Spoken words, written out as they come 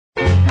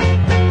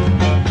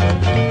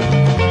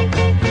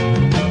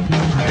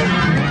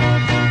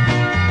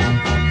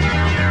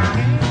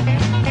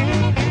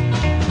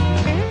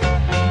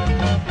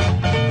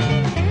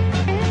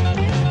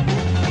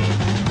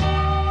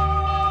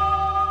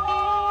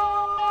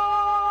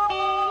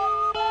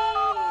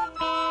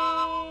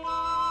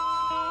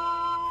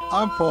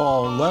I'm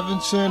Paul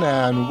Levinson,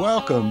 and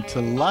welcome to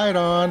Light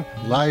On,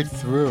 Light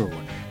Through,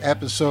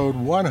 episode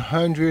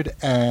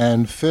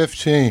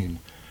 115.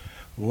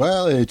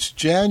 Well, it's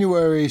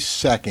January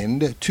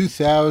 2nd,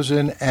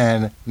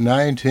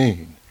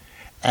 2019,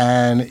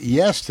 and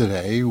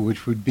yesterday,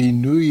 which would be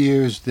New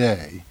Year's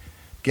Day,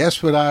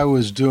 guess what I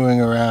was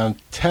doing around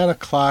 10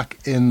 o'clock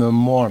in the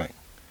morning?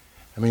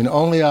 I mean,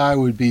 only I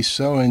would be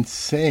so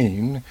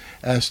insane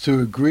as to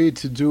agree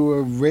to do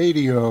a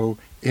radio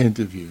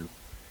interview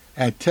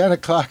at 10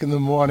 o'clock in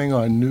the morning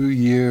on New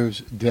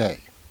Year's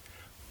Day.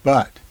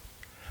 But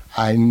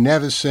I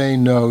never say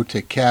no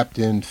to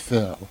Captain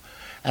Phil.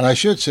 And I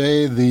should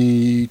say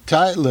the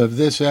title of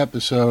this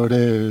episode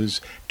is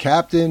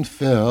Captain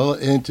Phil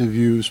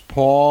Interviews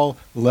Paul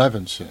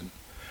Levinson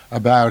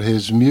about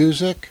his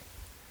music,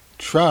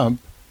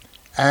 Trump,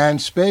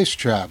 and space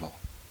travel.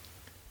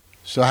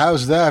 So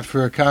how's that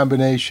for a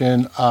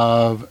combination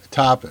of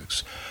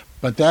topics?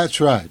 But that's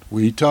right,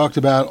 we talked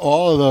about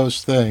all of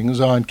those things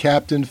on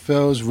Captain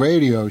Phil's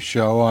radio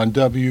show on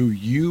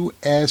WUSB-FM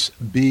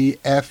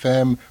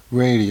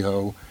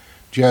radio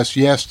just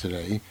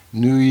yesterday,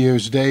 New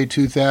Year's Day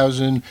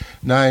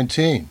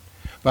 2019.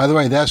 By the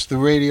way, that's the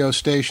radio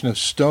station of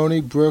Stony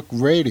Brook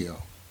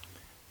Radio,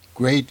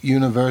 great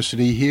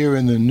university here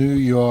in the New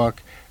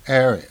York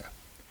area.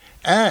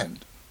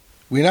 And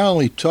we not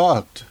only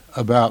talked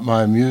about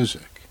my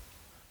music,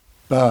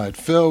 but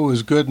Phil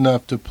was good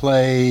enough to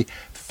play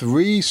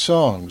 3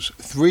 songs,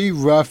 3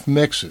 rough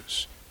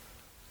mixes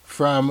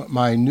from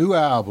my new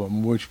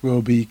album, which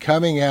will be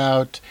coming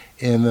out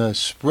in the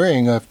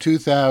spring of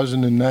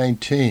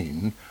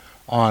 2019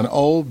 on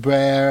Old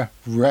Bear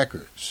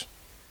Records.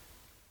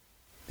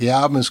 The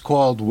album is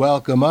called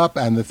Welcome Up,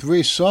 and the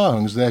 3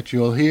 songs that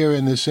you'll hear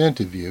in this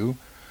interview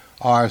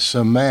are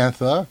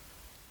Samantha,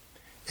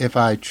 If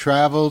I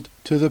Traveled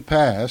to the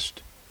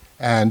Past,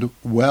 and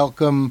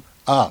Welcome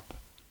Up.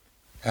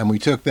 And we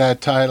took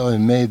that title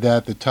and made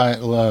that the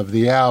title of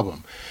the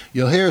album.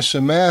 You'll hear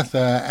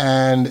Samantha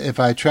and If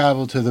I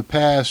Travel to the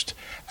Past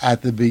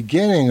at the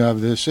beginning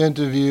of this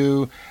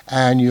interview,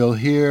 and you'll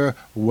hear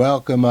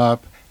Welcome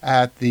Up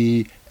at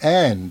the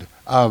end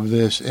of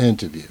this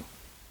interview.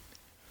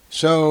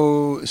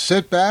 So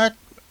sit back.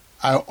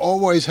 I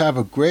always have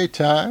a great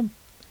time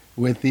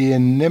with the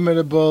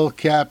inimitable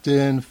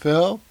Captain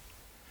Phil,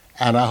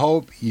 and I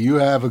hope you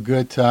have a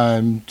good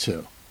time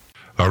too.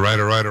 All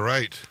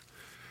right.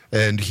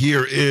 And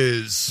here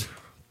is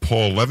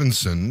Paul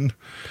Levinson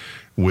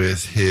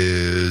with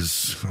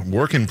his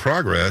work in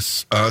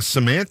progress,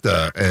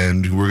 Samantha.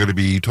 And we're going to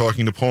be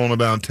talking to Paul in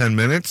about 10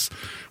 minutes.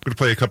 We're going to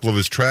play a couple of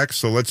his tracks.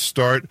 So let's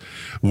start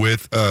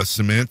with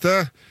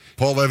Samantha.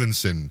 Paul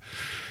Levinson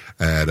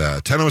at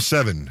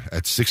 10:07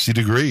 at 60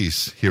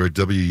 degrees here at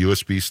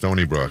WUSB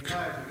Stony Brook.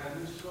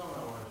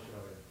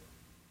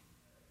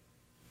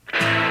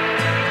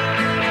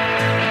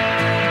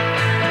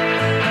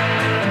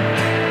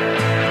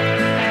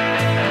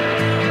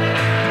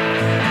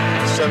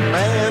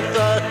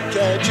 Samantha,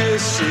 can't you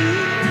see?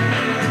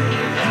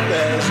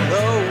 There's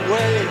no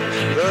way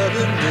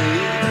loving me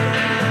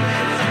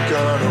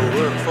gonna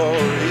work for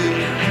you.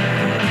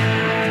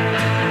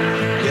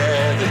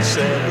 Yeah, that's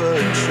ever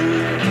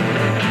true.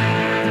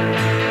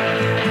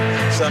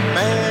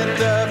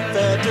 Samantha,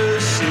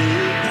 fantasy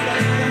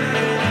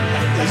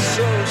is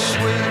so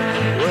sweet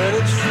when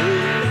it's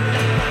true.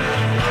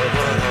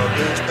 But love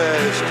is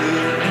past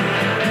due.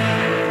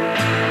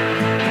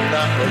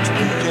 Not much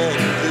we can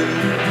do.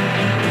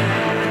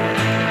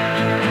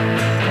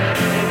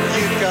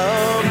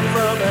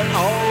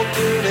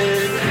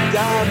 Alternate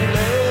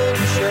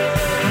dimension.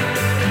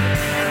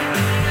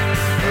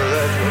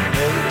 That's what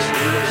makes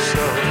you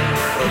so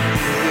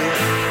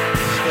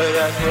appealing.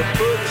 That's what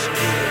puts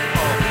me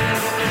on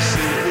the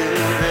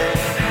ceiling.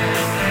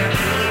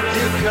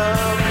 You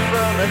come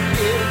from an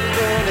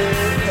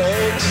infinite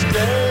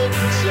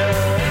extension.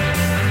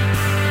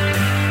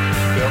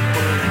 They'll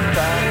put it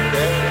back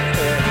there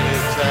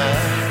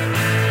anytime.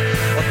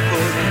 I'll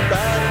put it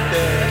back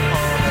there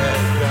on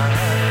that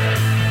dime.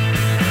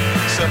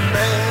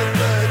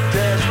 Samantha,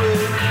 dance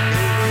with me,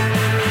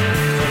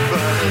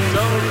 but I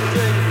don't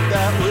think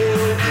that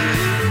will be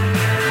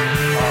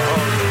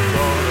on the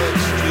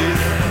next year.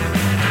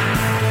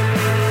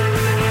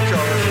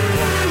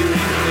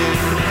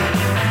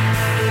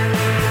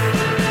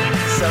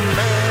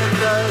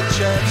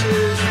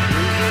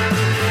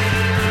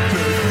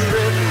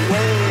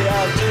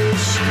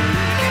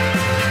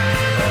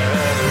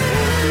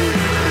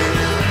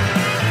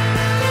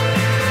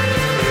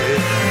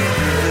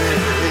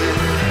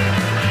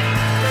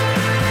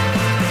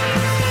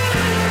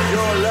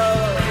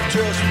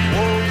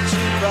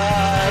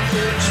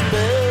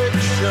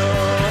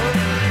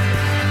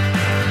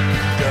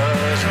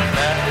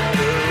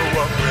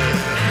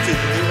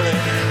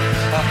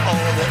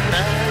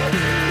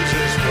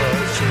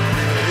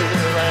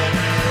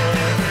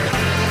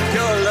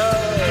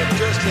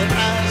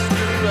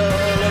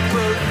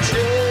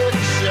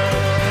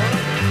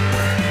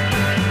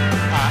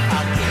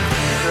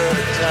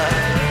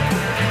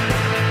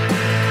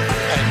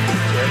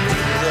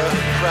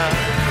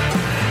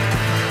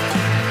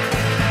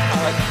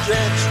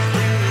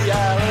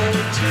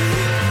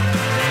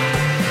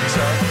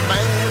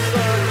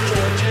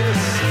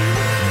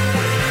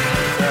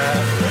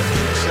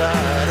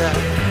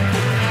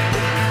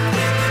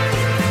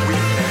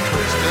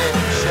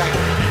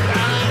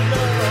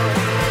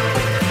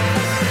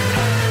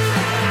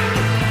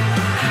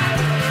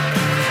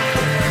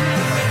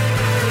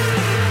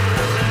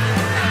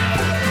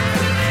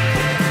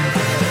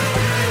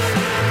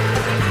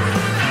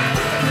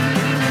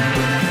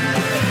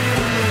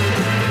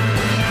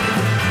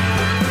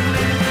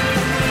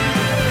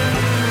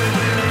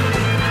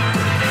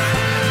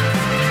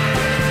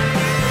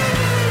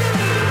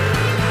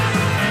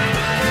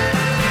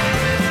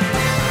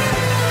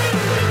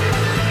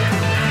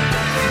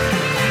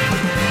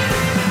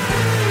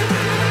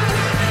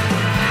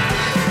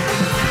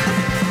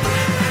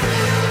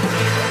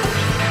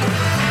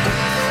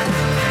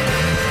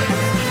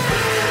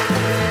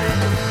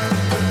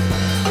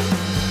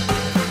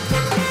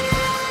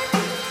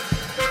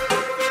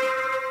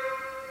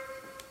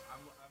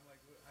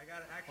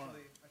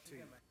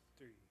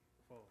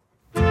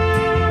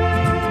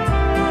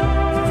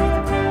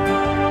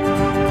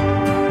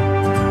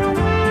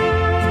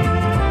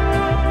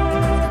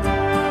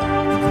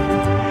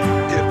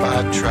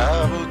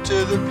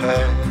 the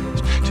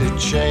past to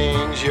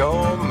change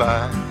your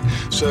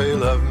mind. So you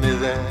love me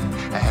then,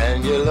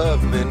 and you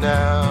love me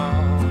now.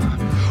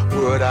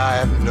 Would I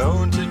have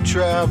known to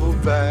travel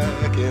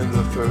back in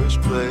the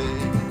first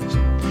place?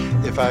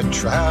 If I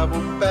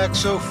traveled back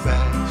so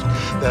fast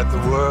that the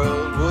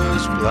world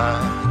was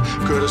blind,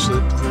 could I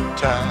slip through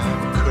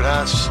time? Could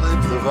I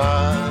slip the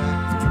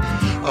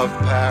vine of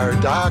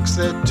paradox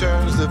that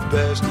turns the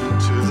best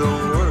into the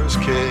worst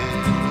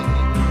case?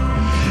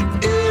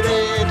 It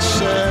ain't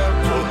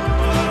simple,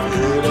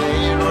 it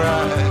ain't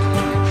right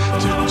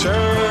to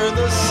turn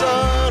the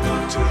sun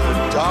into the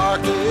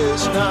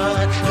darkest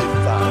night.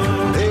 If I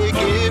could make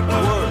it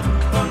work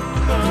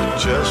for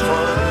just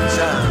one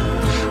time,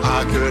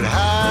 I could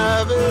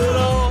have it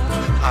all,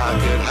 I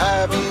could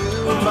have you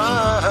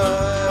mine.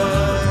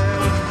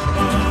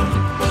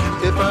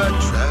 If I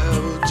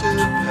traveled to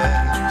the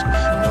past,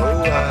 no,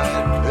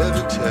 I'd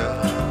never tell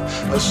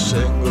a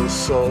single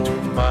soul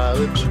my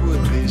lips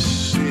would be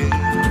sealed,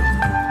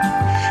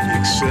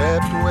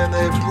 except when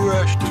they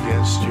brushed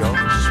against your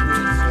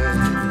sweet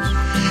face.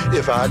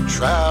 If I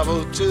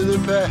traveled to the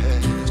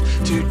past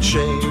to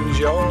change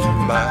your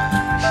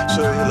mind,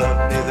 so you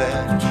love me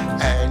then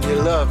and you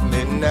love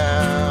me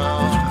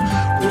now,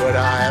 would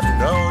I have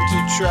known to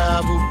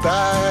travel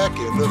back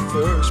in the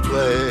first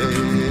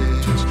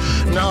place?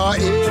 No,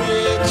 it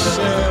ain't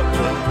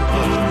simple,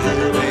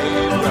 it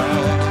ain't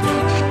right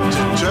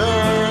to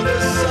turn the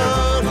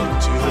sun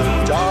into the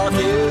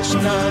darkest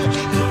night.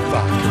 If I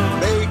could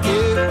make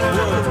it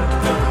work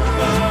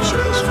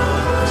just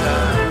one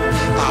time,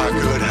 I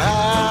could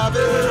have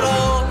it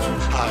all,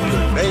 I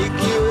could make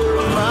you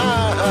mine.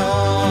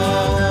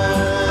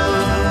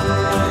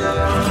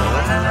 I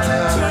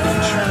could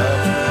travel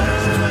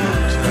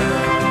back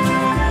through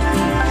time.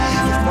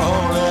 If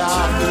only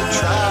I could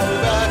travel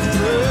back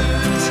through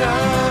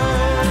time.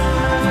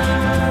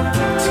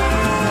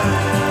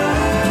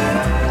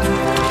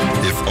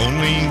 If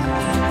only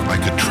I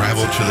could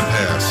travel to the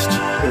past.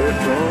 If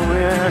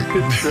only I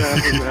could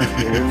travel back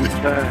in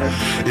time.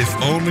 If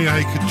only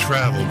I could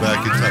travel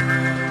back in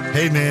time.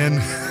 Hey,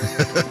 man.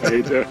 How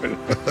you doing?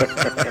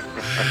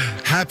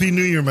 Happy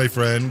New Year, my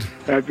friend.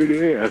 Happy New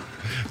Year.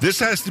 This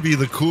has to be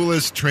the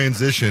coolest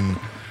transition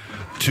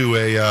to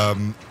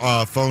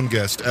a phone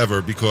guest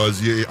ever,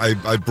 because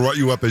I brought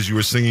you up as you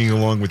were singing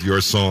along with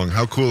your song.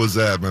 How cool is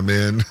that, my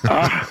man?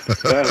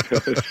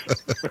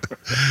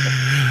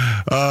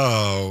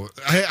 Oh,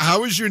 hey,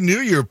 how was your New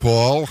Year,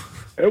 Paul?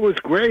 It was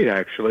great,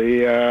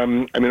 actually. I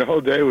mean, the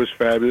whole day was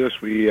fabulous.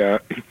 We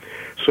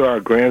saw our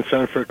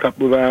grandson for a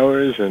couple of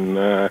hours, and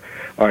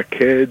our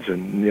kids,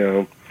 and, you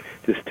know,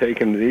 just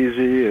taking it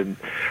easy.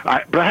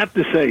 But I have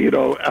to say,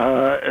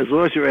 as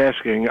long as you're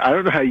asking, I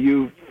don't know how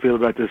you feel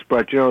about this,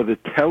 but, the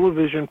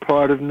television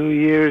part of New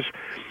Year's,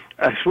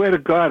 I swear to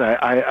God,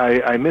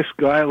 I miss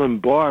Guy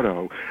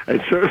Lombardo.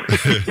 And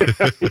certainly,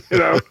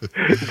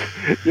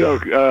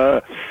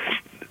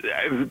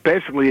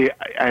 basically,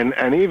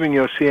 and even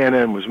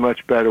CNN was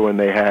much better when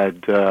they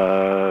had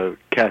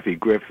Kathy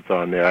Griffith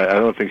on there. I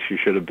don't think she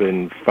should have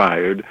been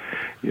fired.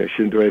 She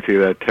didn't do anything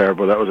that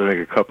terrible. That was, I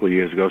think, a couple of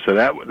years ago. So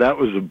that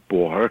was a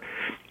bore.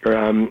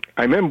 I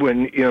remember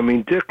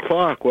when Dick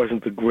Clark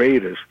wasn't the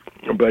greatest,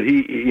 but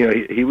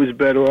he was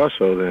better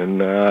also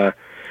than.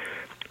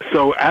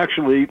 So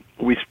actually,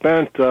 we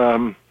spent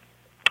the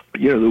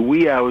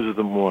wee hours of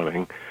the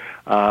morning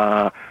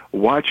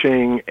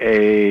watching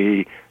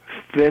a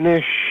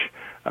Finnish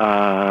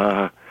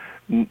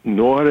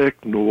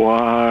Nordic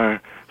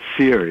noir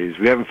series.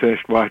 We haven't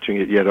finished watching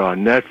it yet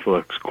on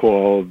Netflix,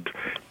 called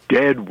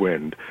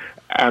Deadwind,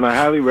 and I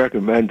highly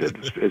recommend it.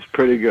 It's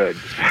pretty good.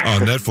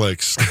 On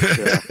Netflix.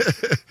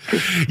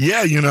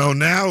 Yeah,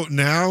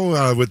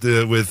 now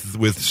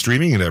with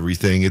streaming and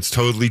everything, it's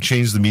totally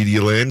changed the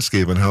media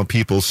landscape and how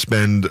people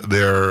spend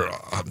their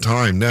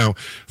time. Now,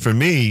 for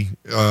me,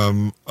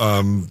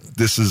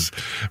 this is,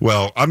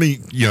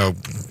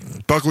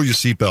 buckle your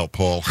seatbelt,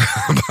 Paul.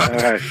 All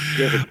right,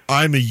 good.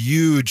 I'm a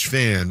huge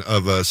fan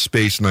of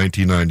Space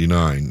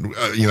 1999.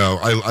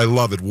 I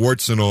love it,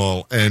 warts and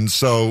all. And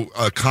so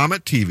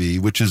Comet TV,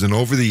 which is an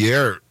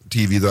over-the-air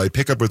TV that I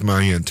pick up with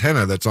my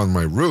antenna that's on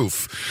my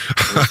roof,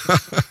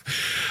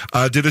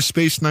 did a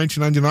Space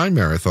 1999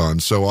 marathon.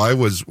 So I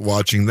was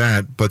watching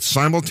that, but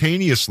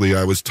simultaneously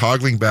I was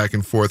toggling back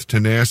and forth to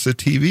NASA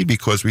TV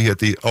because we had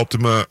the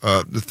Ultima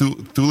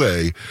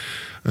Thule.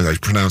 And I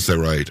pronounced that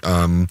right.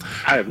 I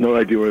have no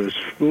idea whether it's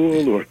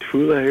Thule or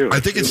Thule.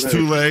 I think it's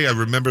Thule. I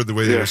remember the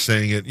way they were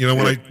saying it.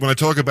 When I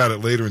talk about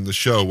it later in the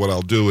show, what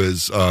I'll do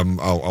is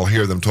I'll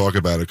hear them talk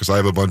about it, because I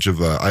have a bunch of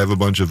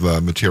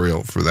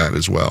material for that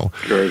as well.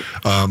 Sure.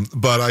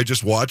 But I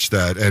just watched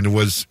that, and it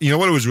was,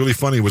 what it was really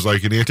funny, it was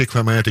like an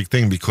anticlimactic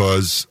thing,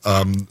 because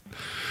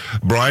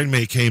Brian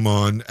May came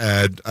on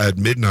at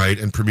midnight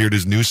and premiered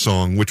his new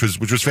song, which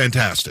was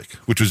fantastic,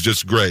 which was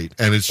just great.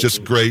 And it's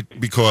just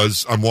great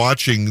because I'm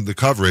watching the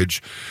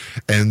coverage,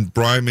 and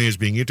Brian May is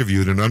being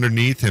interviewed, and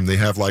underneath him they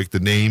have like the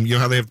name. You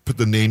know how they have put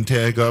the name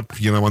tag up,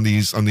 on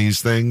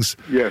these things?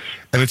 Yes.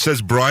 And it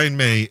says Brian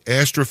May,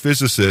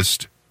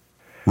 astrophysicist,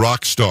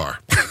 Rock star.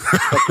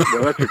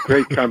 That's a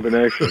great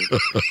combination.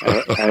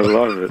 I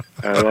love it.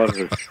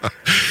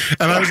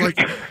 And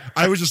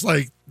I was just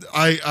like,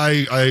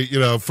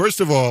 first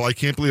of all, I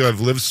can't believe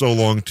I've lived so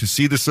long to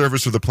see the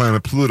surface of the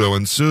planet Pluto,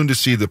 and soon to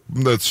see the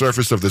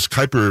surface of this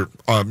Kuiper,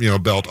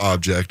 belt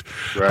object.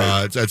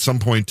 Right. At some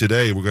point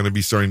today, we're going to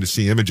be starting to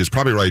see images.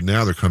 Probably right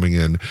now they're coming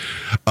in.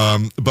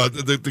 But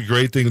the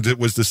great thing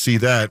was to see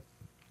that.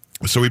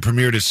 So we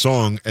premiered his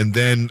song, and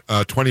then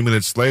 20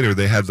 minutes later,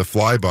 they had the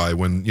flyby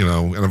when,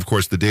 and of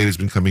course the data's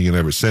been coming in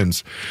ever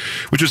since,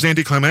 which was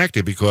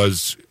anticlimactic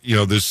because,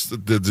 there's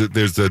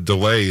the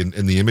delay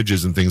in the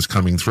images and things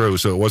coming through.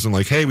 So it wasn't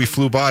like, hey, we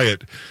flew by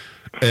it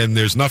and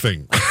there's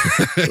nothing.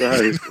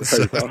 Right.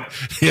 So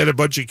he had a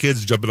bunch of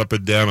kids jumping up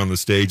and down on the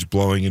stage,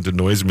 blowing into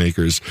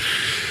noisemakers,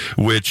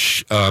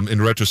 which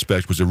in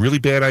retrospect was a really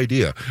bad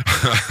idea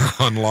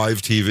on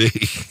live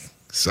TV.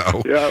 So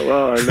yeah,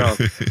 well, I know.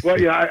 Well,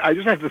 yeah, I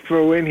just have to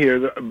throw in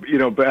here,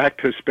 back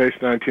to Space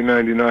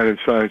 1999 and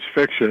science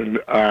fiction.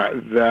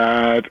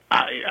 That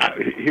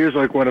here's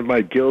like one of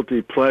my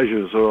guilty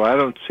pleasures, or I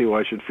don't see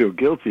why I should feel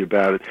guilty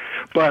about it.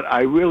 But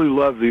I really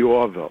love the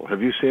Orville.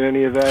 Have you seen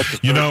any of that?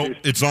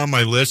 It's on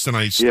my list, and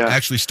I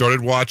actually started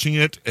watching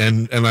it,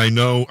 and I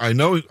know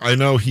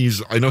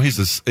he's a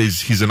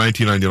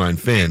 1999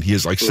 fan. He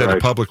has said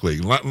it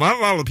publicly. Not a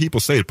lot of people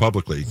say it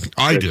publicly.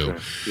 I do,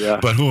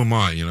 but who am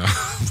I?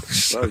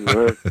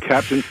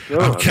 Captain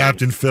Phil. I'm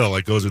Captain Phil.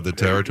 That goes with the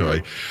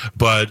territory.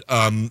 But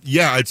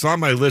it's on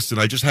my list,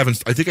 and I just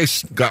haven't. I think I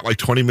got like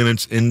 20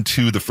 minutes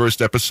into the first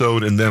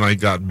episode, and then I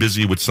got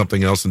busy with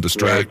something else and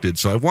distracted. Right.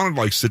 So I wanted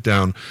to sit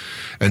down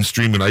and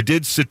stream it. I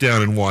did sit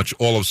down and watch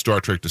all of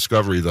Star Trek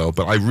Discovery, though.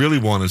 But I really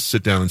want to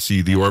sit down and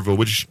see the Orville,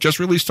 which just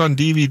released on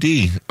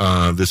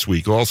DVD this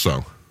week,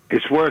 also.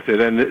 It's worth it,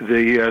 and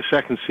the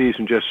second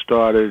season just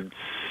started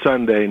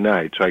Sunday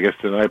night, so I guess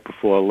the night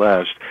before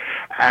last,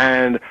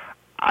 and.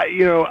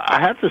 I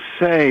have to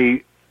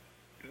say,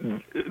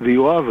 the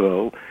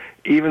Orville,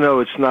 even though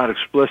it's not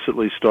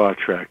explicitly Star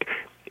Trek,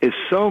 is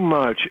so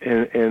much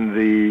in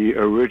the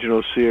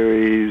original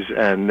series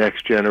and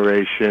Next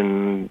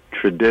Generation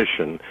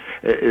tradition.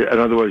 In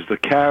other words, the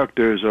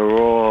characters are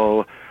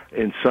all,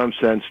 in some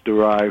sense,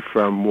 derived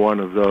from one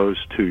of those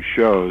two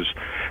shows.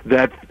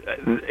 That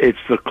it's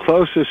the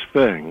closest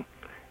thing.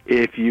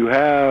 If you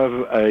have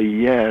a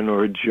Yen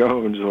or a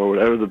Jones or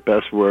whatever the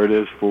best word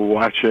is for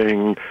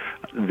watching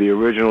the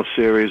original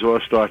series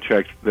or Star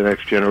Trek: The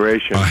Next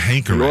Generation, a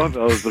hankering.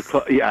 Orville is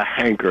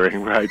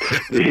hankering, right?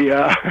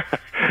 The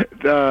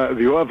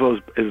Orville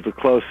is the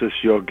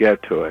closest you'll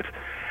get to it.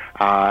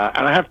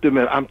 And I have to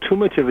admit, I'm too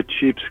much of a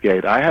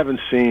cheapskate. I haven't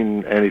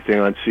seen anything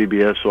on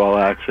CBS All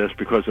Access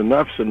because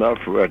enough's enough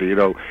already.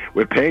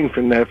 We're paying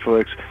for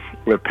Netflix,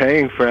 we're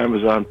paying for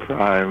Amazon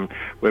Prime,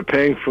 we're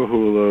paying for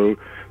Hulu.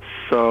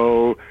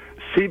 So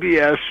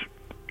CBS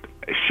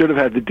should have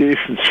had the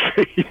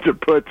decency to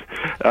put,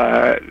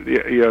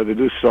 the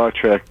new Star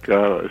Trek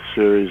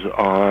series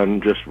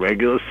on just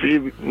regular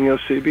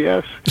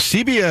CBS.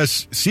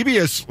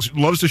 CBS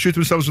loves to shoot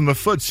themselves in the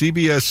foot.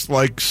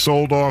 CBS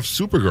sold off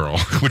Supergirl,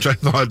 which I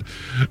thought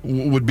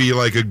would be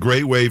like a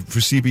great way for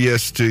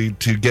CBS to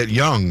get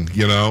young,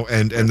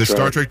 and the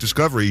Star Trek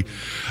Discovery,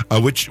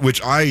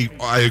 which I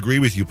agree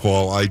with you,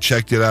 Paul. I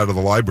checked it out of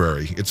the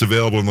library. It's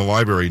available in the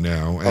library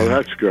now. And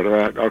that's good. All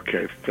right.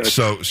 Okay.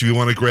 So you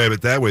want to grab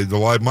it that way.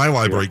 My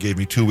library gave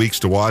me 2 weeks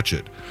to watch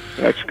it.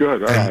 That's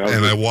good.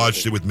 And I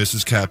watched it with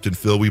Mrs. Captain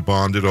Phil. We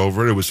bonded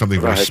over it. It was something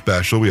very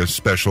special. We had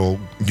special,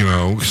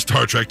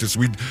 Star Trek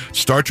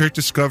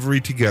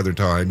Discovery together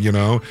time,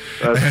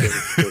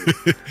 That's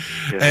good.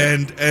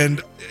 Yeah.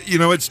 And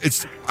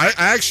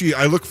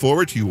I look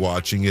forward to you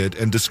watching it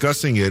and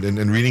discussing it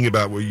and reading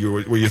about where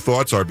your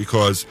thoughts are,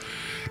 because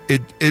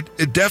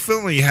it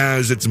definitely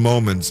has its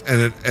moments, and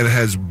it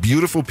has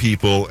beautiful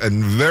people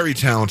and very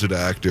talented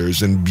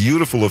actors and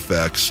beautiful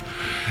effects.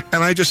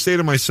 And I just say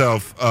to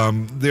myself,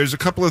 there's a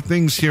couple of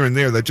things here and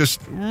there that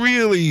just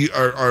really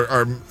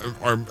are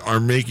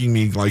making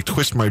me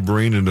twist my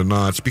brain into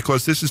knots,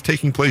 because this is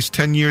taking place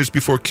 10 years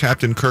before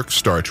Captain Kirk's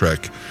Star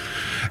Trek,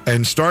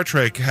 and Star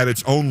Trek had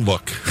its own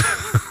look.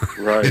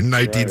 Right, in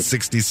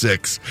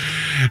 1966,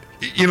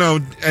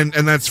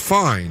 and that's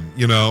fine,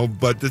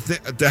 but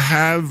to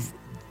have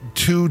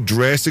two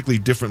drastically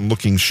different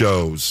looking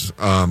shows,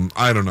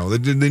 I don't know.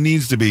 There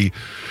needs to be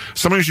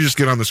somebody should just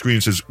get on the screen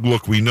and says,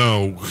 "Look, we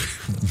know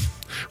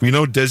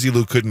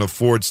Desilu couldn't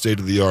afford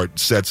state-of-the-art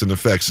sets and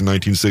effects in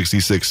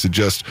 1966 to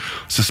just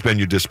suspend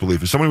your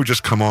disbelief." If somebody would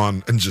just come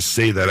on and just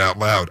say that out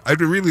loud,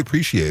 I'd really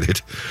appreciate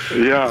it.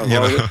 Yeah,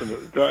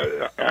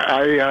 listen,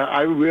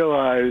 I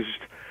realized,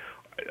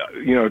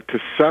 to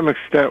some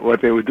extent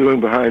what they were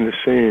doing behind the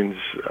scenes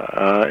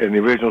in the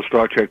original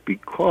Star Trek,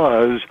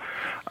 because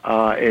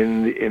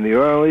in the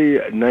early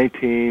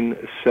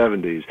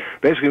 1970s,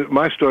 basically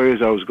my story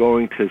is I was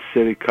going to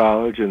City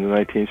College in the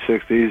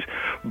 1960s,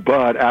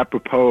 but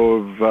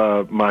apropos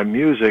of my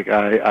music,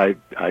 I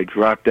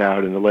dropped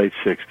out in the late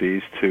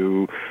 60s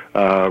to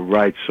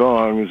write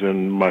songs,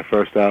 and my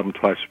first album,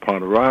 Twice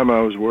Upon a Rhyme,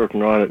 I was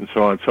working on it, and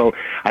so on. So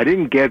I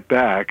didn't get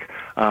back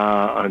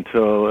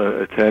until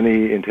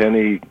into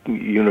any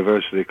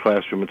university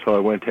classroom until I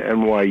went to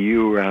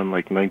NYU around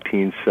like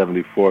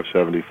 1974,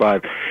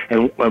 75.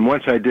 And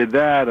once I did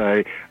that,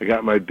 I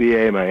got my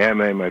BA, my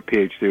MA, my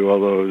PhD,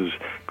 all those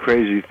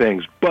crazy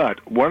things. But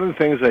one of the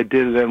things I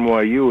did at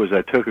NYU was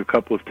I took a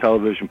couple of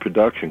television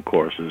production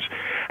courses.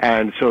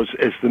 And so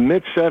it's the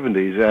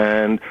mid-'70s,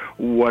 and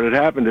what had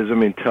happened is, I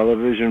mean,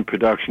 television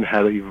production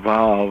had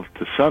evolved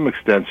to some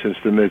extent since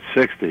the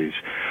mid-'60s.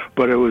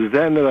 But it was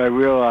then that I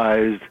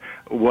realized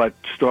what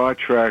Star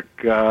Trek,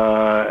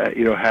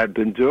 had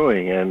been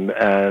doing, and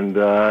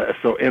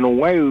so in a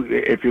way,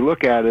 if you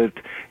look at it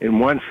in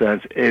one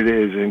sense, it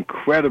is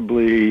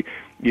incredibly,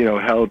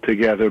 held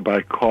together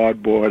by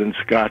cardboard and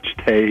Scotch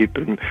tape,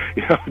 and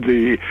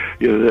the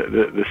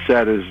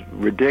set is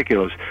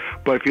ridiculous.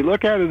 But if you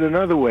look at it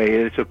another way,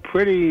 it's a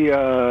pretty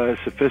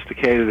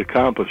sophisticated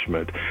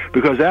accomplishment,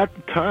 because at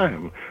the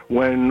time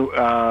when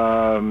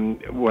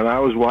I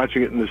was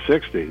watching it in the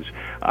 '60s,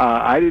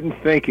 I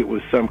didn't think it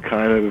was some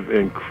kind of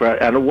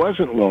incredible, and it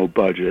wasn't low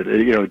budget,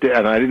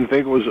 and I didn't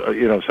think it was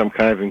some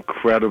kind of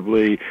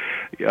incredibly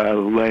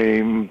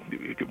lame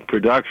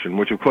production.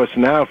 Which, of course,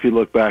 now if you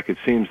look back, it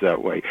seems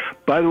that way.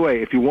 By the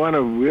way, if you want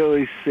to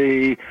really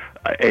see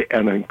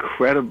an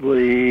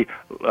incredibly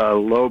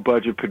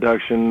low-budget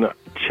production,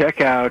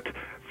 check out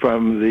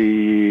from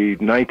the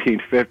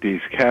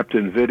 1950s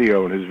Captain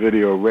Video and his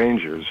Video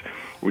Rangers,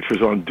 which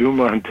was on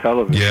Dumont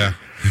Television. Yeah.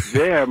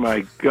 There,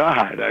 my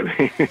God! I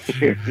mean,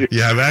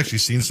 yeah, I've actually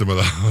seen some of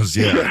those.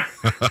 Yeah,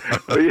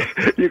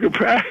 you could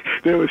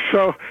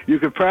you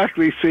could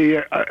practically see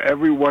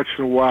every once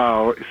in a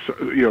while,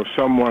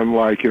 someone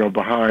like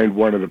behind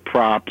one of the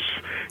props,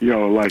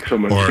 like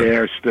someone's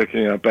hair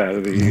sticking up out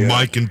of the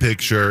mic and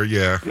picture.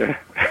 Yeah.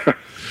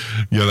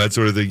 That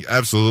sort of thing.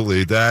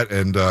 Absolutely. That,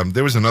 and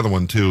there was another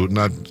one too,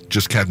 not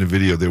just Captain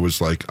Video. There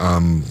was like,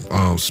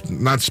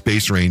 not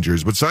Space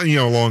Rangers, but something,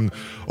 along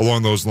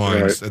those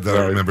lines that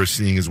I remember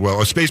seeing as well.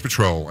 Or Space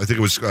Patrol. I think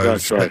it was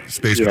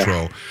Space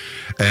Patrol.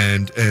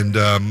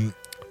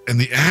 And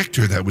the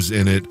actor that was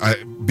in it,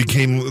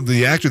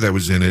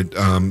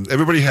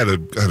 everybody had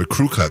a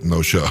crew cut in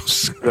those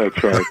shows.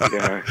 That's right.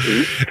 Yeah.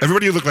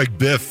 Everybody looked like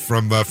Biff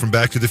from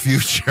Back to the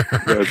Future.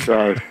 That's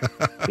right.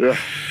 Yeah.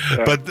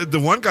 But the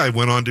one guy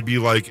went on to be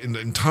like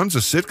in tons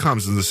of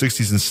sitcoms in the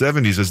 '60s and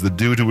 '70s as the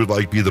dude who would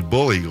like be the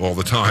bully all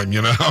the time,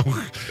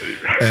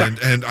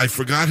 And I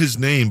forgot his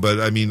name, but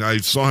I mean I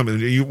saw him,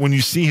 and when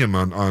you see him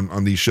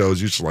on these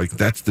shows, you're just like,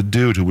 that's the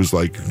dude who was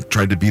like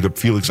trying to beat up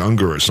Felix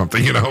Unger or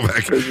something,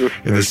 back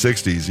in the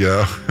 '60s,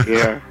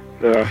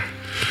 Yeah.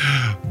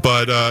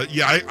 But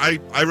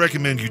I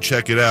recommend you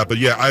check it out. But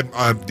yeah,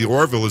 the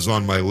Orville is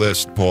on my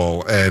list,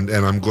 Paul, and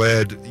I'm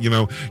glad.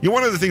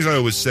 One of the things I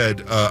always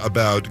said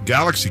about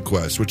Galaxy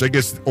Quest, which I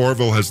guess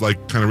Orville has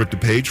like kind of ripped a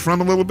page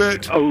from a little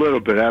bit. A little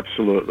bit,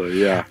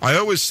 absolutely, yeah. I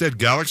always said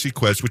Galaxy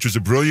Quest, which was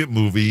a brilliant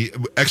movie,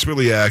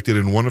 expertly acted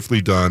and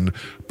wonderfully done.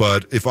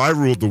 But if I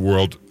ruled the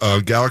world,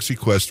 Galaxy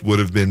Quest would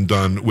have been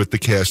done with the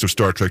cast of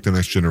Star Trek: The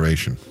Next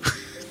Generation.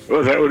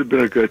 Well, that would have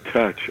been a good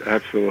touch,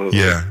 absolutely.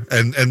 Yeah,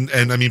 and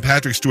I mean,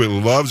 Patrick Stewart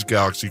loves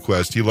Galaxy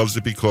Quest. He loves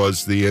it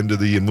because the end of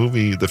the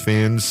movie, the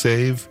fans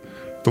save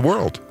the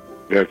world.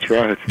 That's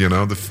right.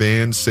 The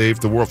fans save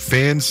the world.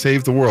 Fans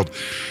save the world.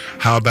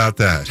 How about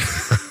that?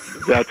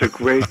 That's a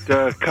great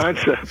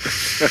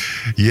concept.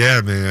 Yeah,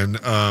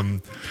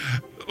 man.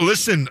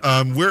 Listen,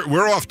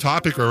 we're off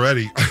topic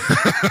already.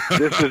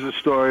 This is the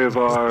story of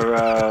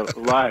our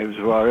lives,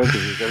 of our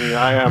interviews. I mean,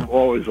 I am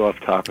always off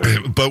topic.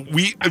 But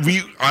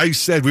I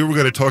said we were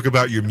going to talk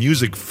about your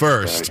music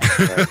first.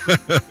 Right.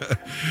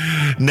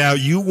 Now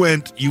you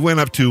went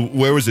up to,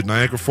 where was it?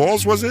 Niagara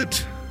Falls, was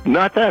it?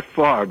 Not that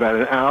far, about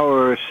an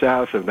hour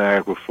south of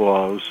Niagara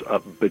Falls,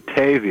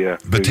 Batavia,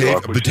 New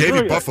York,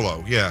 Batavia,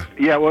 Buffalo, yeah.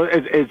 Yeah, well,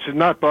 it's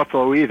not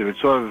Buffalo either.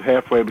 It's sort of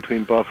halfway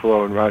between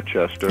Buffalo and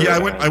Rochester. Yeah,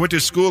 I went to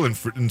school in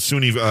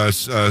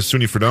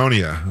SUNY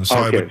Fredonia, so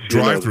I would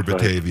drive through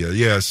Batavia.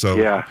 Yeah, so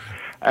yeah.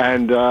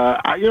 And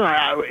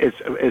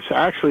it's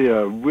actually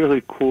a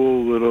really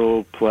cool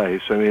little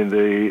place. I mean,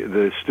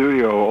 the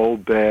studio,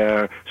 Old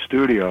Bear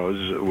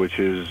Studios, which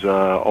is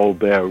Old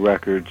Bear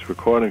Records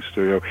recording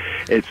studio,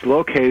 it's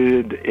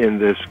located in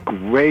this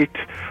great,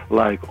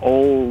 like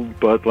old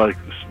but like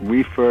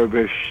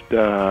refurbished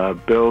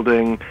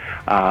building. They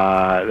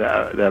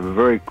have a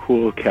very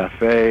cool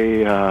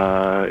cafe,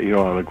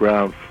 on the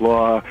ground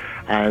floor,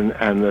 and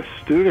the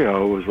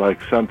studio was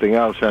like something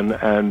else,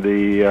 and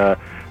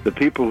the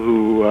people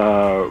who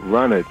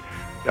run it,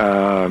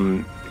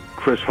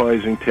 Chris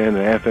Hoisington and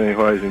Anthony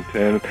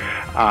Hoisington,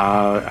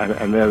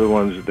 and they're the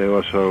ones that they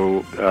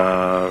also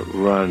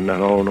run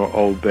and own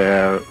Old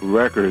Bear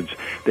Records.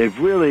 They've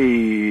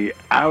really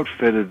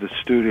outfitted the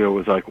studio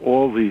with like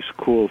all these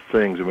cool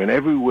things. I mean,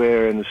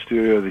 everywhere in the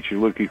studio that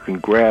you look, you can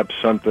grab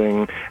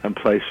something and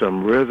play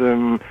some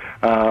rhythm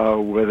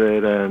with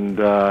it, and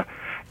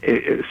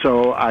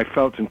So I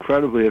felt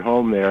incredibly at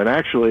home there. And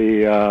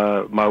actually,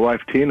 my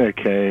wife Tina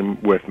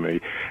came with me,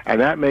 and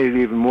that made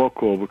it even more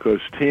cool because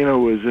Tina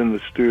was in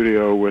the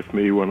studio with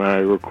me when I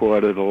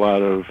recorded a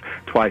lot of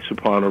Twice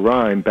Upon a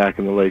Rhyme back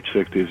in the late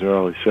 60s and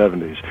early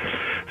 70s.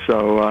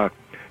 So,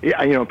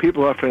 yeah,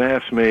 people often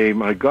ask me,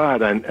 my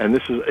God, and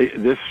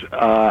this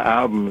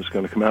album is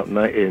going to come out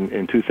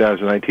in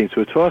 2019, so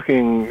we're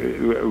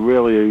talking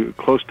really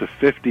close to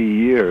 50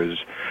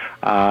 years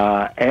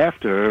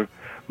after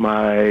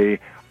my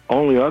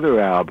only other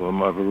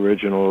album of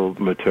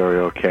original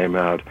material came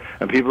out.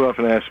 And people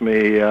often ask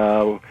me,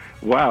 wow,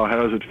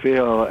 how does it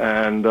feel?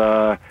 And,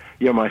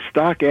 my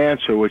stock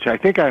answer, which I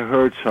think I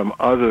heard some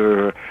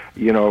other,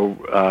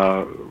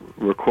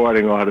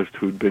 recording artist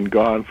who'd been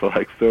gone for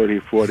like 30,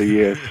 40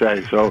 years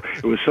say. So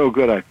it was so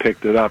good I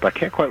picked it up. I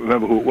can't quite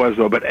remember who it was,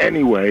 though. But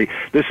anyway,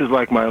 this is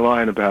like my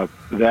line about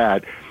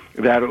that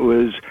it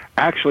was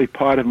actually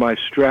part of my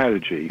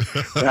strategy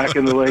back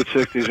in the late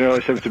 60s and early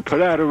 70s to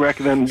put out a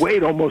record and then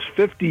wait almost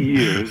 50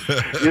 years,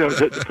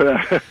 to put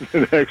out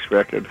the next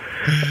record.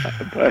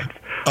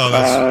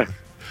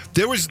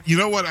 There was,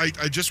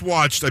 I just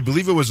watched, I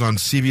believe it was on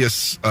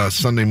CBS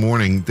Sunday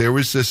Morning, there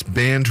was this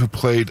band who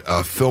played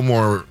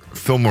Fillmore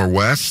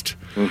West,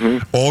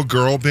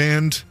 all-girl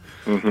band,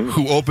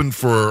 who opened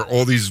for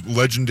all these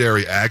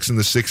legendary acts in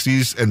the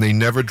 60s, and they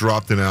never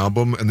dropped an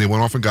album, and they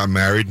went off and got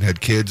married and had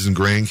kids and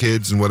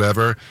grandkids and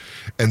whatever,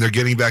 and they're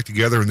getting back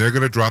together, and they're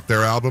going to drop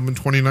their album in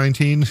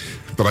 2019,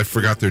 but I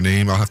forgot their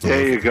name. I'll have to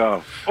There you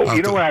go. Oh,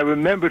 you know what? I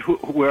remembered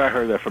where I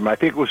heard that from. I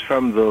think it was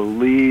from the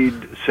lead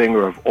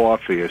singer of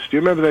Orpheus. Do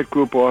you remember that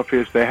group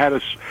Orpheus? They had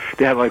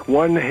like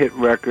one hit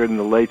record in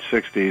the late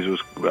 60s. It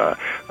was,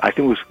 I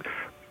think it was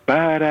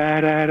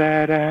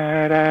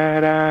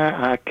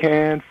Ba-da-da-da-da-da-da, I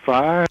can't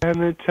find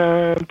the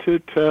time to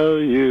tell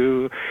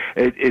you.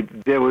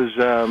 There was...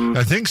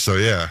 I think so,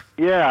 yeah.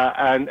 Yeah,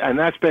 and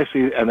that's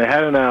basically... And they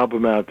had an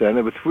album out then.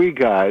 There were three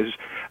guys.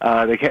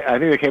 I think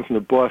they came from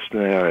the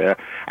Boston area.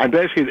 And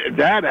basically,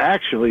 that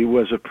actually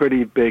was a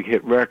pretty big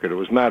hit record. It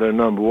was not a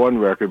number one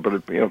record, but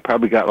it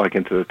probably got like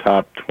into the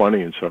top 20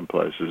 in some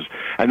places.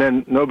 And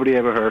then nobody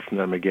ever heard from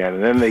them again.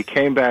 And then they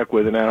came back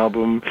with an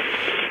album...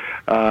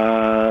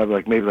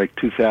 maybe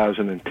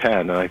 2010,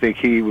 and I think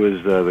he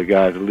was the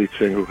guy, the lead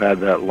singer, who had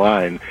that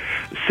line.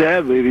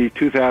 Sadly, the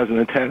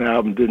 2010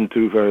 album didn't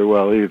do very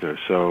well either,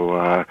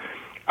 so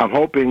I'm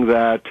hoping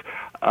that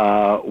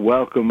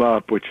Welcome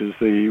Up, which is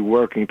the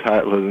working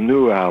title of the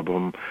new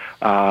album,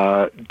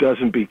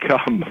 doesn't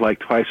become, like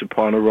Twice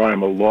Upon a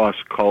Rhyme, a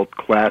lost cult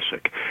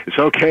classic. It's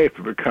okay if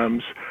it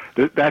becomes...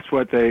 That's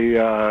what they,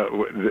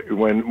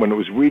 when it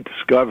was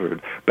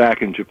rediscovered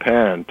back in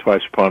Japan,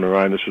 Twice Upon a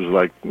Rhyme, this was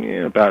like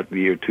about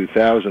the year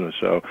 2000 or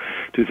so,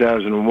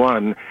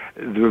 2001,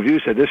 the review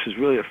said, this is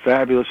really a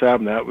fabulous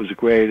album, that was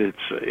great, it's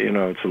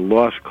a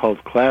lost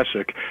cult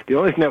classic. The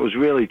only thing that was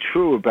really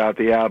true about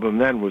the album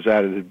then was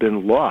that it had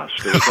been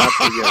lost. It was not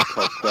really a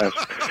cult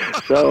classic.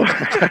 So,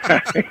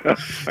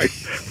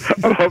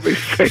 I'm hoping the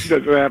same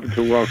doesn't happen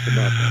to Welcome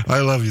Up. I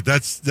love you.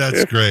 That's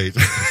great.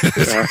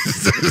 Yeah.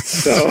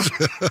 So...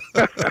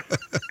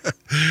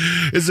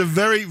 It's a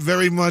very,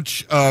 very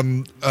much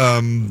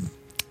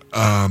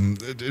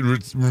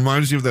it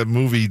reminds me of that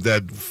movie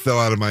that fell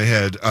out of my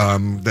head,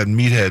 that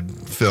Meathead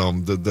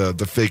film,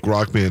 the fake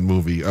rock band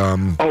movie.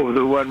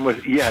 The one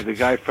with the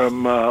guy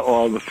from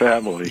All in the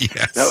Family.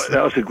 Yes,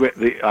 that was a great.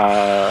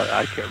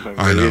 I can't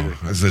remember. I know.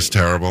 Either. Is this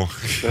terrible?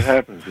 What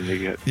happens when you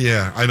get?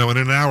 Yeah, I know. In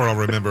an hour, I'll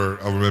remember.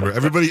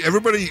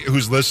 Everybody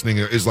who's listening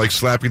is like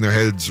slapping their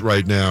heads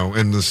right now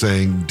and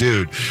saying,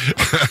 "Dude."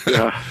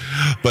 Yeah.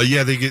 But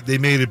yeah, they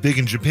made it big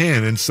in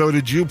Japan, and so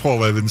did you,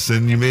 Paul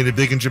Evanson. You made it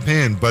big in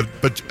Japan, but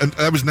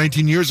that was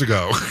 19 years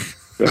ago.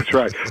 That's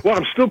right. Well,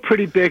 I'm still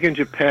pretty big in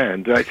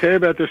Japan. Did I tell you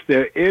about this?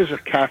 There is a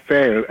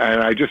cafe,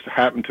 and I just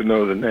happen to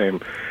know the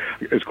name.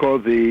 It's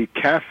called the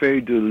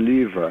Café du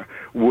Livre,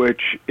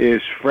 which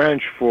is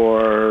French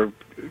for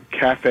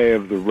Cafe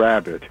of the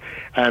Rabbit.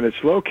 And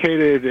it's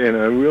located in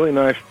a really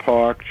nice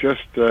park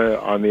just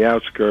on the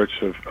outskirts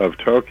of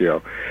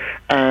Tokyo.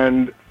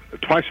 And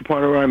Twice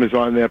Upon a Rhyme is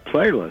on their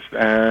playlist,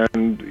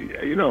 and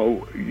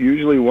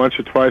usually once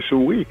or twice a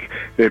week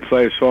they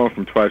play a song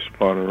from Twice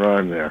Upon a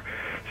Rhyme there.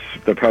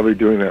 They're probably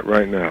doing that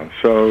right now.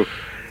 So,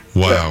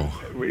 wow,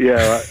 but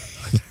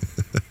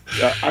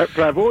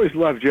I've always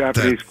loved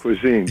Japanese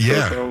cuisine. So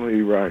it's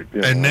only right.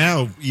 And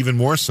now even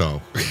more so.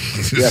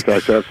 Yes,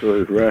 that's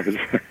absolutely right.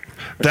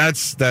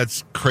 That's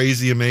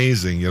crazy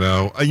amazing,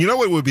 And you know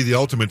what would be the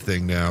ultimate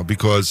thing now?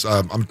 Because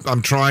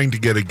I'm trying to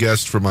get a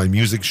guest for my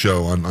music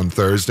show on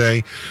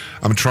Thursday.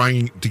 I'm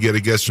trying to get a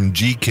guest from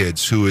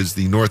G-Kids, who is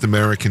the North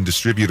American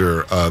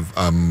distributor of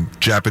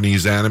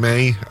Japanese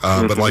anime,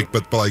 but like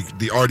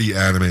the arty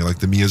anime, like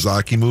the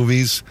Miyazaki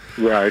movies.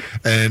 Right.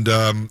 And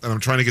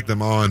I'm trying to get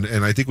them on.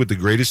 And I think what the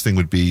greatest thing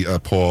would be,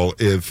 Paul,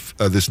 if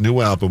this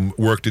new album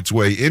worked its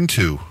way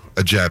into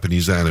a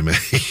Japanese anime.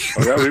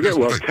 That would be good.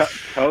 Well,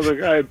 tell the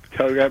guy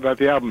about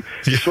the album.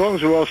 The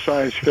songs are all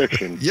science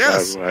fiction,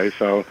 yes. By the way.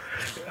 So,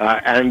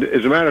 and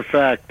as a matter of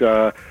fact,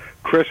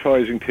 Chris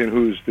Hoisington,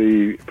 who's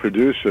the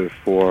producer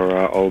for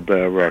Old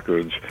Bear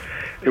Records,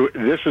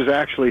 this was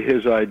actually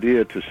his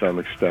idea to some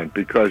extent,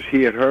 because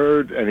he had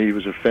heard and he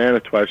was a fan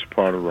of Twice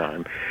Upon a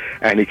Rhyme,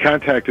 and he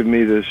contacted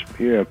me this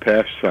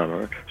past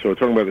summer. So we're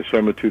talking about the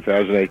summer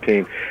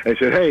 2018, and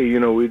he said, "Hey,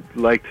 we'd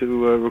like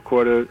to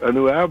record a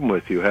new album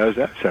with you. How does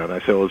that sound?" I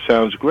said, "Well, it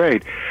sounds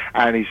great."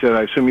 And he said,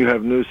 "I assume you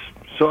have new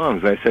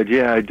songs?" And I said,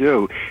 "Yeah, I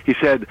do." He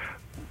said,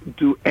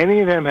 "Do any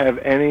of them have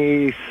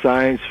any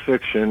science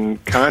fiction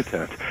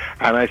content?"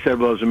 And I said,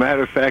 "Well, as a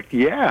matter of fact,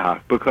 yeah,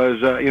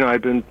 because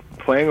I've been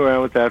playing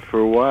around with that for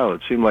a while.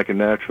 It seemed like a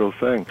natural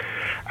thing."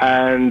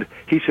 And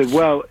he said,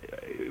 "Well,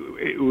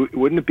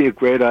 wouldn't it be a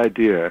great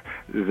idea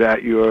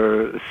that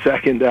your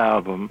second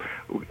album,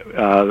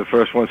 the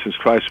first one since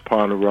Twice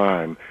Upon a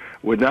Rhyme,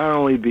 would not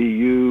only be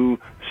you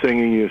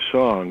singing your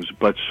songs,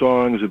 but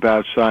songs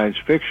about science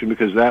fiction,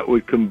 because that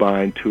would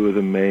combine two of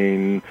the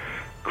main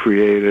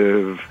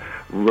creative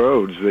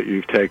roads that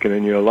you've taken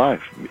in your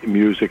life,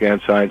 music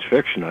and science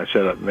fiction." I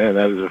said, "Man,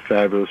 that is a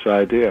fabulous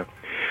idea."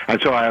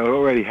 And so I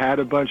already had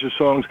a bunch of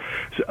songs.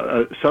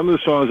 Some of the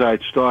songs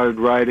I'd started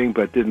writing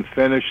but didn't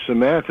finish.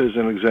 Samantha's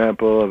an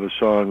example of a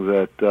song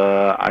that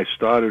I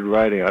started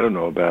writing, I don't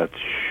know, about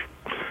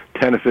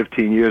 10 or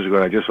 15 years ago,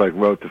 and I just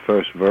wrote the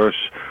first verse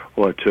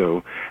or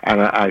two,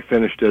 and I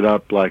finished it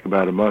up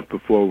about a month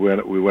before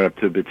we went up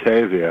to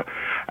Batavia.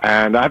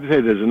 And I have to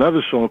say, there's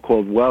another song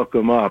called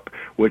Welcome Up,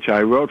 which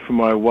I wrote for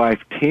my wife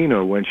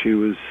Tina when she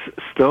was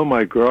still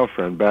my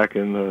girlfriend back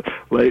in the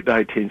late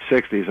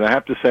 1960s. And I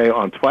have to say,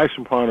 on Twice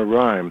Upon a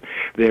Rhyme,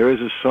 there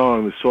is a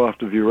song, The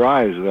Soft of Your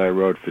Eyes, that I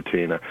wrote for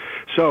Tina.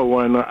 So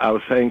when I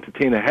was saying to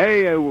Tina,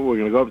 "Hey, we're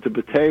going to go up to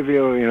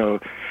Batavia,"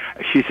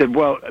 she said,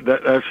 "Well,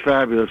 that's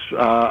fabulous.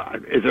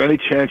 Is there any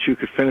chance you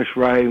could finish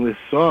writing this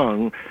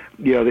song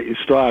that you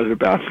started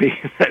about me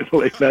in the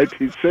late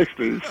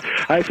 1960s?"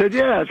 I said,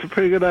 "Yeah, it's a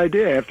pretty good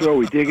idea. After all,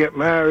 we did get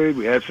married.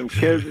 We had some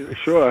kids,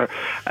 sure."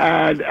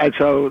 And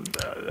so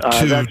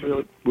that's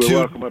really where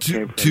Welcome Up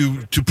came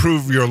from. To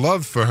prove your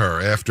love for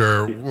her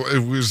after,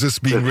 was this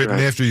being written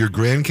after your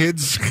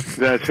grandkids?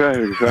 That's right,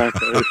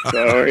 exactly.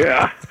 So,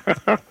 yeah.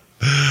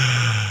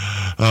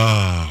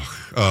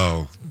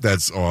 Oh,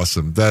 that's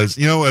awesome. That's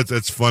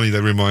funny.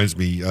 That reminds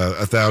me,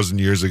 1,000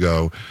 years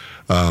ago,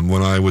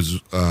 when I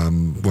was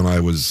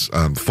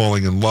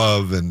falling in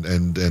love and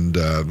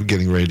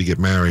getting ready to get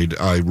married,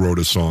 I wrote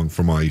a song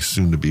for my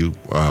soon-to-be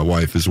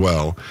wife as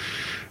well.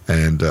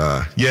 And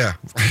yeah,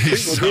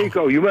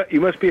 Nico,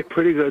 you must be a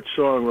pretty good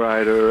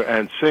songwriter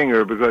and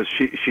singer, because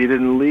she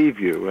didn't leave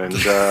you. And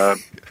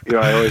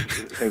I always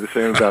think the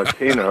same about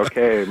Tina.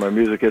 Okay, my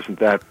music isn't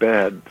that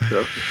bad.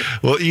 So.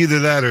 Well, either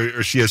that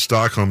or she has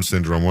Stockholm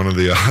syndrome, one or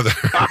the other.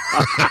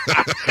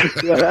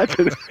 Yeah,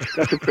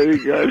 that's a pretty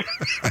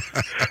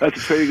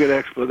good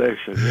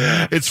explanation.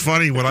 Yeah. It's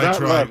funny when I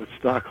try. Love, it's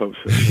Stockholm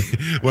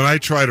syndrome. When I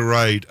try to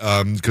write,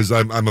 because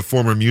I'm a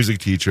former music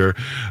teacher,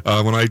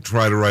 when I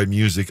try to write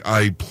music,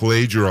 I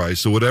plagiarize.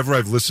 So whatever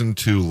I've listened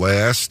to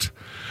last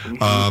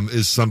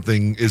is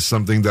something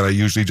that I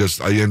usually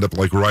I end up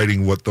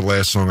writing what the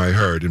last song I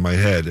heard in my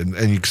head,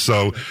 and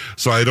so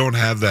I don't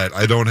have that.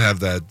 I don't have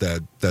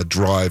that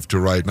drive to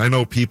write. And I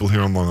know people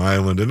here on Long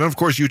Island, and of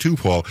course you too,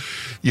 Paul.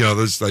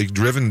 There's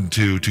driven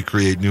to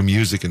create new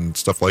music and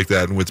stuff like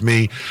that. And with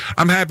me,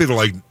 I'm happy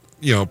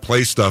to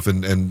play stuff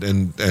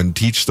and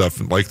teach stuff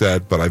like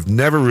that. But I've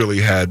never really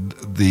had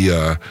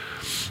the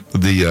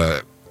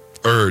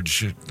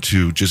urge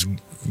to just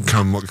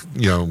come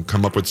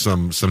up with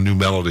some new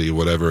melody or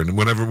whatever. And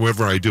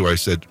whenever I do, I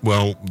said,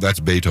 "Well, that's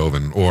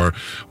Beethoven," or,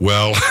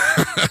 "Well,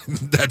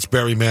 that's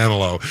Barry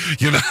Manilow."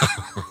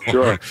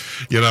 Sure.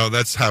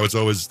 That's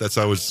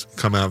how it's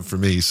come out for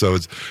me. So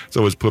it's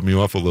always put me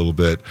off a little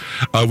bit.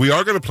 We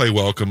are going to play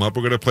Welcome Up.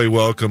 We're going to play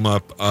Welcome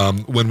Up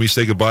when we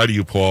say goodbye to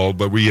you, Paul.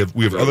 But we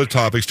have other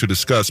topics to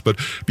discuss. But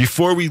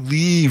before we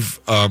leave,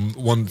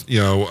 Once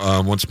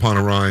Upon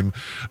a Rhyme,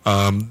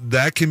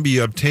 that can be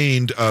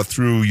obtained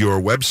through your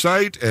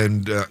website.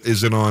 And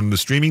is it on the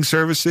streaming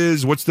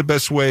services? What's the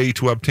best way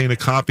to obtain a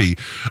copy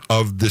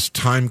of this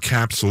time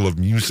capsule of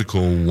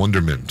musical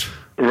wonderment?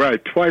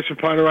 Right, Twice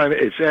Upon a Rhyme.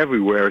 It's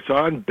everywhere. It's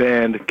on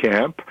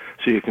Bandcamp,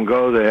 so you can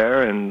go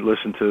there and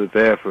listen to it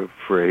there for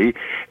free.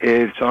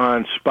 It's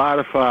on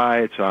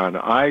Spotify. It's on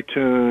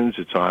iTunes.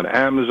 It's on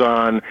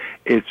Amazon.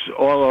 It's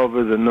all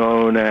over the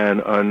known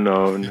and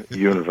unknown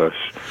universe.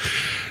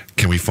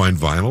 Can we find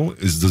vinyl?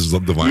 Does the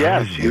vinyl?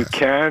 Yes, you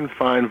can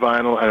find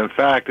vinyl. And in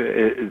fact,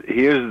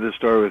 here's the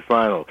story with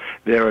vinyl.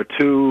 There are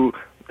two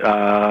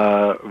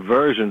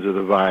versions of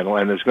the vinyl,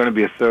 and there's going to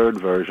be a third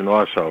version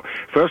also.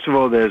 First of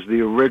all, there's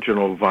the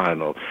original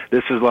vinyl.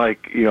 This is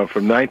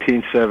from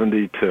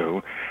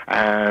 1972,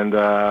 and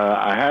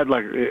I had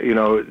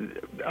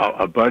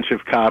a bunch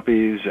of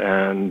copies,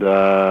 and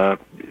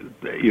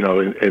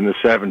in the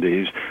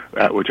 70s,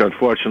 which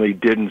unfortunately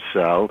didn't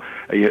sell.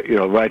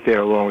 Right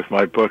there along with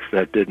my books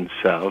that didn't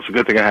sell. It's a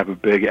good thing I have a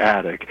big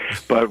attic.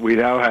 But we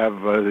now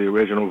have the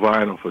original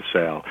vinyl for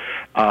sale.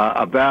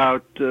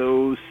 About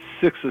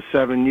 6 or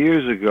 7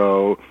 years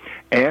ago,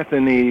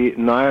 Anthony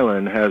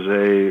Nyland has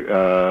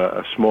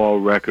a small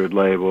record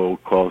label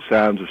called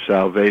Sounds of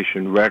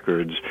Salvation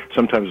Records.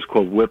 Sometimes it's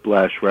called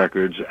Whiplash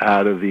Records,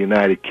 out of the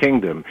United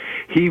Kingdom.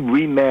 He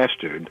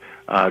remastered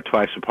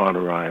Twice Upon a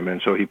Rhyme,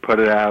 and so he put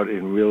it out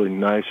in really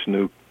nice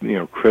new,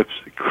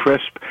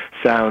 crisp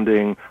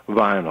sounding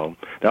vinyl.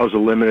 That was a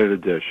limited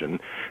edition.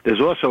 There's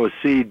also a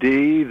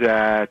CD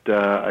that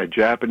a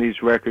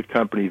Japanese record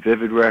company,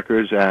 Vivid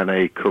Records, and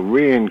a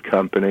Korean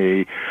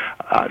company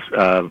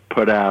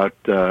put out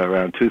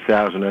around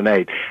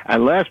 2008.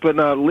 And last but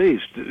not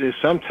least,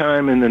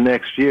 sometime in the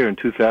next year, in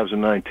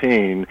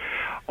 2019,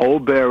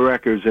 Old Bear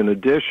Records, in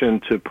addition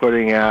to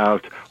putting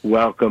out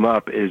Welcome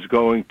Up, is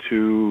going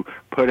to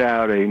put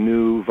out a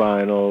new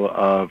vinyl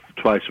of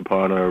Twice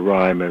Upon a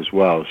Rhyme as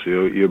well.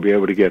 So you'll be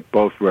able to get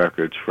both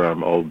records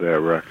from Old Bear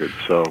Records.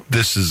 So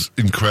this is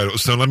incredible.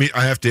 So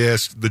I have to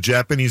ask, the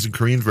Japanese and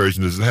Korean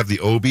version, does it have the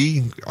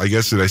obi? I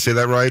guess, did I say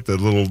that right? The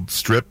little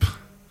strip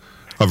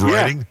of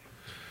writing?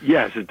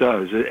 Yes, it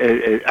does.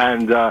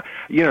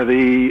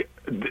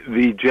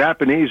 The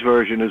Japanese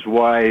version is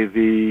why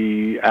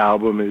the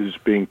album is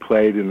being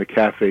played in the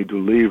Café du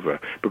Livre,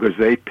 because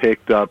they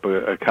picked up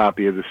a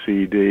copy of the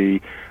CD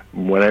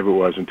whenever it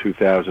was in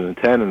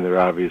 2010, and they're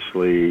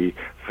obviously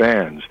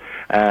fans.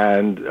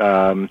 And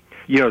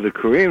the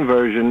Korean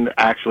version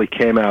actually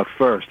came out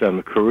first, and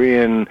the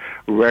Korean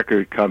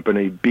record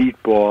company,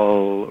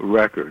 Beatball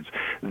Records,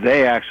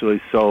 they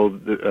actually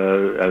sold,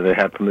 and they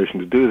had permission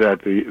to do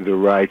that, the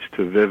rights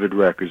to Vivid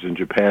Records in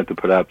Japan to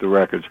put out the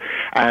records.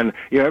 And,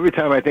 every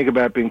time I think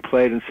about being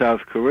played in South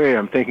Korea,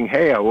 I'm thinking,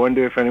 hey, I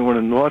wonder if anyone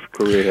in North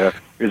Korea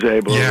is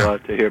able to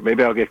hear.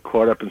 Maybe I'll get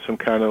caught up in some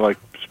kind of,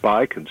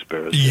 spy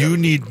conspiracy.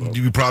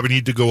 You probably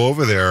need to go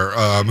over there.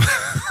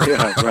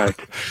 Yeah, right.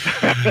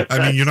 I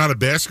mean, you're not a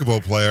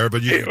basketball player,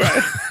 but you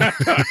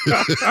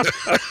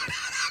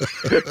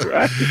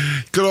right.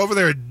 Go over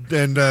there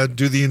and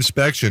do the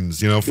inspections.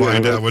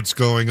 Find out what's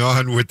going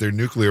on with their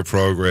nuclear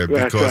program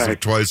because of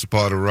Twice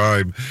Upon a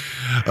Rhyme.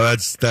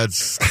 That's.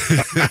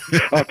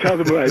 I'll tell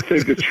them what I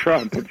think of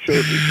Trump. I'm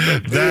sure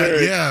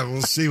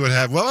we'll see what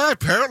happens. Well,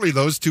 apparently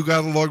those two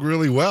got along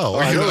really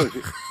well.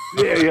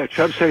 Yeah,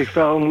 Trump said he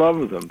fell in love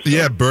with them. So.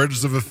 Yeah,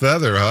 birds of a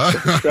feather, huh?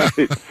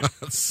 Right.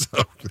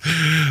 So,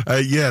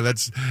 I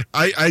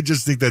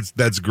just think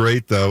that's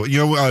great, though.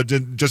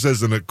 Just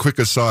as a quick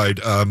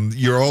aside,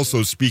 you're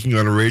also speaking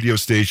on a radio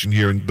station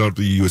here in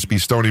WUSB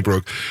Stony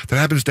Brook that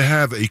happens to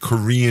have a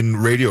Korean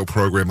radio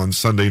program on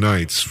Sunday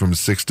nights from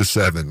 6 to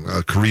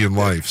 7, Korean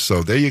Life.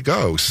 So there you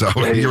go. So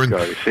there you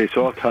go. See, it's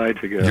all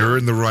tied together. You're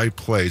in the right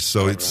place.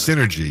 So it's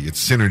synergy.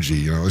 It's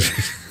synergy.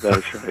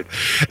 That's right.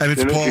 And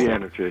it's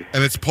energy.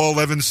 And it's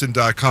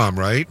PaulLevinson.com,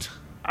 right?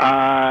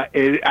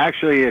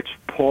 It's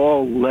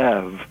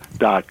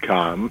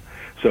PaulLev.com.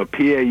 So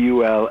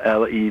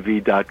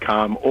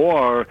PaulLev.com,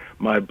 or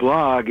my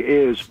blog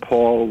is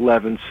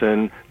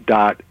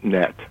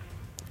PaulLevinson.net.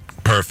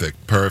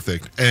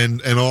 Perfect.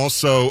 And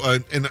also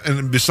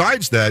and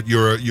besides that,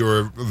 you're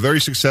a very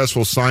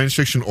successful science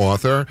fiction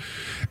author,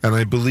 and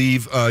I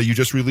believe you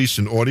just released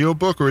an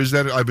audiobook, or is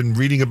that, I've been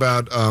reading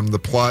about the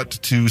plot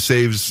to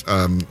save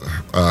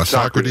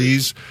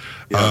Socrates.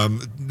 Yeah.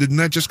 Didn't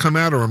that just come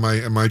out, or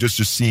am I just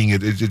seeing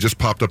it? It just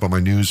popped up on my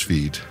news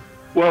feed.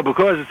 Well,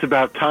 because it's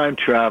about time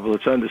travel,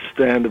 it's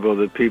understandable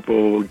that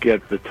people will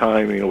get the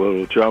timing a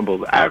little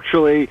jumbled.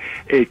 Actually,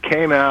 it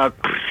came out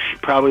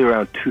probably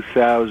around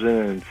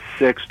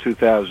 2006,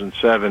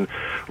 2007,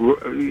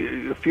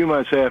 a few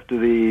months after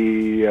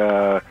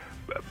the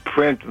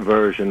print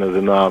version of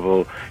the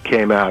novel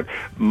came out.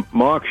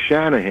 Mark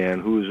Shanahan,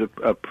 who's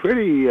a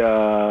pretty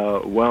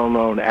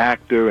well-known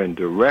actor and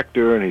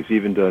director, and he's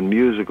even done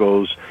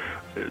musicals,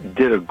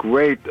 did a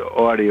great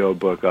audio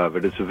book of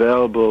it. It's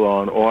available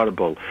on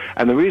Audible.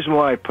 And the reason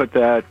why I put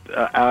that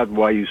out,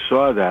 why you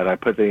saw that, I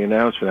put the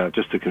announcement out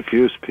just to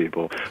confuse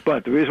people.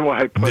 But the reason why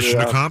I put Mission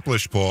it out... Mission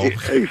accomplished, Paul.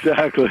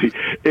 Exactly.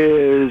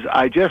 Is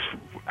I just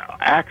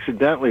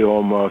accidentally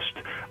almost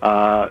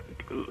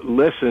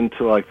listened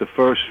to the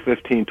first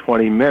 15,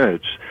 20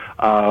 minutes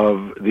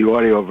of the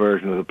audio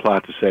version of The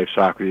Plot to Save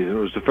Socrates. And it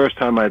was the first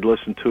time I'd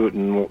listened to it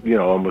in,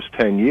 almost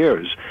 10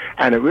 years.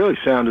 And it really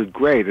sounded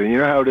great. And you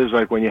know how it is,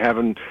 when you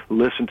haven't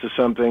listened to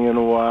something in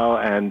a while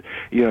and,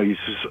 you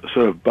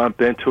sort of bump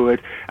into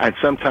it. And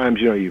sometimes,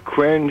 you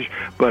cringe.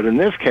 But in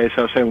this case,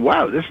 I was saying,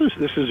 wow, this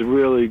is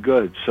really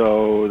good.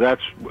 So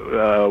that's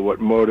what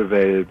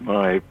motivated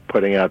my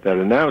putting out that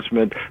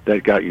announcement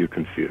that got you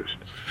confused.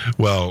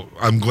 Well,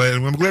 I'm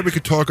glad we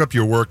could talk up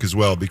your work as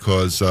well,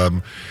 because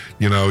your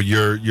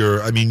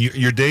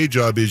day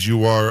job is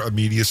you are a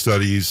media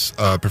studies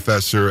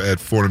professor at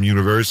Fordham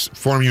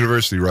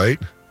University, right?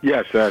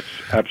 Yes, that's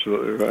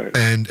absolutely right.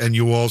 And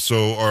you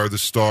also are the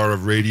star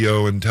of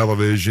radio and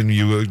television.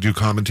 You do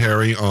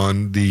commentary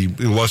on the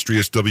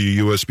illustrious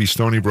WUSB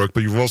Stony Brook,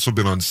 but you've also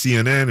been on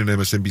CNN and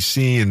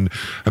MSNBC, and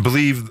I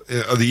believe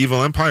The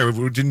Evil Empire.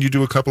 Didn't you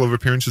do a couple of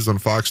appearances on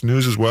Fox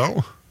News as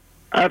well?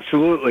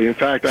 Absolutely. In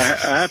fact, I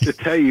have to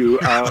tell you,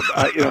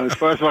 as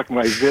far as like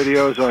my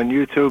videos on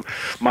YouTube,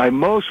 my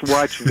most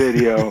watched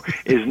video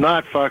is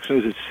not Fox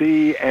News, it's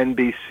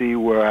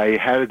CNBC, where I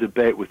had a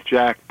debate with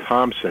Jack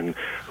Thompson,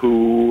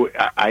 who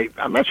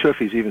I'm not sure if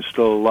he's even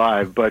still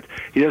alive, but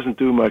he doesn't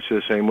do much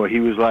of this anymore. He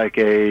was like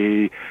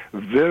a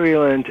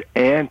virulent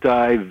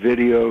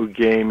anti-video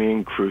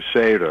gaming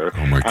crusader.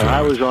 Oh my God. And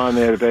I was on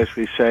there to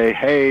basically say,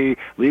 hey,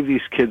 leave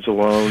these kids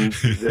alone.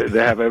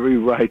 They have every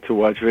right to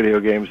watch video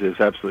games. There's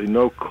absolutely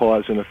no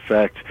cause and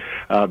effect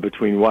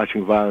between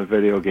watching violent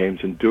video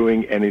games and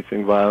doing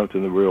anything violent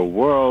in the real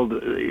world.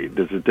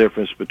 There's a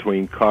difference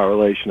between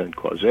correlation and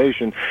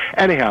causation.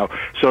 Anyhow,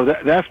 so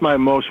that's my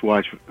most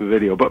watched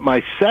video. But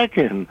my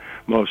second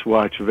most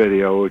watched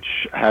video,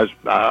 which has,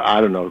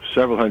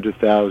 several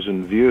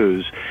 100,000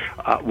 views,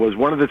 was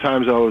one of the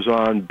times I was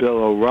on Bill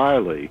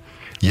O'Reilly.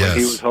 Yes.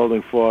 He was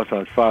holding forth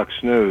on Fox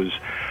News.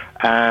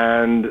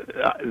 And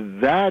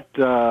that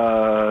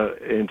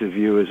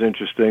interview is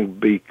interesting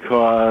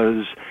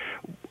because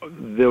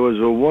there was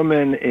a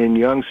woman in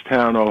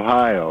Youngstown,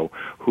 Ohio,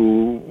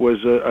 who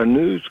was a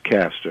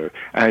newscaster,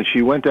 and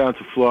she went down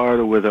to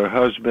Florida with her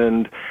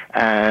husband,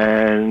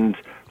 and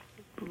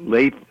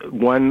late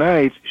one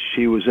night,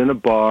 she was in a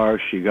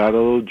bar, she got a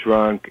little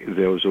drunk,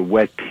 there was a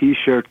wet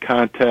T-shirt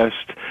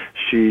contest,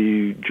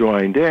 she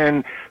joined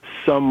in,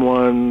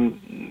 someone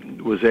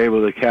was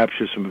able to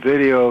capture some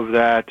video of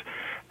that,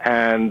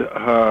 and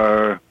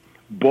her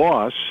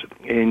boss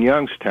in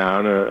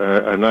Youngstown,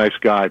 a nice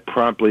guy,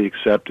 promptly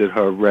accepted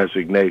her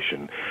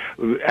resignation.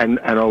 And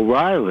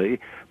O'Reilly,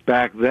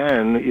 back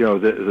then,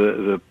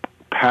 the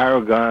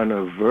paragon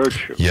of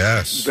virtue,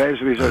 yes,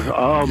 basically says,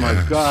 oh, my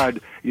God,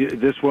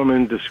 this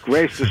woman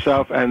disgraced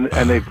herself, and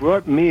they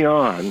brought me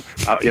on,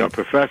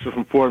 professor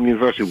from Fordham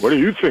University. What do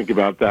you think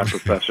about that,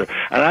 professor?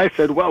 And I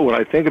said, well, what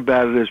I think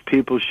about it is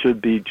people should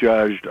be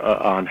judged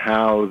on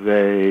how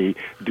they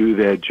do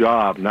their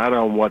job, not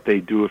on what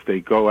they do if they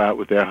go out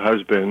with their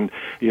husband,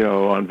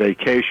 on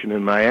vacation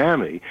in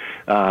Miami,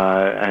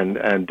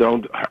 and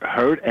don't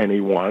hurt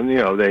anyone.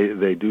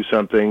 They do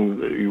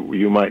something,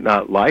 you might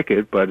not like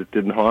it, but it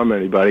didn't harm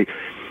anybody.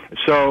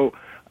 So,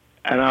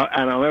 and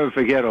I'll never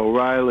forget,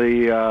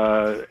 O'Reilly,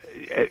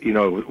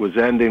 was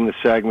ending the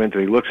segment,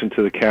 and he looks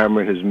into the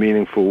camera in his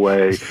meaningful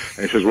way,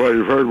 and he says, well,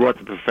 you've heard what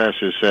the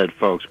professor said,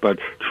 folks, but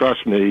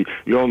trust me,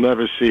 you'll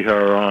never see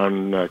her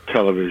on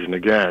television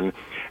again.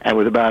 And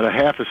with about a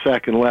half a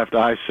second left,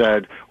 I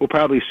said, we'll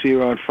probably see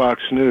her on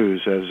Fox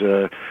News as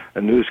a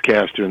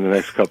newscaster in the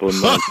next couple of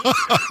months.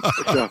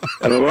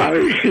 And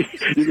you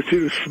can see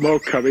the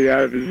smoke coming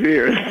out of his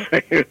ears.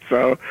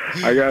 So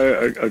I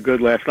got a good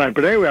last night.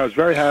 But anyway, I was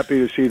very happy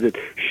to see that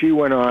she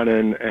went on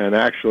and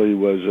actually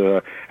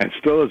was, and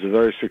still is a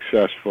very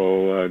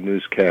successful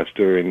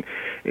newscaster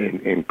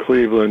in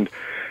Cleveland.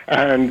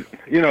 And,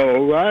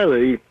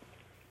 O'Reilly,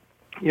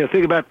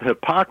 think about the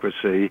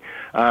hypocrisy.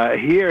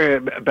 Here,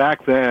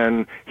 back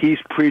then, he's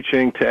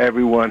preaching to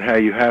everyone how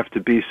you have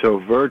to be so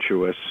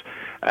virtuous.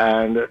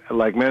 And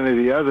like many of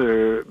the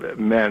other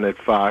men at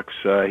Fox,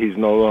 he's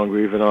no longer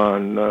even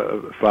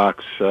on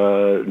Fox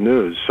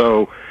News.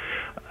 So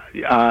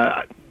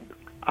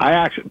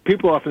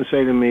people often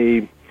say to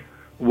me,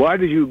 why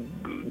did you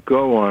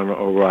go on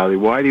O'Reilly?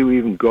 Why do you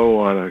even go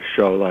on a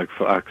show like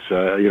Fox,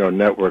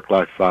 network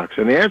like Fox?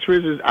 And the answer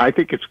is I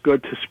think it's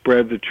good to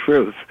spread the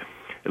truth,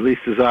 at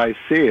least as I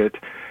see it,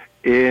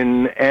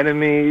 in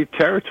enemy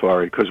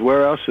territory, because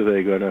where else are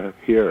they going to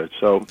hear it?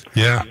 So,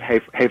 yeah.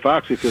 Hey,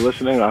 Fox, if you're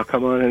listening, I'll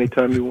come on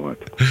anytime you want.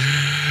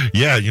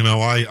 Yeah,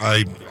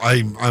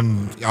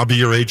 I'll be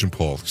your agent,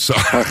 Paul. So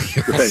I'll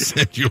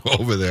send you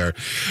over there.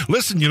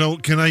 Listen,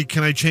 can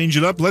I change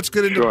it up? Let's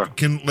get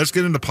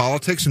into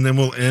politics, and then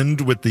we'll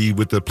end with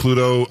the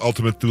Pluto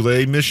Ultima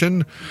Thule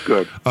mission.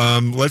 Good.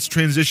 Let's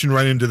transition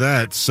right into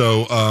that.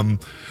 So,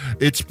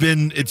 it's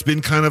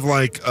been kind of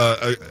like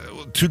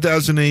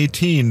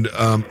 2018,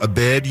 a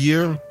bad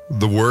year,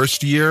 the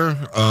worst year,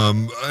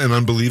 an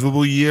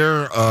unbelievable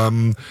year.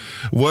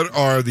 What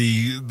are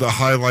the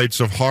highlights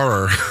of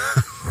horror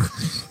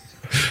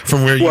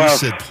from where you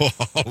sit, Paul?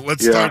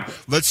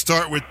 Let's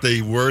start with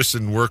the worst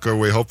and work our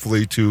way,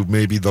 hopefully, to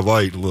maybe the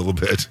light a little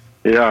bit.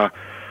 Yeah,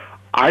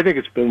 I think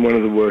it's been one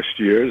of the worst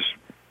years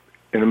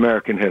in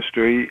American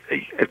history.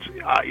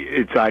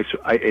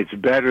 It's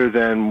better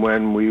than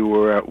when we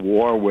were at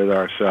war with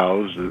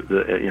ourselves,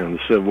 the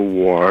Civil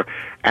War,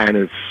 and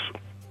it's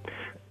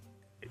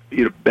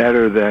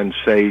better than,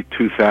 say,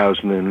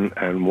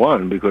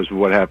 2001 because of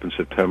what happened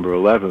September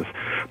 11th.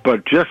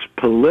 But just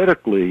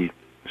politically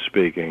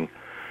speaking,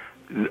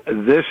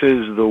 this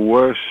is the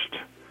worst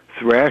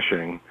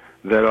thrashing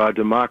that our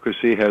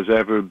democracy has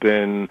ever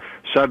been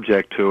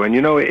subject to. And,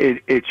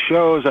 it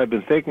shows, I've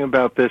been thinking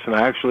about this, and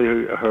I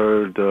actually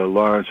heard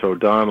Lawrence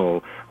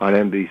O'Donnell on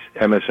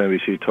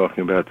MSNBC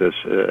talking about this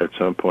at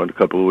some point a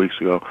couple of weeks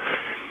ago.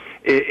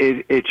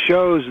 It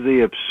shows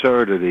the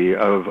absurdity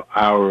of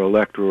our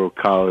electoral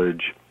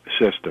college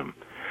system.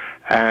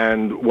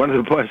 And one of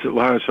the points that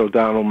Lawrence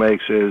O'Donnell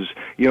makes is,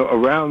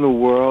 around the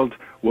world,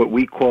 what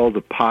we call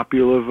the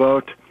popular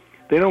vote,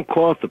 they don't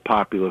call it the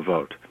popular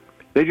vote.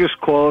 They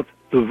just call it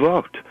the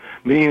vote,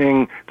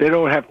 meaning they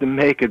don't have to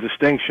make a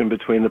distinction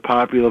between the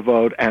popular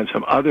vote and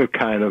some other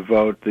kind of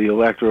vote, the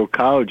electoral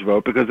college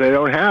vote, because they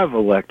don't have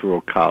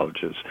electoral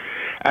colleges.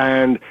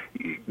 And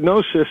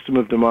no system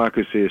of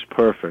democracy is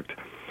perfect.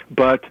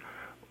 But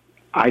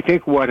I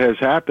think what has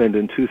happened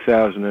in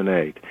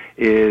 2008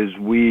 is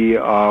we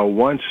are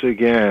once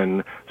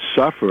again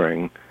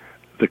suffering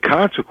the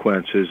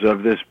consequences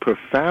of this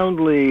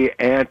profoundly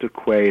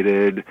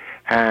antiquated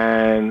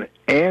and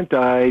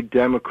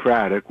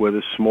anti-democratic, with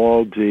a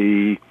small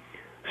d,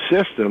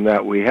 system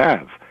that we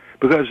have.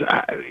 Because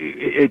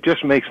it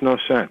just makes no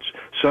sense.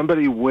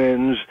 Somebody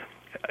wins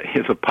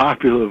the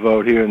popular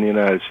vote here in the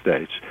United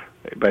States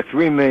by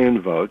 3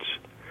 million votes.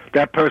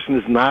 That person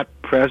is not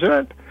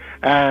president.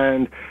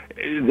 And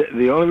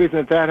the only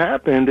reason that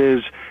happened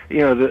is,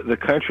 the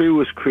country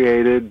was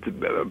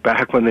created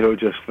back when there were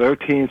just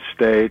 13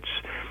 states.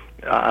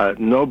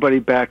 Nobody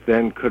back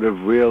then could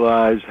have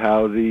realized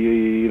how the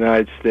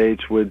United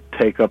States would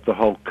take up the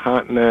whole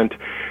continent,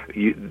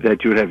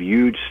 that you would have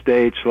huge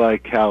states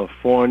like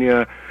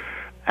California.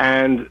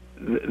 And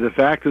the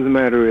fact of the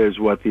matter is,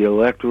 what the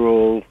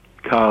Electoral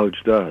College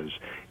does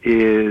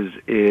is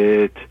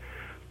it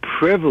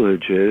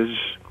privileges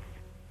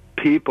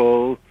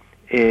people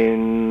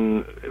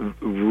in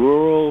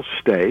rural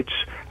states,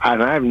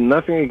 and I have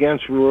nothing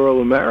against rural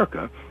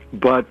America,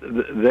 but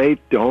they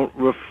don't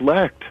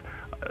reflect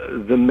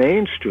the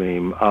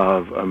mainstream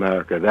of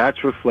America.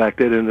 That's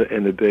reflected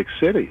in the big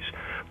cities.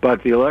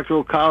 But the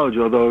Electoral College,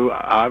 although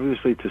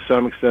obviously to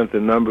some extent the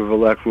number of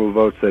electoral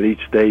votes that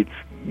each state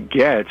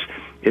gets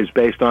is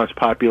based on its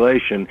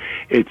population,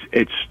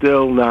 it's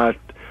still not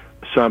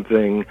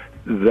something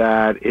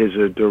that is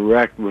a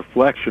direct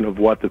reflection of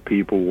what the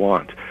people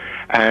want.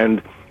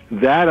 And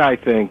that, I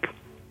think,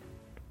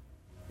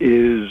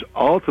 is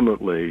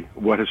ultimately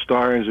what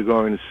historians are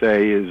going to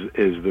say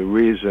is the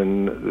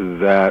reason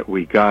that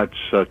we got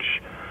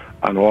such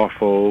an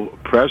awful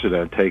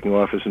president taking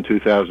office in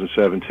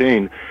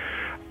 2017.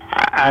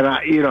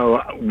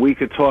 And, we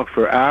could talk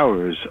for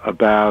hours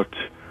about,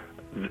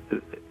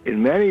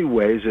 in many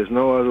ways, there's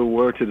no other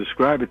word to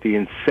describe it, the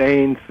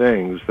insane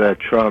things that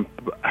Trump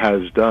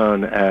has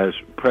done as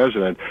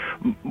president.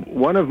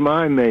 One of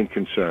my main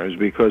concerns,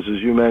 because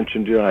as you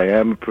mentioned, I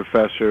am a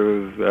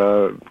professor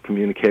of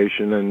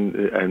communication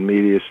and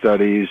media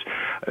studies.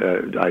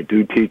 I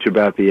do teach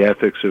about the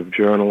ethics of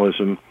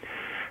journalism.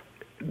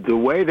 The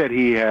way that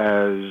he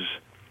has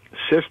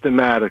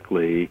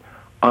systematically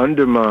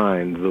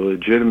undermined the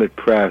legitimate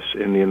press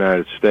in the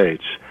United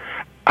States,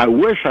 I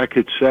wish I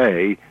could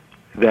say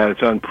that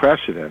it's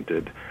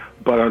unprecedented,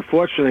 but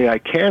unfortunately I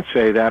can't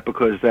say that,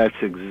 because that's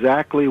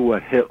exactly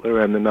what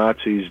Hitler and the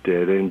Nazis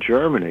did in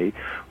Germany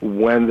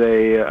when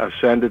they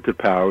ascended to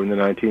power in the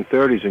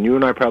 1930s. And you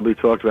and I probably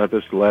talked about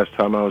this the last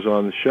time I was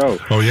on the show.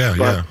 Oh, yeah,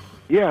 yeah.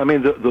 Yeah, I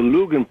mean, the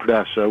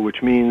Lügenpresse,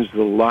 which means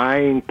the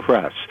lying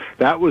press,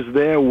 that was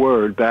their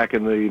word back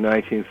in the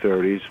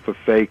 1930s for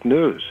fake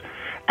news.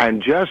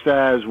 And just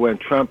as when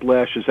Trump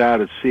lashes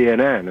out at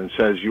CNN and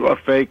says, "You're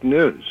fake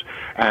news,"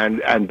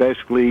 and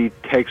basically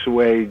takes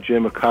away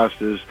Jim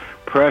Acosta's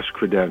press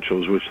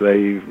credentials, which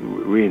they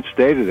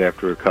reinstated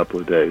after a couple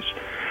of days,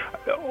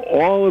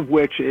 all of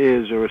which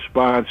is a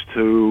response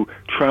to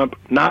Trump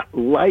not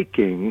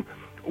liking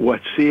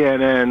what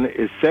CNN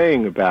is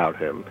saying about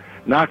him,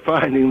 not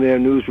finding their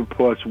news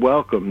reports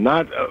welcome,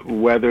 not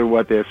whether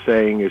what they're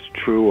saying is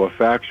true or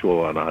factual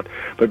or not,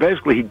 but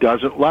basically he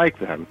doesn't like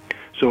them.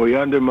 So he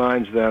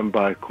undermines them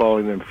by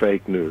calling them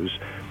fake news.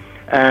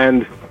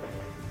 And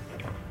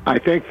I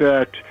think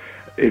that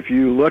if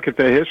you look at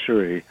the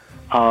history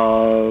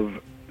of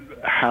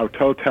how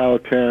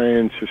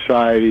totalitarian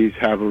societies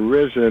have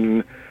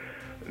arisen,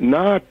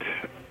 not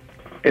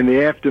in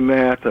the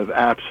aftermath of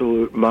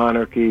absolute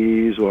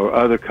monarchies or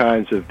other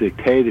kinds of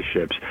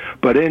dictatorships,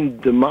 but in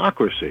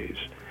democracies,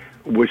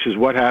 which is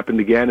what happened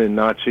again in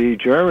Nazi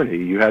Germany.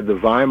 You had the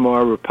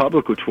Weimar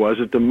Republic, which was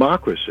a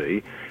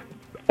democracy,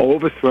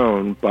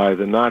 overthrown by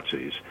the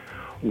Nazis.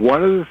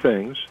 One of the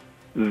things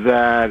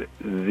that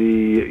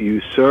the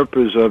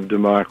usurpers of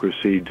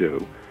democracy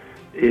do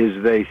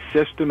is they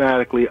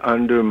systematically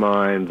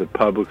undermine the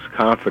public's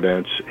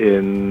confidence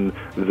in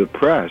the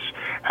press.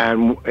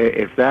 And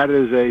if that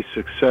is a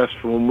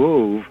successful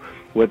move,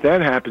 what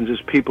then happens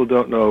is people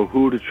don't know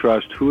who to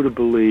trust, who to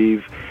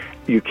believe.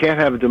 You can't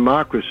have a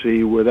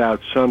democracy without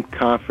some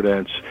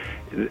confidence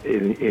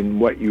in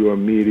what your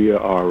media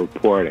are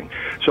reporting.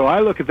 So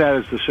I look at that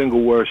as the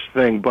single worst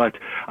thing, but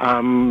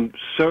I'm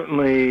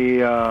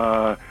certainly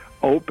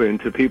open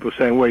to people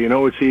saying,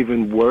 well, it's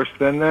even worse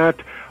than that,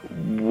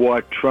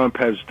 what Trump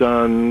has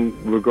done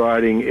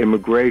regarding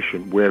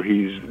immigration,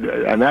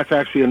 and that's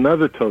actually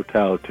another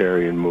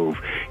totalitarian move.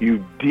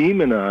 You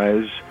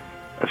demonize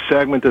a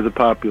segment of the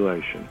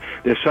population.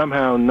 They're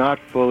somehow not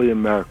fully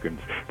Americans.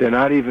 They're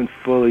not even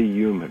fully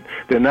human.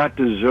 They're not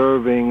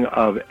deserving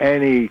of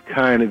any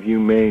kind of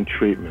humane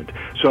treatment.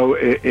 So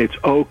it's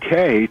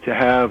okay to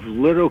have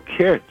little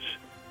kids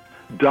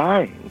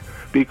dying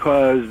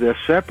because they're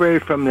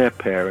separated from their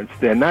parents.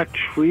 They're not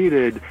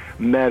treated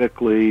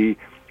medically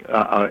in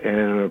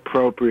an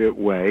appropriate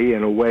way,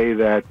 in a way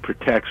that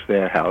protects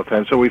their health.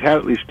 And so we've had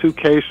at least 2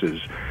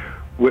 cases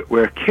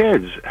where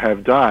kids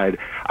have died.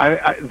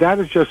 That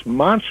is just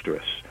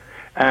monstrous.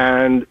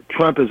 And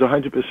Trump is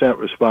 100%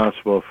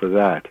 responsible for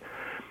that.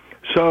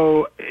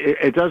 So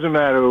it doesn't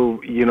matter,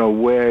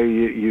 where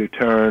you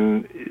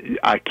turn.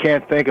 I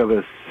can't think of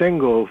a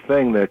single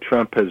thing that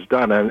Trump has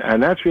done.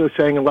 And that's really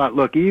saying a lot.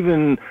 Look,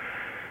 even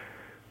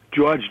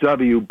George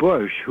W.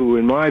 Bush, who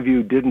in my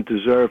view didn't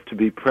deserve to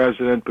be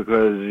president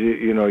because,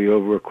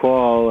 you'll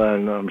recall,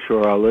 and I'm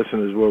sure our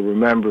listeners will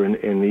remember,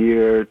 in the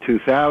year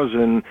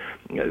 2000,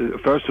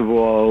 first of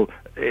all,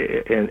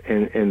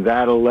 in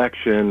that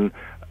election,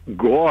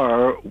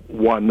 Gore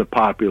won the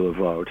popular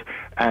vote.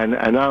 And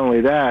not only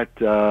that,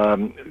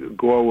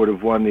 Gore would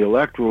have won the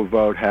electoral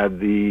vote had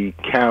the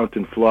count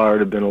in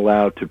Florida been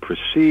allowed to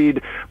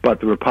proceed,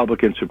 but the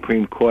Republican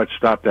Supreme Court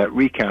stopped that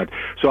recount.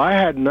 So I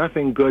had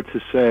nothing good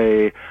to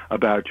say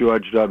about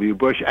George W.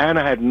 Bush, and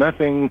I had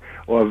nothing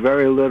or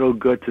very little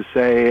good to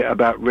say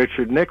about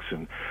Richard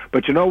Nixon.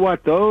 But you know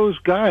what? Those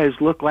guys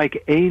look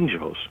like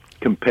angels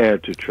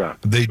compared to Trump.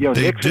 They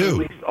Nixon do.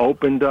 at least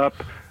opened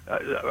up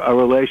a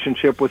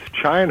relationship with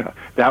China.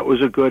 That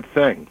was a good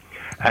thing.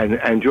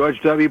 And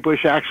George W.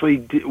 Bush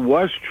actually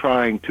was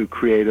trying to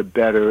create a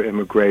better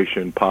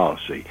immigration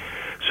policy.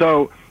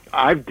 So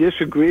I've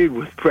disagreed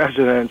with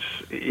presidents,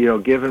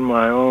 given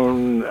my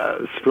own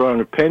strong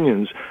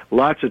opinions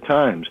lots of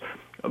times.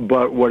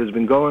 But what has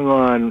been going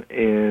on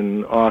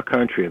in our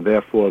country, and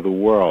therefore the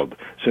world,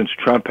 since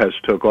Trump has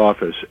took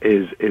office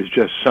is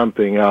just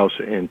something else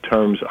in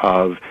terms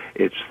of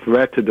its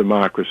threat to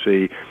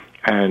democracy.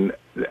 And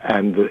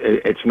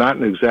it's not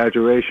an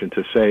exaggeration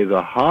to say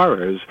the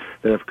horrors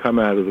that have come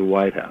out of the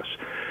White House.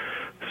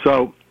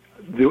 So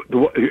to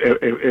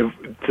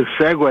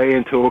segue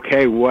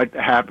into, what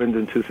happened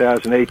in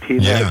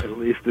 2018 that at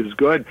least is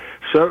good,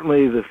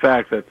 certainly the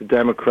fact that the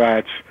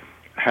Democrats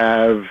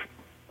have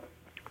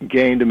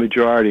gained a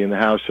majority in the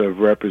House of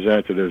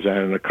Representatives and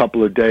in a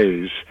couple of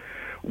days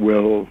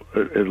will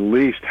at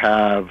least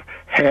have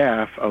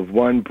half of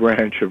one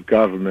branch of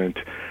government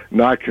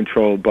not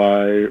controlled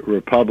by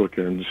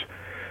Republicans.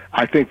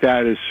 I think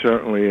that is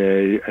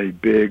certainly a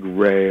big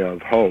ray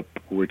of hope,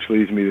 which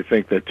leads me to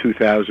think that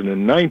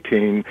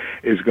 2019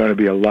 is going to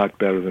be a lot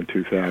better than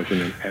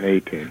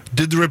 2018.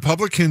 Did the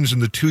Republicans in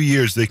the 2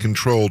 years they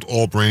controlled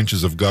all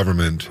branches of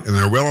government, and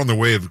they're well on their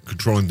way of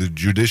controlling the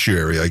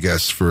judiciary, I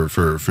guess, for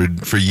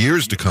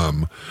years to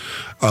come,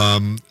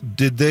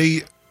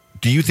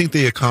 do you think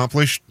they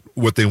accomplished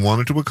what they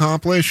wanted to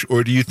accomplish,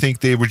 or do you think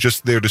they were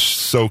just there to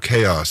sow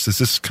chaos? Is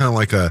this kind of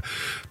like a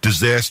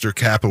disaster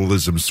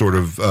capitalism sort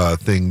of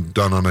thing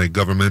done on a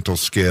governmental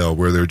scale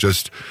where they're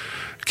just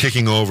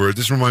kicking over?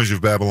 This reminds you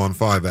of Babylon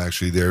 5,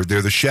 actually. They're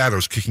the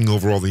shadows kicking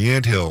over all the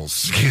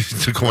anthills,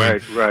 to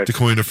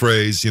coin a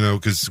phrase,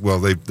 because,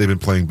 they've been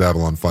playing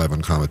Babylon 5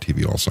 on Comet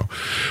TV also.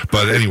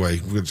 But anyway,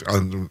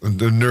 on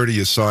the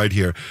nerdy aside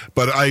here.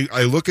 But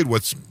I look at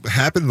what's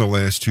happened in the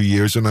last 2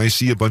 years, and I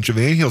see a bunch of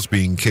anthills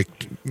being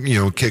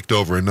kicked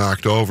over and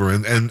knocked over,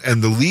 and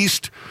the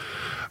least...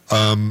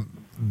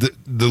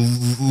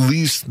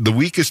 the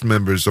weakest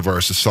members of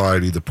our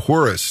society, the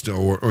poorest,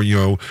 or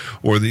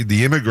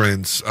the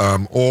immigrants,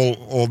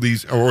 all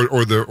these,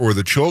 or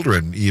the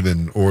children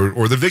even,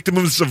 or the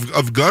victims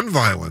of gun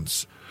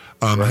violence,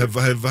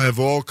 have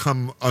all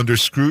come under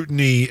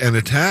scrutiny and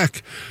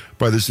attack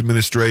by this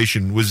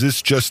administration. Was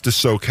this just to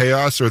sow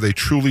chaos, or they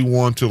truly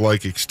want to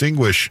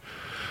extinguish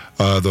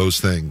those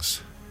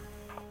things?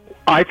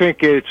 I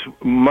think it's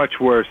much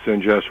worse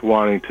than just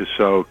wanting to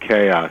sow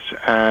chaos.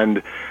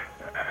 And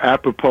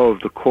apropos of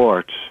the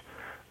courts,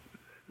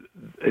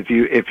 if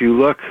you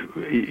look,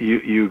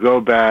 you go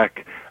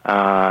back,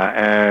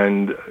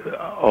 and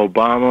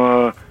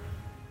Obama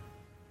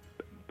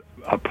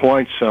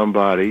appoints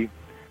somebody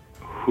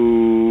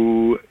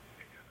who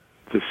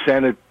the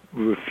Senate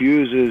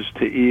refuses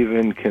to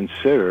even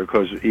consider,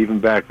 because even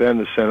back then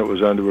the Senate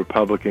was under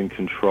Republican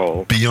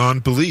control.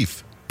 Beyond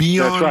belief.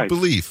 Beyond right.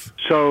 belief.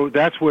 So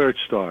that's where it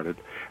started.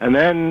 And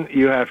then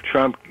you have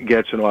Trump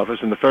gets in office,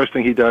 and the first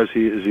thing he does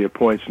he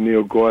appoints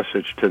Neil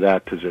Gorsuch to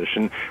that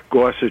position.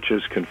 Gorsuch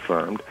is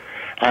confirmed.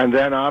 And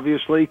then,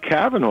 obviously,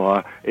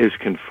 Kavanaugh is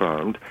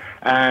confirmed.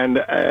 And,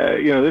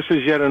 this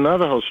is yet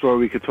another whole story.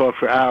 We could talk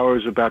for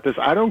hours about this.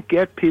 I don't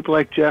get people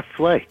like Jeff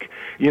Flake.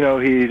 He's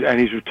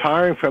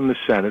retiring from the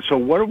Senate. So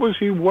what was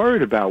he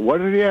worried about? What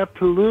did he have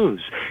to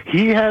lose?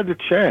 He had the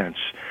chance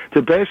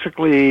to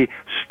basically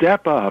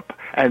step up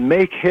and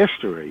make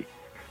history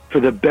for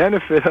the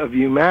benefit of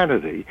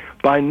humanity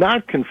by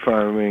not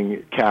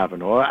confirming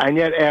Kavanaugh, and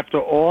yet after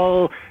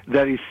all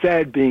that he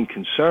said, being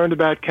concerned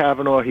about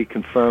Kavanaugh, he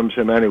confirms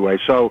him anyway.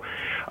 So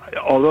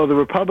although the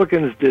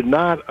Republicans did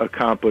not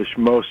accomplish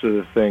most of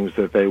the things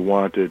that they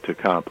wanted to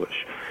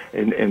accomplish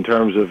in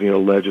terms of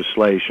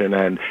legislation,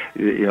 and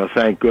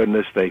thank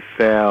goodness they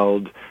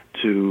failed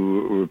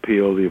to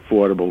repeal the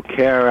Affordable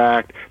Care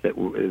Act.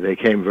 They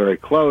came very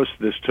close.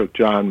 This took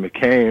John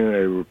McCain,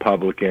 a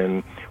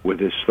Republican, with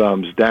his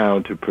thumbs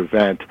down to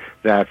prevent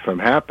that from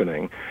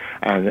happening,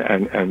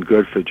 and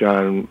good for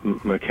John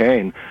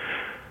McCain.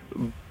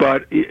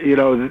 But,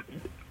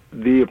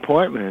 the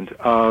appointment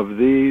of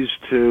these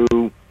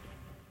two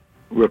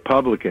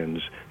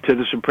Republicans to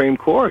the Supreme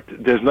Court,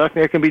 there's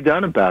nothing that can be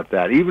done about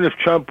that. Even if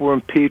Trump were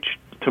impeached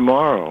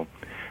tomorrow,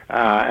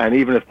 and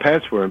even if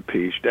Pence were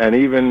impeached, and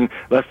even,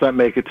 let's not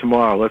make it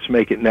tomorrow, let's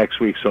make it next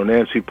week, so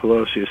Nancy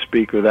Pelosi, as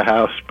Speaker of the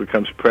House,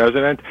 becomes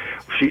president,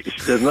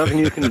 there's nothing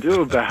you can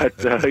do about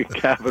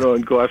Kavanaugh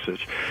and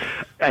Gorsuch.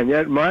 And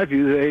yet, in my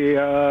view, they,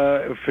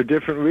 for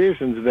different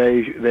reasons,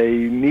 they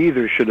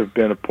neither should have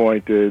been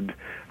appointed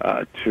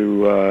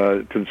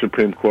to the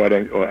Supreme Court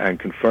and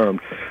confirmed.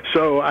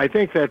 So I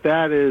think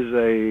that is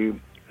a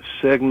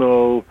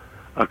signal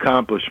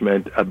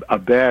accomplishment, a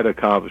bad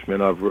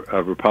accomplishment of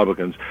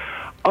Republicans.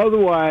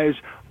 Otherwise,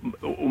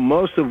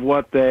 most of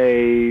what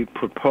they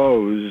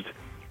proposed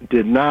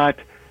did not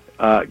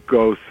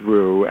go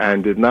through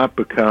and did not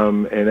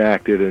become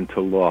enacted into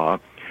law.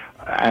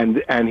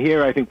 And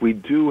here I think we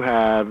do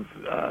have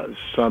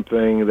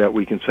something that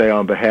we can say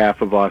on behalf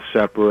of our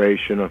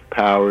separation of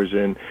powers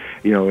in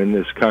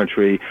this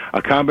country.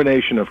 A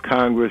combination of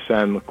Congress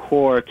and the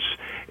courts,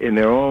 in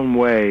their own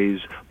ways,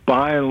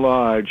 by and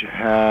large,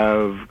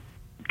 have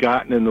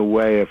gotten in the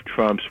way of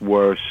Trump's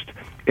worst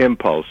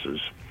impulses.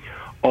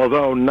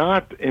 Although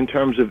not in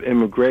terms of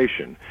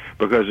immigration,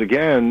 because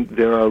again,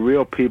 there are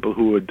real people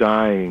who are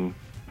dying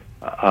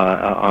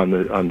on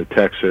the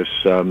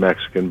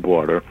Texas-Mexican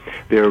border.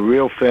 There are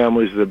real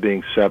families that are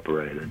being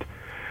separated,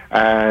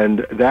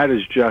 and that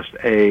is just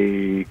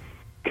a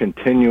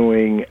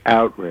continuing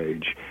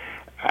outrage.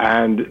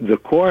 And the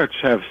courts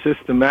have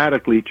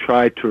systematically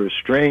tried to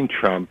restrain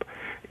Trump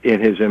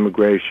in his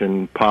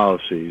immigration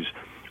policies.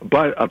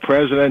 But a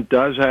president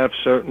does have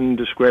certain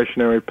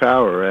discretionary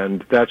power,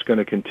 and that's going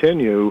to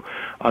continue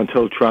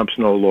until Trump's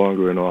no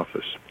longer in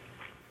office.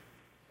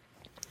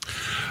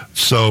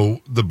 So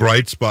the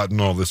bright spot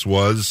in all this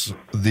was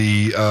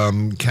the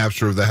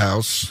capture of the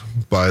House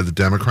by the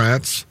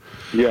Democrats.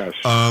 Yes.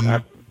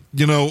 I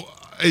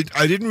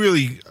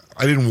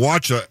didn't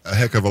watch a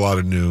heck of a lot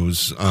of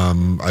news.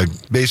 I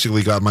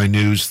basically got my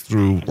news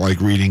through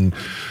reading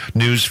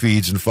news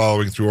feeds and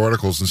following through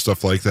articles and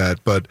stuff like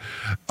that. But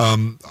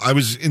I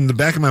was, in the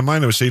back of my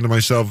mind, I was saying to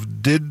myself,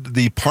 did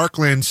the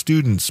Parkland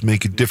students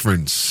make a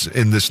difference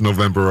in this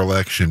November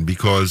election?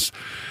 Because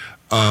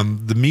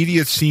the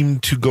media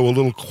seemed to go a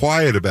little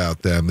quiet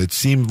about them. It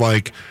seemed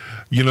like,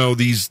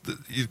 these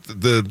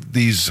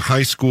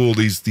high school,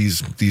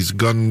 these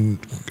gun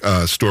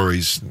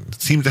stories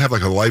seem to have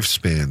like a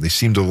lifespan. They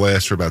seem to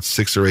last for about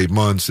 6 or 8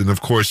 months. And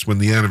of course, when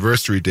the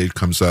anniversary date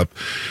comes up,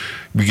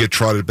 we get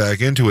trotted back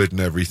into it and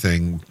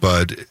everything.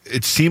 But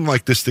it seemed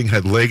like this thing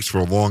had legs for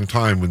a long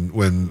time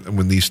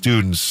when these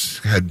students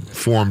had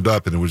formed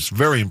up, and it was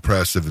very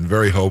impressive and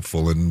very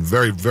hopeful and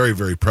very, very,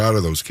 very proud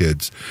of those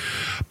kids.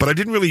 But I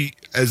didn't really,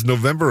 as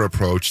November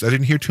approached, I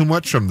didn't hear too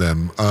much from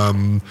them.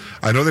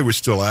 I know they were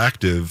still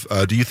active.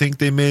 Do you think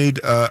they made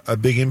a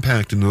big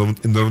impact in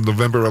the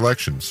November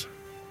elections?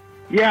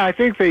 Yeah, I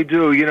think they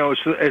do.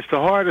 It's the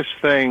hardest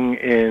thing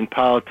in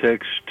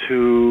politics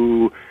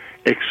to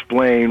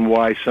explain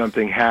why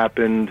something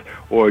happened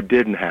or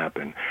didn't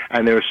happen.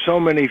 And there are so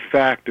many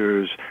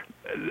factors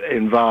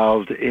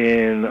involved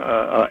in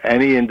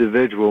any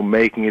individual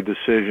making a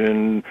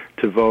decision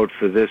to vote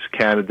for this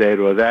candidate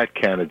or that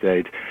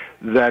candidate,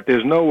 that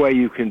there's no way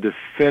you can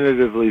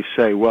definitively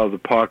say, well, the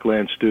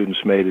Parkland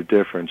students made a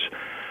difference.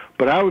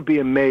 But I would be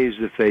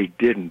amazed if they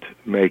didn't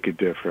make a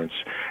difference.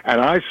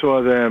 And I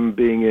saw them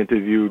being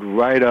interviewed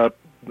right up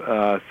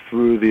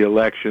through the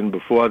election,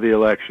 before the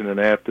election, and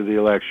after the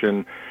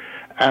election.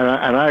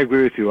 And I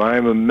agree with you. I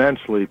am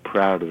immensely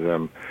proud of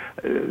them.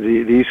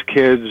 These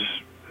kids,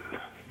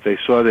 they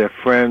saw their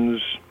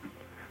friends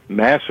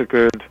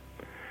massacred,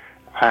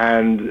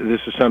 and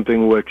this is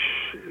something which,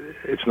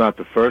 it's not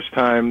the first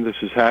time this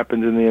has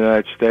happened in the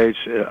United States.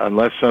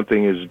 Unless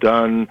something is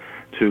done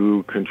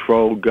to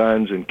control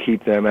guns and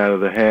keep them out of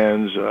the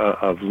hands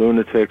of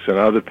lunatics and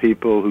other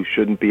people who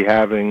shouldn't be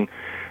having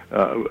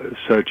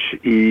such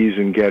ease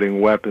in getting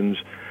weapons,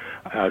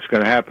 it's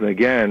going to happen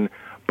again.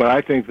 But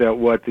I think that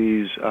what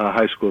these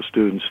high school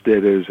students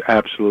did is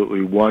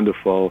absolutely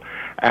wonderful,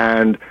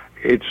 and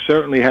it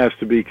certainly has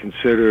to be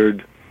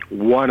considered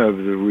one of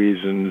the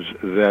reasons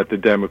that the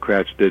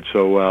Democrats did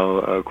so well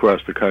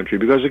across the country.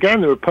 Because,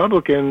 again, the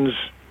Republicans,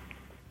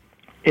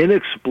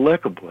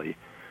 inexplicably,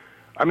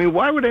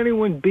 why would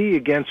anyone be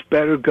against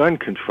better gun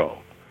control?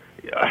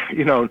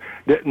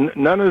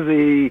 None of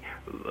the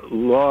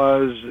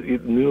laws,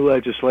 new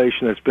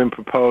legislation that's been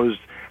proposed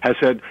has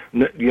said,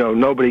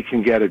 nobody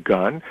can get a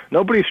gun.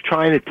 Nobody's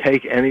trying to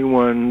take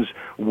anyone's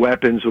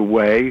weapons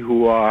away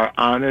who are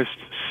honest,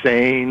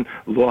 sane,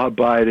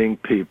 law-abiding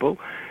people.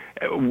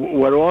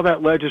 What all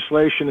that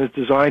legislation is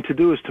designed to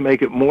do is to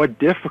make it more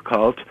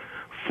difficult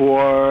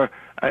for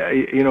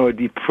a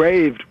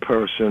depraved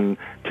person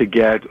to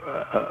get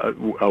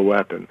a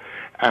weapon.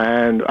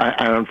 And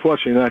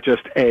unfortunately, not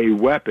just a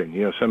weapon.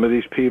 Some of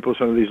these people,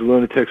 some of these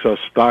lunatics are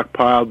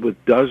stockpiled with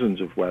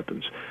dozens of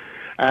weapons.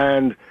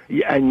 And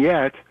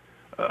yet,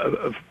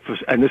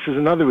 and this is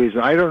another reason,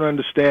 I don't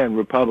understand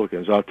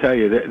Republicans. I'll tell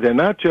you, they're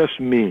not just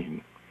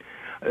mean.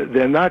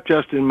 They're not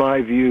just, in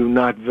my view,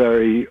 not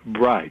very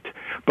bright.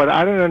 But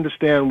I don't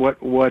understand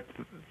what's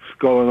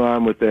going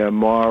on with their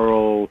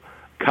moral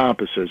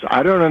compasses.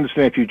 I don't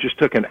understand if you just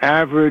took an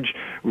average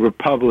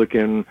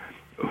Republican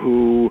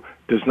who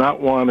does not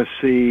want to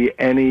see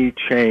any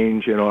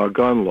change in our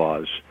gun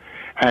laws,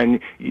 and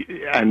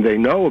they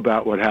know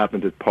about what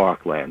happened at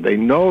Parkland. They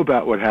know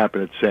about what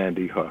happened at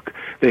Sandy Hook.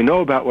 They know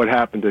about what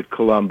happened at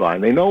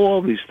Columbine. They know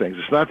all these things.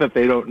 It's not that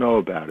they don't know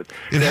about it.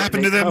 It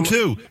happened to them,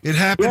 too. It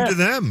happened to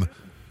them.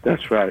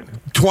 That's right.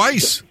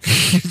 Twice.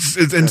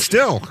 And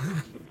still.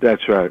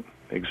 That's right.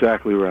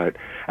 Exactly right.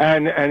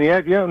 And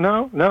yet, you and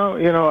I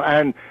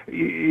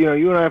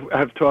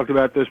have talked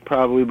about this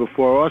probably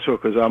before also,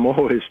 because I'm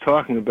always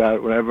talking about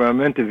it whenever I'm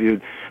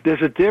interviewed.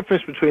 There's a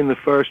difference between the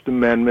First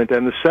Amendment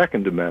and the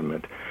Second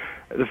Amendment.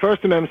 The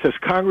First Amendment says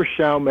Congress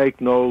shall make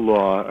no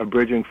law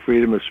abridging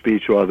freedom of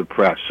speech or the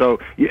press. So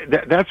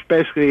that's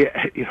basically,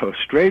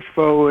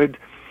 straightforward,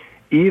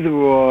 either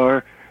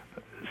or,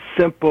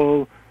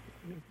 simple,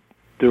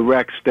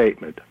 direct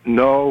statement.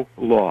 No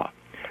law.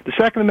 The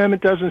Second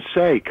Amendment doesn't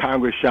say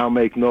Congress shall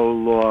make no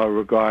law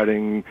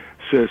regarding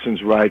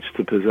citizens' rights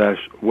to possess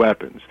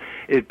weapons.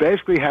 It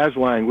basically has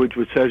language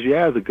which says,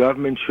 the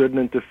government shouldn't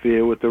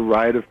interfere with the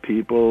right of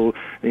people,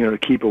 to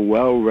keep a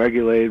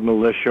well-regulated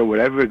militia,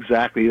 whatever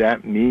exactly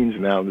that means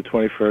now in the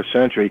 21st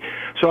century.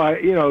 So,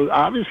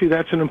 obviously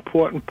that's an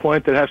important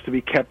point that has to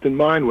be kept in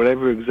mind,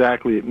 whatever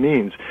exactly it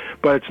means.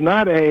 But it's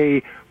not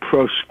a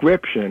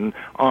proscription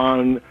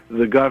on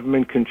the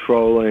government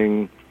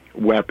controlling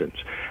weapons.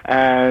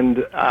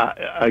 And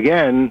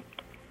again,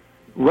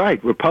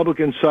 right,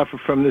 Republicans suffer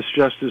from this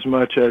just as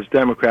much as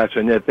Democrats,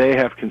 and yet they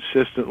have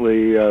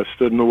consistently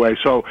stood in the way.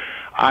 So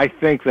I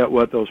think that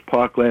what those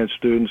Parkland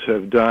students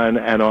have done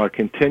and are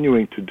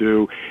continuing to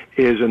do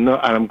is, and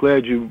I'm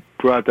glad you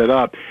brought that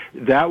up,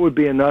 that would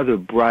be another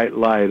bright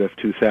light of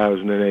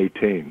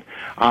 2018.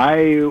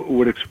 I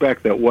would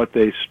expect that what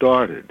they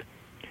started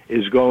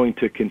is going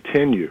to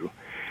continue,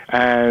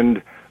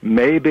 and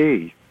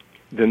maybe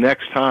the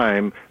next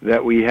time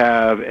that we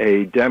have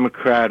a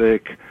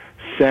Democratic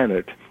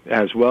Senate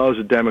as well as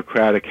a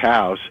Democratic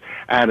House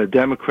and a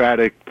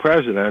Democratic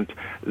president,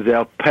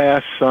 they'll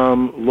pass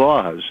some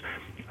laws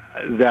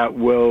that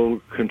will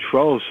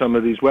control some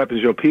of these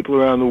weapons. People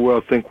around the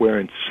world think we're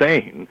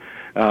insane,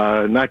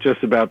 not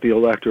just about the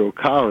Electoral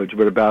College,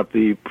 but about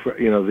the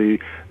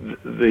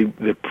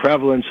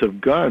prevalence of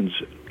guns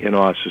in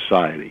our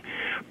society.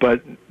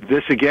 But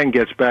this again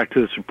gets back to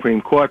the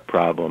Supreme Court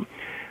problem.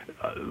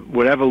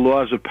 Whatever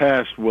laws are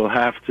passed will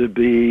have to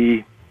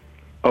be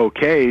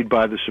okayed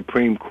by the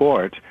Supreme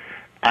Court,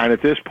 and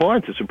at this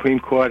point, the Supreme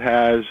Court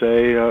has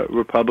a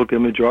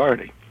Republican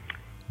majority.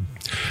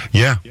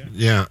 Yeah.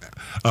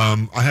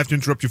 I have to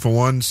interrupt you for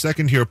 1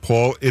 second here,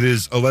 Paul. It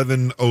is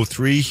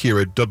 11:03 here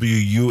at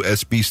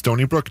WUSB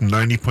Stony Brook,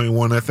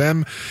 90.1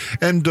 FM,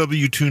 and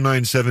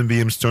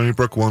W297BM Stony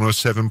Brook,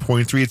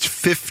 107.3. It's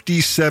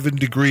 57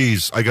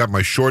 degrees. I got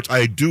my shorts.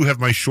 I do have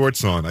my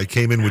shorts on. I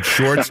came in with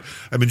shorts.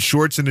 I'm in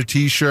shorts and a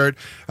T-shirt.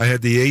 I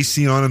had the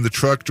AC on in the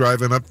truck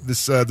driving up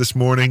this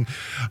morning.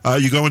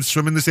 You going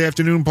swimming this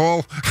afternoon,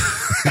 Paul?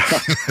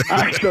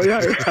 Actually,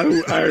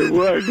 I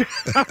would.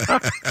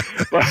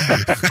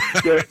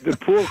 The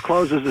pool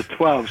closes at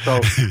 12, so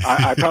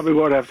I probably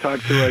won't have time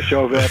to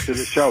shove after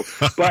the show.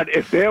 But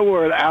if there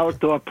were an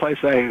outdoor place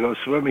I could go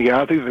swimming, I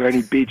don't think there are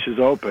any beaches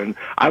open,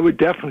 I would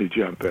definitely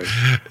jump in.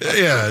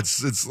 Yeah,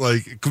 it's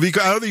like,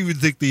 I don't even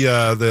think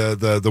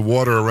the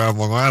water around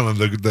Long Island,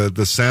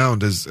 the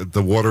sound is,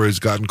 the water has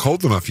gotten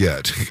cold enough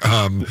yet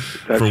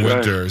for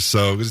winter. Right.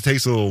 So it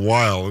takes a little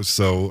while.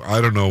 So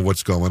I don't know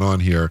what's going on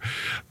here,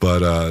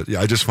 but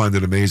I just find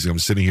it amazing. I'm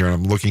sitting here and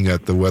I'm looking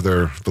at the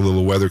weather, the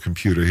little weather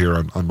computer here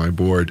on my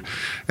board,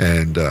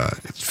 and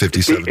it's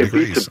 57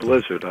 degrees. It beats a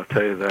blizzard, I'll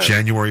tell you that.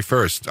 January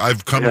 1st.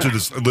 I've come to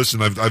this.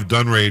 Listen, I've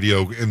done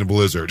radio in a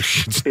blizzard.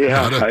 It's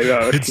I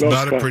know. It's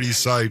not a pretty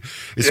sight,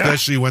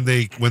 especially when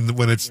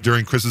it's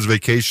during Christmas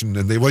vacation,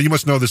 and you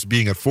must know this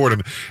being at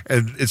Fordham,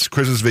 and it's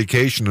Christmas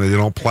vacation, and they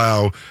don't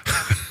plow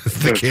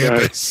the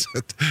campus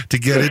to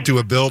get into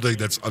a building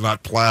that's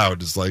not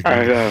plowed. It's like,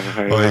 I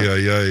know.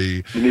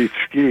 You need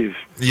skis.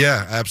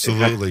 Yeah,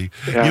 absolutely.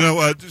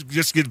 Yeah.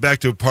 Just get back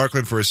to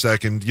Parkland for a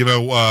second.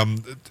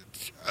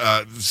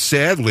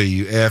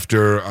 Sadly,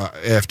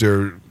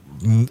 after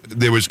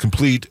there was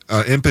complete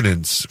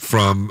impotence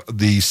from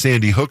the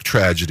Sandy Hook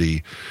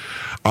tragedy,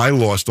 I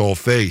lost all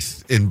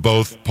faith in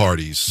both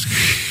parties.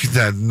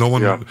 That no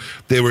one,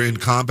 they were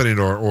incompetent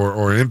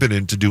or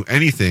impotent to do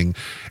anything,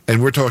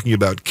 and we're talking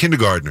about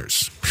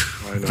kindergartners.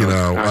 I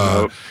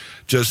know.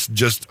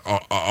 Just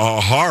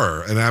a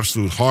horror, an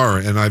absolute horror.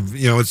 And I've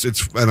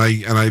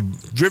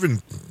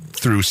driven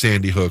through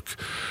Sandy Hook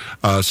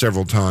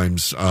several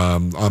times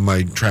on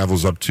my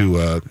travels up to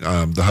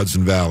the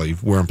Hudson Valley,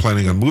 where I'm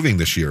planning on moving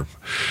this year.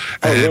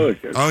 Really?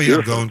 Oh,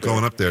 yeah,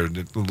 going up there.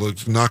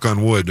 Knock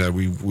on wood.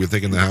 We're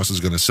thinking the house is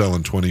going to sell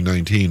in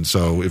 2019.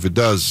 So if it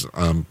does,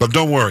 but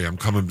don't worry, I'm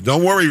coming.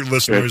 Don't worry,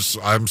 listeners.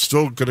 I'm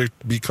still going to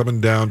be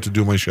coming down to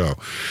do my show.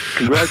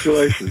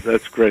 Congratulations.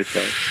 That's great,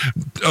 thanks.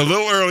 A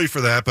little early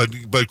for that,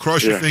 but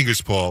cross your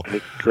fingers, Paul.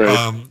 That's great.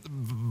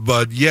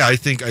 But yeah, I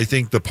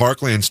think the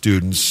Parkland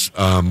students,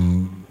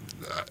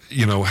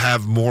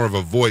 have more of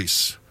a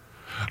voice.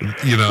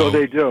 So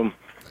they do.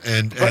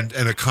 And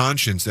a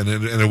conscience, and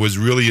it was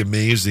really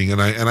amazing.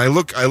 And I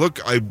look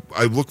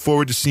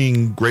forward to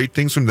seeing great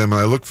things from them,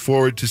 and I look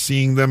forward to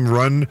seeing them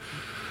run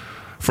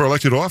for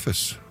elected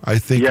office. I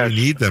think we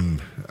need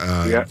them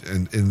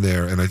in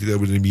there, and I think that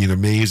would be an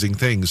amazing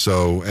thing.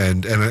 So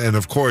and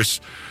of course,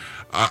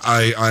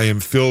 I am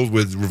filled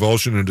with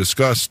revulsion and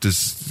disgust to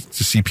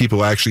see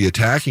people actually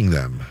attacking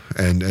them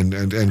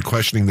and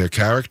questioning their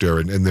character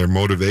and their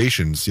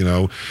motivations.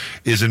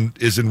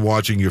 Isn't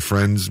watching your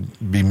friends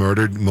be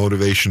murdered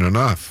motivation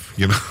enough?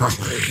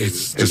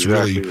 It's just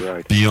exactly really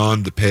right.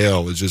 beyond the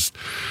pale. It's just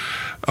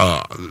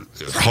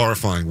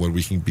horrifying what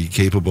we can be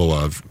capable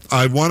of.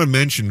 I want to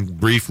mention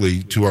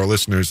briefly to our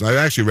listeners, I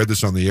actually read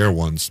this on the air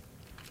once.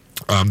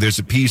 There's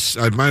a piece,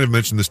 I might have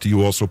mentioned this to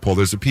you also, Paul.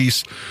 There's a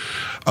piece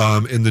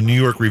in the New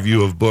York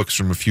Review of Books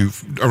from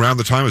around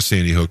the time of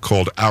Sandy Hook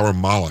called Our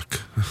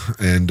Moloch.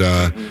 And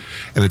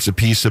it's a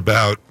piece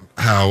about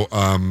how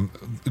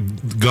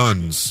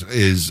guns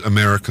is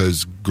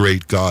America's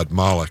great god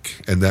Moloch,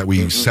 and that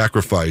we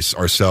sacrifice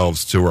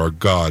ourselves to our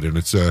god. And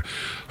it's a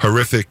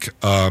horrific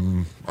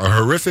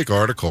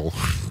article,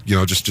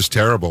 just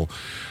terrible.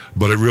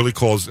 But it really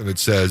calls, and it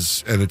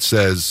says,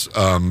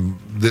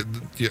 that,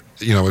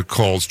 it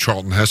calls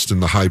Charlton Heston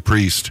the high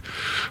priest.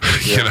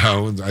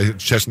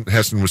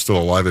 Heston was still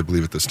alive, I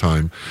believe, at this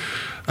time,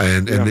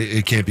 and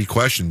it can't be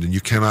questioned, and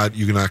you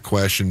cannot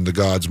question the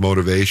God's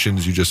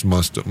motivations. You just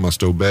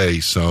must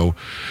obey. So,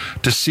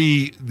 to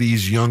see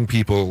these young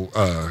people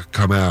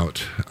come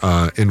out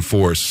in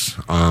force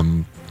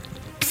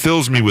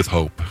fills me with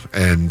hope.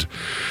 And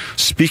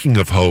speaking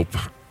of hope,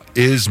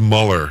 is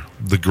Mueller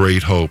the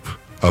great hope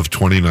of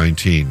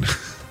 2019?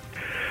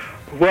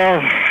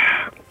 Well,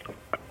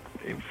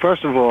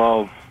 first of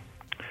all,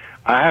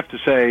 I have to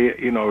say,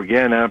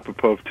 again,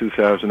 apropos of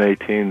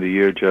 2018, the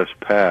year just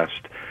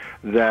passed,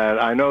 that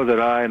I know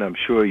that and I'm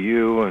sure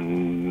you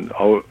and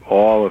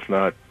all, if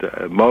not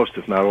most,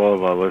 if not all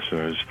of our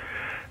listeners,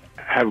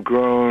 have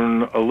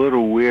grown a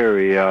little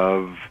weary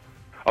of,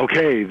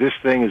 okay, this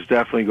thing is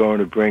definitely going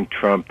to bring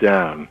Trump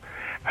down.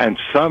 And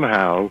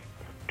somehow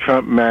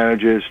Trump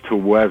manages to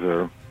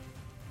weather.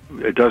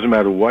 It doesn't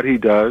matter what he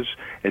does.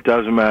 It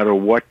doesn't matter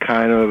what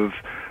kind of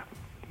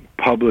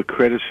public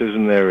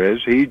criticism there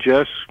is. He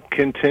just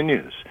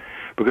continues.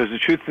 Because the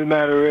truth of the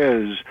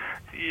matter is,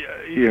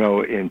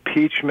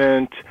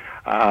 impeachment,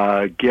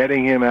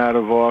 getting him out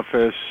of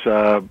office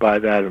by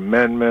that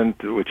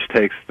amendment, which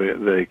takes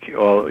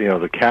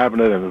the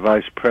cabinet and the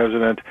vice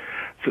president,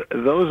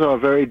 those are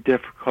very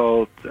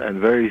difficult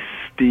and very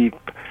steep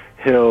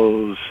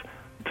hills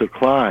to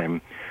climb.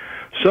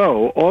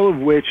 So, all of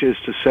which is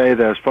to say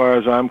that as far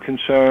as I'm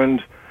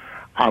concerned,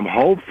 I'm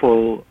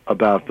hopeful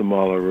about the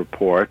Mueller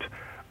report,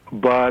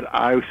 but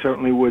I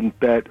certainly wouldn't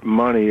bet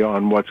money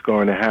on what's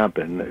going to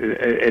happen.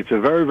 It's a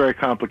very, very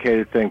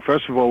complicated thing.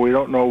 First of all, we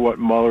don't know what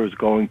Mueller is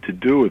going to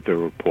do with the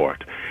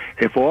report.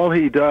 If all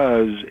he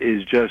does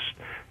is just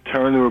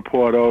turn the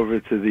report over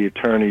to the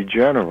Attorney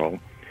General,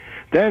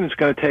 then it's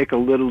going to take a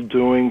little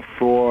doing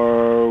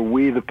for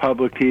we, the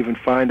public, to even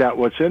find out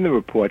what's in the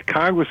report.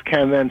 Congress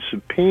can then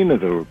subpoena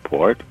the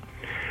report,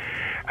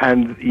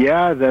 and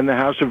then the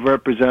House of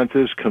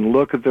Representatives can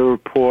look at the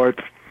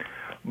report,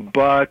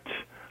 but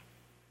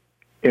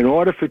in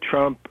order for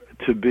Trump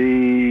to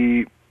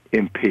be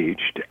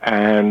impeached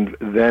and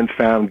then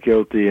found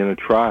guilty in a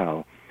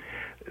trial,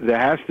 there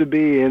has to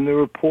be in the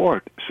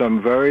report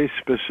some very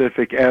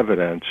specific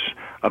evidence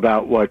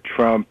about what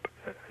Trump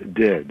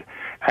did.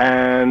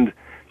 And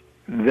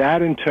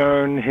that in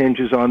turn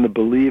hinges on the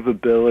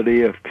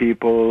believability of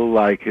people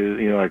like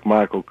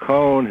Michael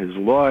Cohen, his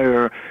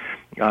lawyer,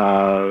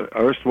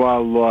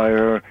 erstwhile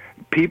lawyer.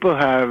 People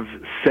have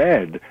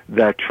said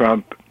that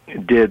Trump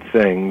did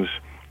things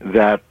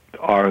that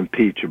are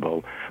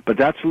impeachable. But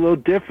that's a little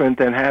different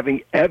than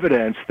having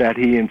evidence that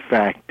he in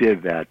fact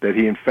did that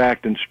he in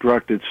fact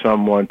instructed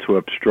someone to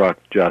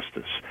obstruct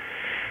justice.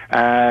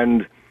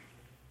 And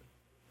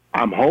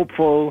I'm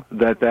hopeful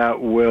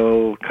that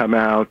will come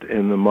out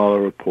in the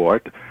Mueller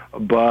report,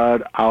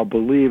 but I'll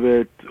believe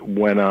it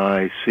when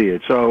I see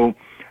it. So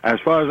as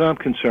far as I'm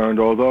concerned,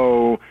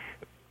 although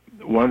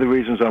one of the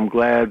reasons I'm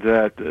glad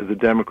that the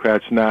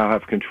Democrats now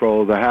have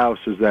control of the House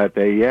is that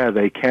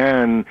they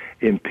can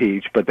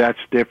impeach, but that's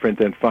different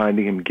than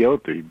finding him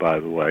guilty, by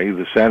the way.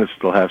 The Senate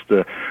still has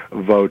to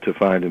vote to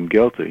find him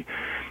guilty,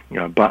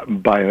 by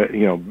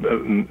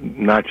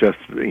not just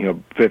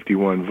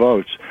 51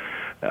 votes.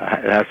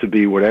 It has to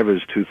be whatever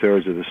is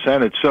 2/3 of the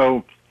Senate.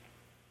 So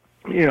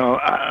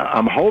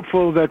I'm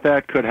hopeful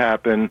that could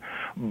happen,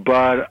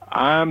 but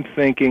I'm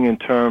thinking in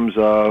terms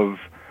of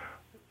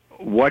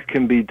what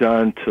can be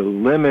done to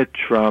limit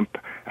Trump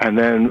and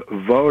then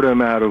vote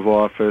him out of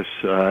office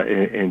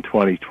in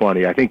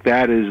 2020. I think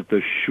that is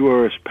the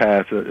surest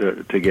path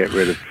to get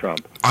rid of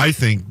Trump. I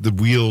think the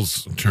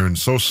wheels turn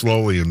so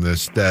slowly in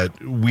this that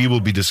we will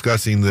be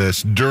discussing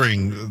this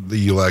during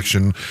the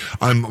election.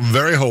 I'm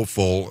very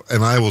hopeful,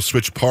 and I will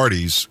switch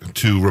parties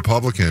to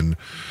Republican,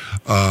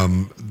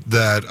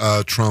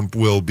 that Trump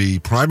will be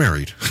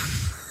primaried.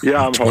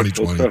 Yeah, I'm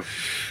 2020. hopeful.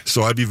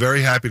 So I'd be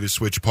very happy to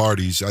switch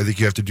parties. I think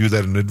you have to do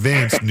that in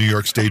advance, New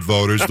York State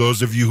voters.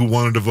 Those of you who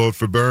wanted to vote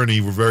for Bernie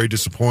were very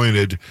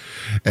disappointed,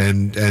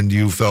 and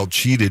you felt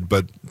cheated.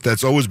 But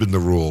that's always been the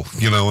rule,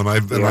 And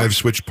I've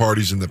switched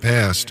parties in the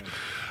past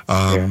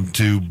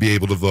to be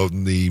able to vote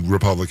in the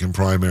Republican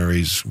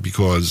primaries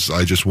because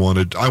I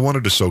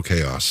wanted to sow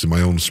chaos in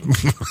my own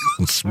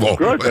small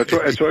Good. way.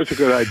 That's always a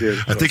good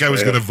idea. I think I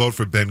was going to vote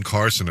for Ben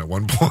Carson at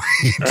one point.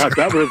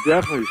 That would have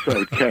definitely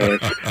sowed chaos.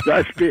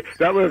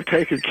 That would have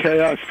taken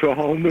chaos to a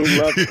whole new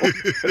level.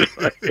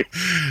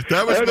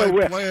 That was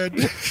my plan.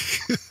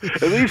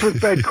 At least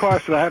with Ben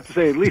Carson, I have to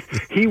say, at least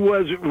he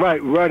was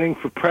running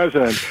for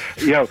president.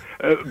 And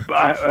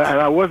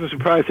I wasn't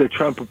surprised that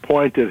Trump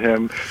appointed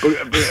him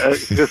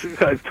to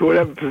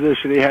whatever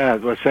position he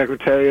has, or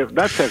Secretary of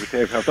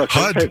Health.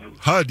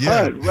 HUD,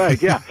 yeah. HUD,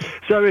 right, yeah.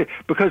 So,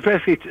 because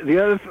basically,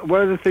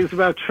 one of the things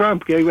about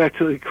Trump, getting back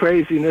to the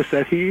craziness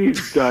that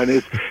he's done,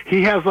 is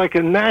he has like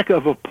a knack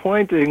of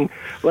appointing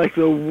like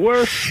the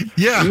worst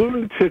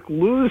lunatic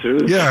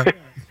losers. Yeah.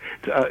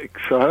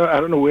 So I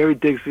don't know where he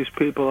digs these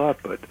people up,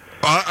 but...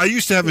 I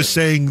used to have a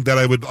saying that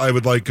I would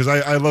like, because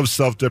I love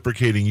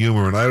self-deprecating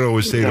humor, and I'd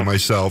always say to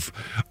myself,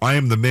 I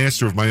am the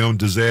master of my own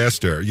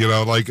disaster.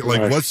 Right.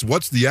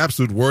 What's the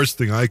absolute worst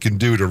thing I can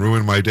do to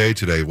ruin my day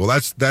today? Well,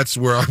 that's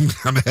where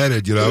I'm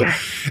headed, Yeah.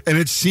 And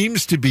it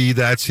seems to be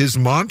that's his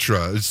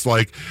mantra. It's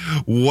like,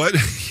 what...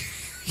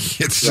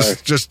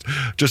 It's just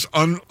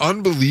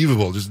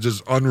unbelievable,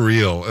 just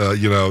unreal.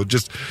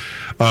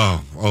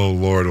 Oh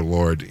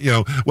Lord.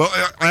 Well,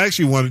 I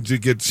actually wanted to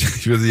get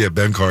to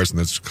Ben Carson.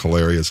 That's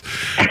hilarious.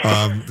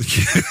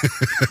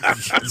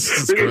 This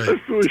is great.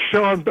 This was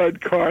Sean Ben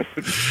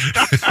Carson.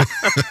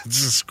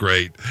 This is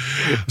great.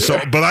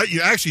 So, but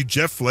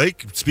Jeff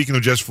Flake. Speaking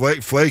of Jeff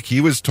Flake, he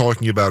was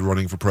talking about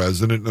running for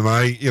president, and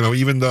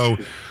even though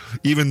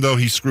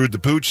he screwed the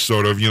pooch,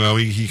 sort of,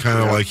 he kind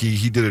of like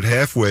he did it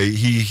halfway.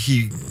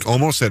 He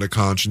almost had a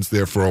conscience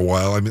there for a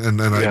while. I mean,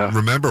 and I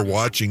remember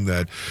watching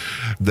that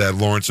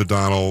Lawrence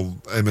O'Donnell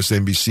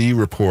MSNBC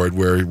report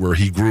where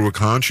he grew a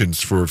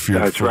conscience for a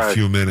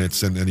few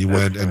minutes, and he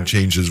went and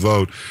changed his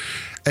vote.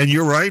 And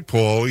you're right,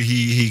 Paul.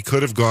 He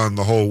could have gone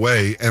the whole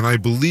way, and I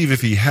believe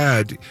if he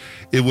had,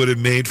 it would have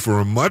made for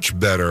a much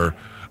better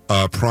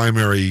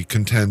primary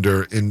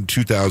contender in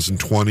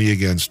 2020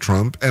 against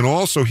Trump, and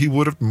also he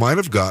might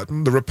have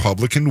gotten the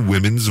Republican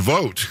women's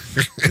vote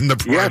in the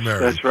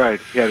primary. Yes, that's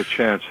right. He had a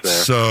chance there.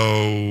 So,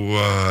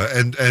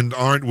 and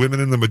aren't women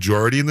in the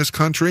majority in this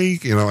country?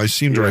 I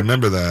seem to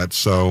remember that.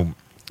 So.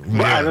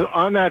 Yeah. Well,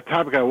 on that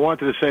topic, I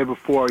wanted to say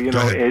before,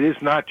 it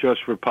is not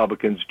just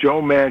Republicans.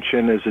 Joe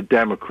Manchin is a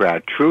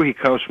Democrat. True, he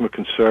comes from a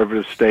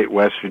conservative state,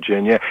 West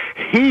Virginia.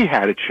 He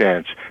had a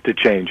chance to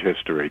change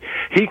history.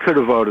 He could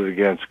have voted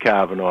against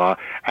Kavanaugh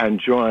and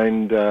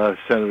joined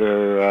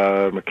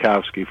Senator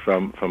Murkowski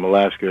from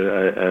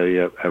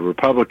Alaska, a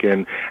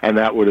Republican, and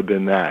that would have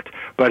been that.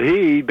 But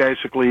he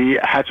basically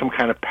had some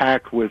kind of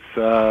pact with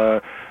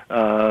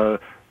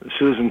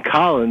Susan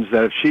Collins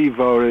that if she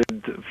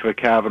voted for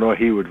Kavanaugh,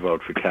 he would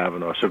vote for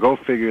Kavanaugh. So go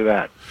figure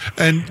that.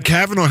 And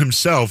Kavanaugh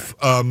himself,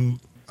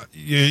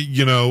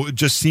 it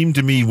just seemed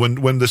to me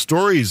when the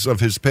stories of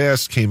his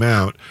past came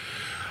out,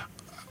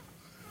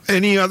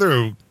 any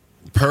other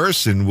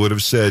person would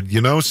have said,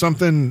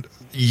 something,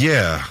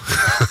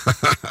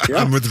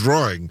 I'm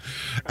withdrawing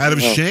out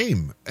of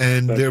shame.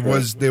 And there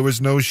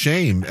was no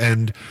shame.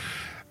 And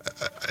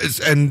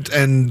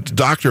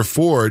Dr.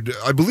 Ford,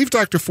 I believe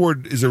Dr.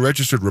 Ford is a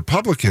registered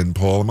Republican,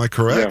 Paul. Am I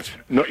correct?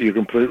 Yes. No, you're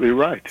completely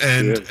right.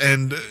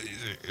 And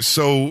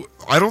so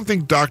I don't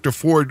think Dr.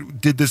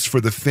 Ford did this for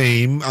the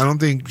fame. I don't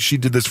think she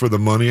did this for the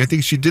money. I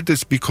think she did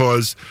this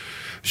because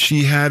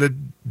she had a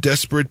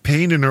desperate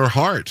pain in her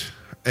heart.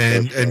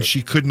 And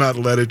she could not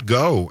let it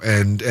go.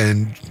 And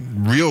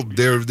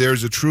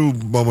there's a true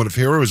moment of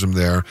heroism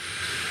there.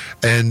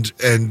 And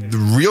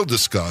the real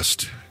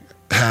disgust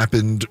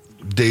happened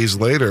days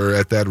later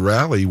at that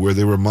rally where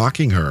they were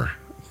mocking her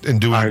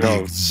and doing the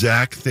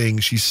exact thing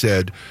she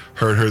said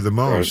hurt her the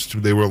most.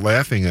 Right. They were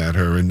laughing at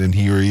her, and then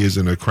here he is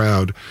in a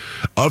crowd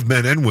of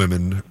men and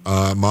women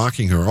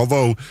mocking her.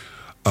 Although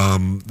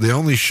they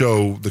only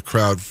show the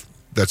crowd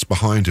that's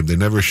behind him. They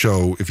never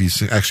show if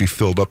he's actually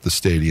filled up the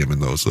stadium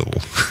in those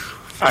little...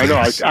 I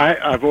know.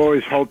 I've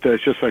always hoped that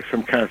it's just like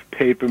some kind of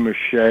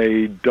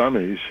papier-mâché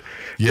dummies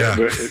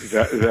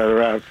that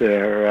are out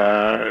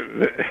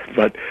there.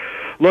 But...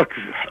 Look,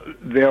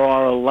 there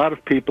are a lot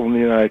of people in the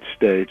United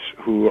States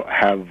who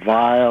have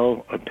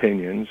vile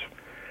opinions,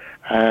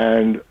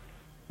 and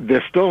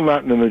they're still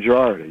not in the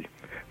majority.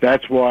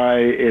 That's why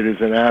it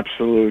is an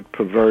absolute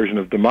perversion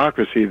of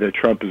democracy that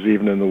Trump is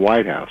even in the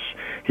White House.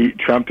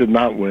 Trump did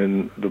not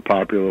win the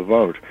popular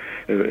vote.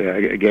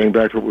 Getting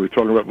back to what we were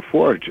talking about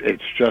before,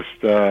 it's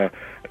just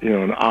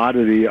an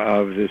oddity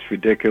of this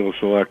ridiculous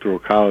electoral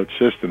college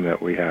system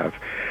that we have.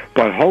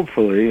 But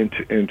hopefully in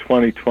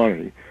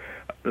 2020,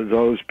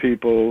 those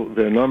people,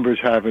 their numbers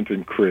haven't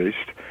increased,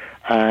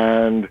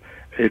 and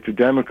if the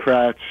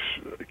Democrats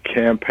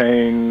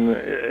campaign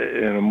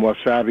in a more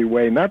savvy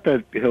way, not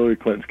that Hillary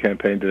Clinton's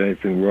campaign did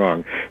anything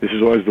wrong. This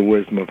is always the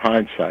wisdom of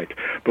hindsight.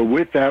 But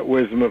with that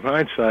wisdom of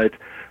hindsight,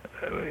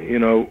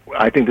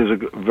 I think there's a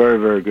very,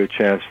 very good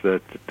chance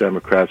that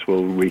Democrats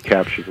will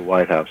recapture the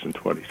White House in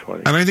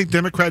 2020. And I think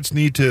Democrats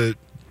need to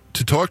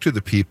talk to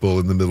the people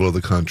in the middle of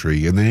the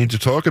country, and they need to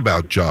talk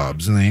about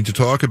jobs, and they need to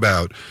talk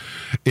about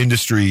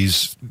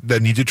industries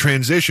that need to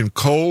transition.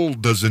 Coal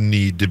doesn't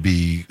need to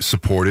be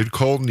supported.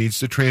 Coal needs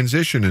to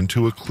transition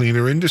into a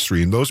cleaner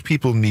industry, and those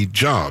people need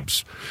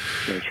jobs.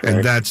 That's right.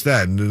 And that's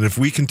that. And if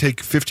we can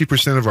take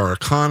 50% of our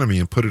economy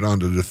and put it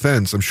onto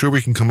defense, I'm sure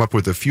we can come up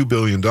with a few $1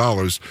 billion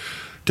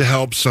to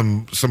help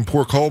some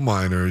poor coal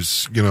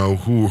miners,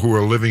 who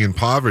are living in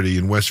poverty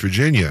in West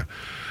Virginia.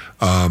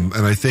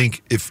 And I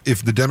think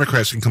if the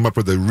Democrats can come up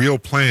with a real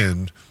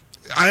plan,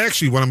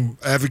 what I'm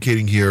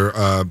advocating here,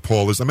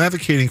 Paul, is I'm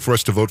advocating for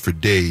us to vote for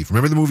Dave.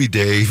 Remember the movie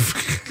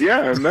Dave?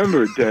 Yeah, I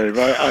remember Dave.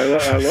 I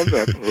love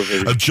that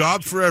movie. A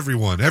job for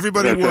everyone.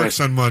 Everybody works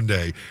on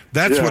Monday.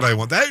 That's what I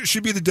want. That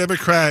should be the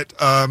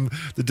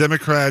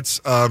Democrats'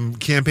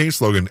 campaign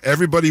slogan.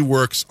 Everybody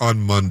works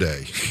on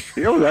Monday.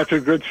 That's a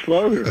good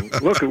slogan.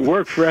 Look, it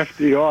worked for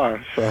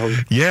FDR. So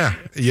yeah,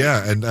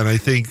 and I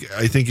think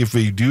if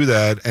we do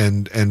that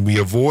and we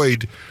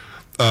avoid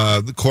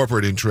the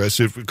corporate interests,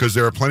 because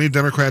there are plenty of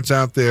Democrats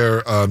out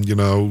there,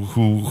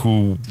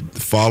 who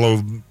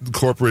follow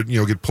corporate,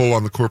 get pulled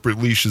on the corporate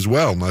leash as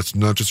well. That's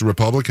not just a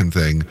Republican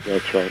thing.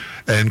 That's right.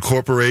 And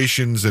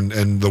corporations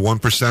and the one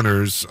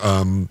percenters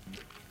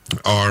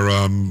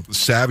are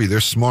savvy.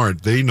 They're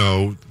smart. They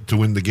know to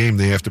win the game,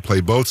 they have to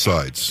play both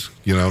sides.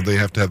 They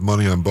have to have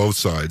money on both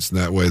sides, and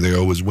that way they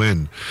always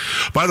win.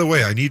 By the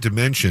way, I need to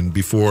mention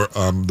before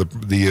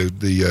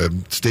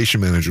the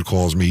station manager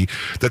calls me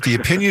that the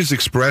opinions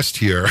expressed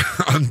here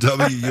on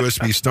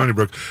WUSB Stony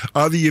Brook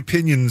are the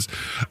opinions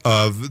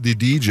of the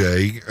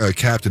DJ,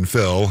 Captain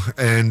Phil,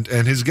 and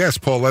his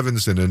guest, Paul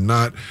Levinson, and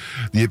not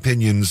the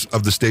opinions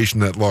of the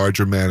station at large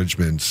or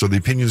management. So the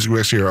opinions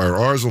expressed here are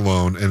ours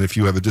alone, and if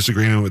you have a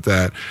disagreement with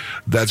that,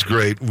 that's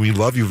great. We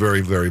love you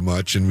very, very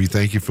much, and we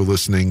thank you for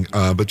listening.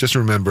 But just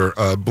remember,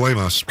 blame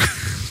us.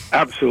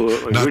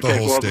 Absolutely. Not we the take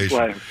whole all station.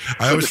 The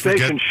blame. The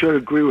station should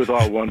agree with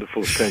our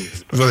wonderful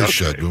opinions. Well, they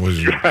should.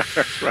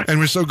 Right. And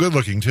we're so good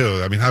looking,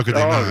 too. I mean, how could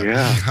they not?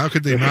 Yeah. How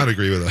could they not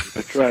agree with us?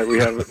 That's right. We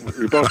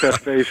both have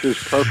faces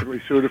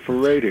perfectly suited for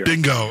radio.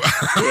 Bingo.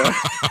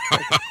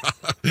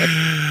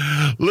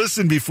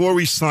 Listen, before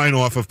we sign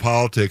off of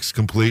politics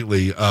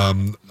completely,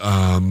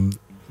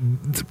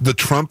 the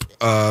Trump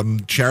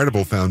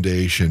Charitable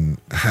Foundation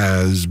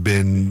has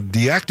been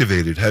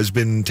deactivated, has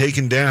been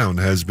taken down,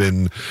 has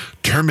been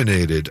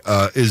terminated.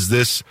 Is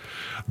this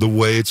the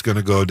way it's going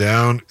to go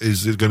down?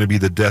 Is it going to be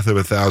the death of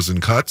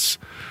 1,000 cuts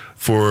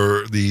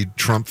for the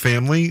Trump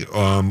family,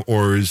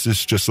 or is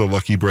this just a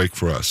lucky break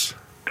for us?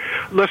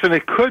 Listen,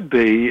 it could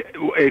be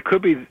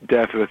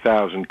death of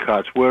 1,000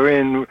 cuts. We're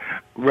in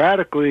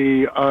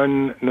radically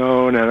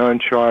unknown and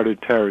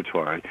uncharted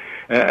territory.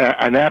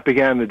 And that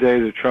began the day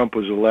that Trump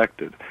was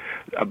elected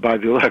by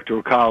the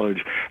Electoral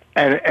College.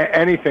 And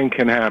anything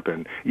can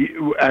happen.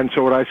 And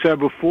so what I said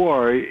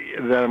before,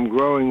 that I'm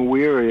growing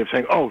weary of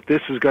saying,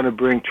 this is going to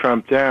bring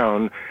Trump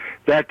down,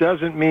 that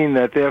doesn't mean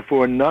that,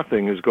 therefore,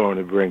 nothing is going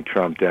to bring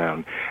Trump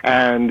down.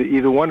 And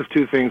either one of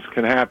two things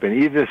can happen.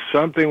 Either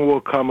something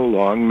will come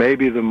along,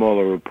 maybe the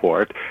Mueller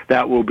report,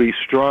 that will be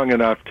strong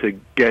enough to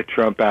get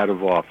Trump out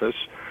of office,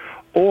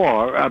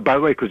 or, by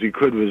the way, because he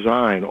could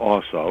resign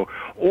also,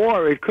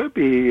 or it could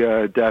be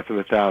death of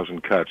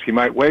 1,000 cuts. He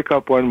might wake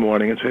up one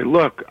morning and say,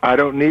 look, I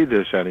don't need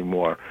this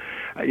anymore.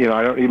 I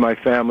don't need my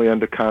family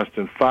under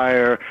constant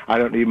fire. I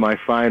don't need my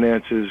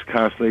finances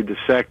constantly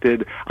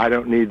dissected. I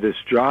don't need this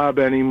job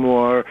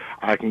anymore.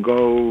 I can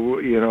go,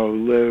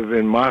 live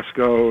in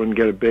Moscow and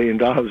get $1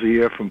 billion a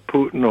year from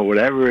Putin or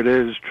whatever it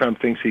is Trump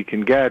thinks he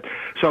can get.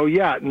 So,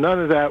 none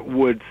of that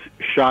would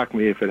shock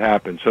me if it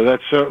happened. So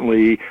that's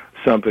certainly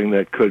something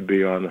that could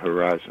be on the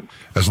horizon.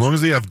 As long as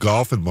they have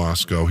golf in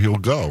Moscow, he'll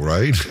go,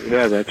 right?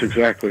 Yeah, that's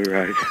exactly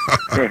right.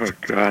 Oh,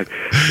 God.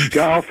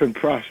 Golf and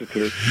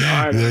prostitutes.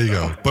 There you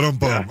go. Boom.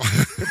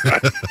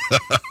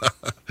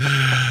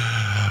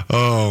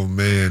 Oh,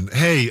 man.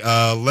 Hey,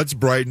 let's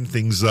brighten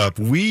things up.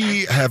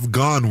 We have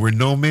gone where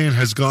no man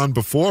has gone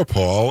before,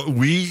 Paul.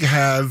 We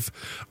have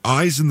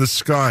eyes in the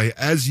sky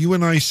as you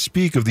and I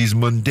speak of these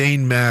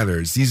mundane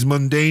matters, these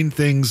mundane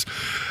things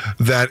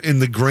that in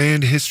the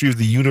grand history of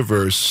the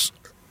universe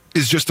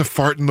is just a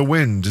fart in the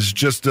wind, is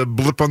just a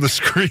blip on the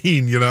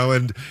screen,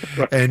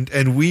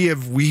 and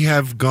we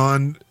have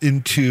gone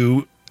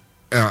into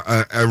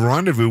a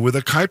rendezvous with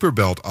a Kuiper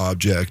Belt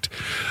object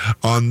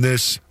on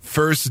this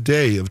first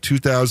day of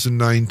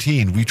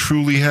 2019. We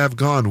truly have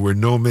gone where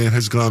no man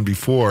has gone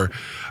before.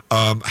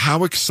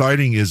 How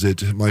exciting is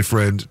it, my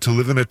friend, to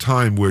live in a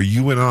time where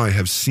you and I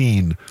have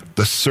seen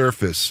the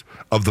surface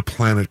of the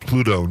planet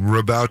Pluto, and we're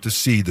about to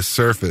see the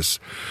surface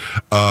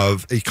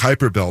of a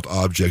Kuiper Belt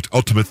object,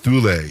 Ultima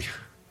Thule.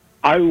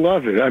 I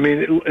love it. I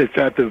mean, it's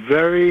at the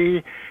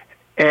very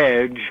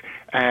edge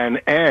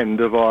and end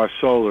of our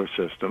solar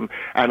system,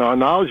 and our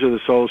knowledge of the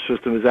solar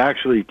system is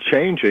actually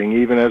changing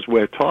even as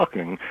we're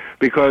talking,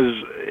 because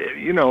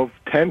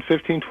 10,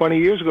 15, 20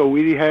 years ago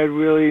we had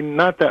really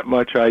not that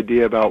much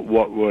idea about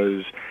what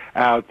was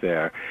out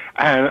there.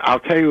 And I'll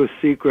tell you a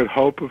secret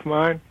hope of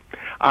mine.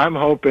 I'm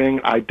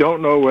hoping, I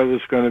don't know whether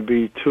it's going to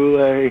be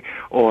Thule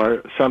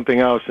or something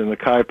else in the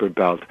Kuiper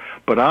Belt,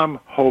 but I'm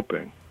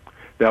hoping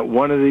that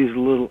one of these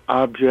little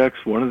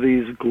objects, one of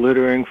these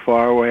glittering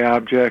faraway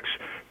objects,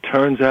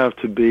 turns out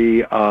to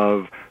be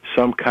of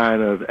some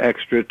kind of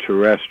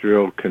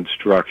extraterrestrial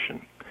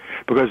construction,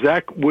 because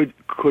that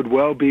could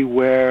well be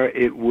where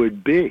it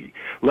would be.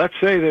 Let's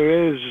say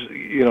there is,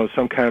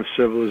 some kind of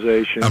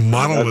civilization, a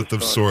monolith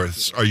of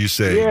sorts. Are you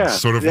saying? Yeah,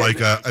 sort of like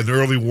an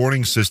early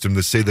warning system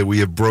to say that we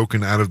have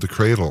broken out of the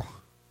cradle.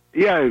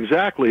 Yeah,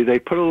 exactly. They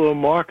put a little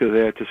marker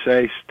there to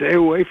say, stay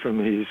away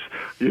from these,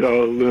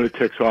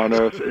 lunatics on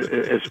Earth,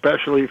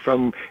 especially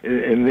from,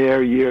 in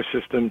their year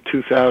system,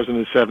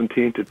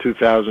 2017 to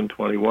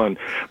 2021,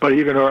 but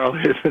even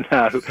earlier than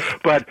that.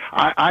 But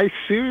I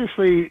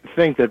seriously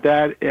think that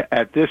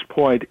at this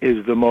point,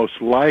 is the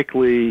most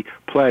likely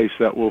place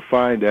that we'll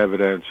find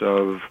evidence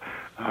of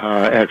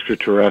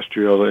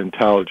extraterrestrial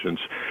intelligence.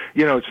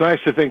 It's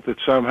nice to think that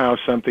somehow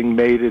something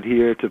made it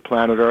here to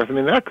planet Earth. I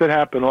mean, that could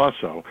happen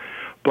also.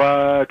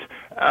 But,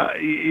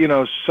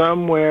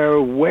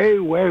 somewhere way,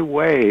 way,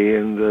 way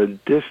in the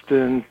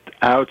distant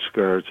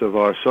outskirts of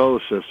our solar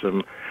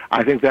system,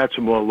 I think that's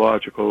a more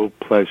logical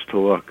place to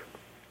look.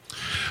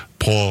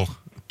 Paul,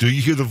 do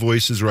you hear the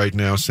voices right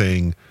now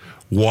saying,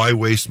 why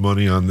waste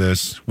money on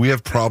this? We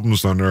have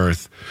problems on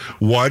Earth.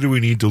 Why do we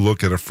need to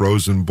look at a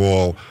frozen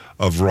ball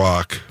of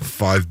rock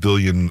 5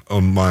 billion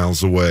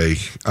miles away?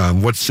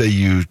 What say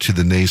you to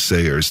the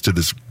naysayers, to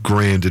this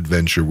grand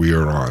adventure we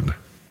are on?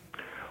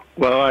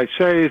 Well, I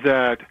say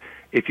that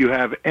if you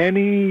have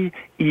any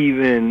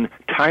even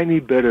tiny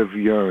bit of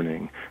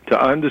yearning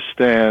to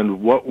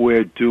understand what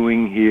we're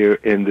doing here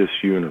in this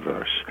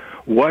universe,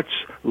 what's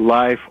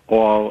life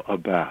all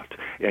about,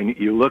 and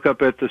you look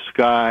up at the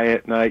sky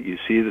at night, you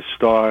see the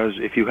stars,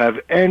 if you have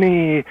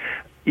any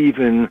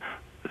even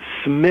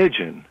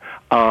smidgen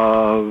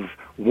of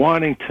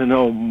wanting to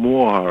know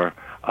more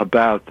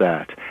about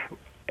that,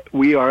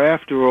 we are,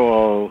 after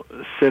all,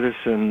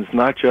 citizens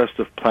not just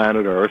of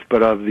planet Earth,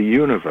 but of the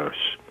universe.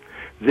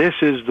 This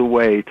is the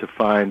way to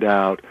find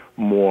out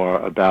more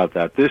about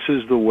that. This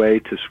is the way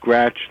to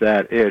scratch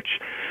that itch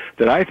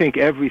that I think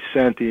every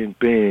sentient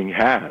being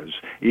has,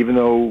 even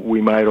though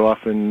we might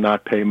often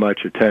not pay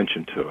much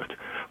attention to it.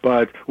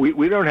 But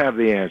we don't have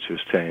the answers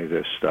to any of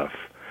this stuff.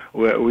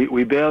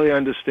 We barely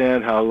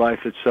understand how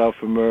life itself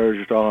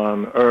emerged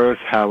on Earth,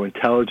 how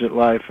intelligent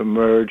life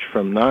emerged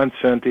from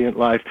non-sentient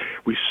life.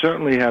 We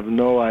certainly have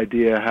no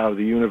idea how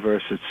the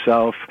universe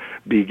itself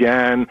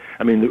began.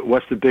 I mean,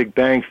 what's the Big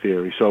Bang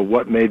Theory? So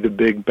what made the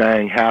Big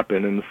Bang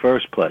happen in the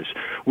first place?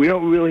 We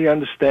don't really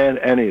understand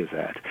any of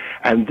that.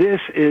 And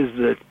this is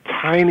the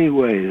tiny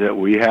way that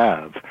we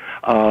have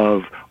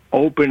of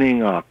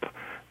opening up,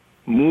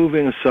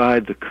 moving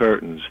aside the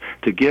curtains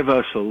to give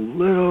us a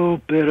little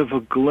bit of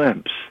a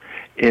glimpse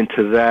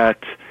into that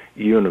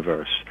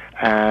universe.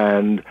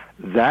 And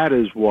that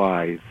is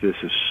why this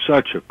is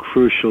such a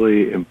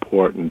crucially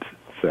important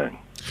thing.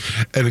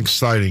 And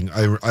exciting.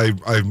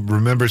 I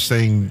remember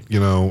saying,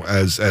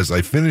 as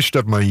I finished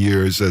up my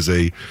years as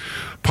a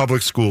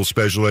public school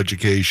special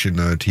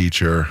education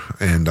teacher,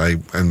 and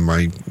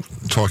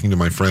talking to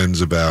my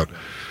friends about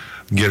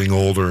getting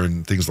older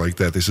and things like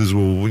that. They says,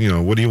 well,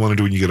 what do you want to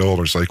do when you get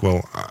older? It's like,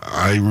 well,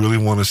 I really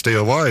want to stay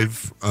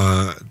alive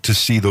to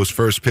see those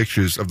first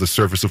pictures of the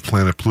surface of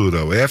planet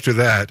Pluto. After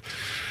that,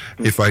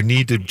 if I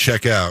need to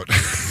check out,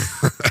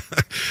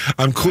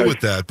 I'm cool with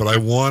that, but I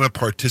want to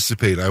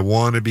participate. I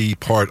want to be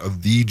part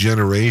of the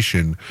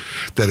generation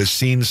that has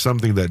seen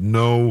something that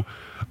no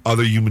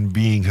other human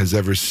being has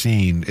ever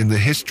seen in the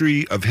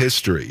history of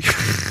history.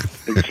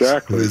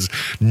 Exactly. There's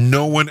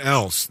no one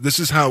else. This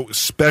is how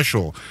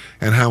special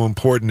and how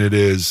important it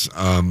is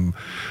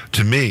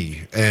to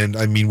me. And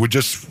I mean, we're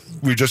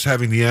just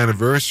having the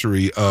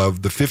anniversary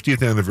of the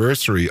 50th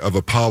anniversary of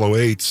Apollo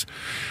 8's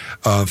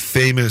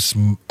famous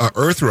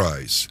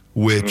Earthrise,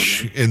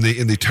 which in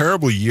the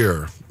terrible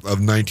year of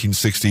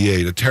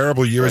 1968, a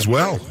terrible year as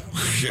well.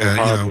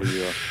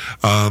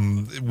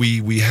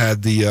 We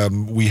had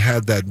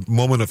that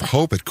moment of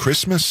hope at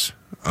Christmas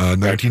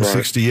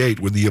 1968,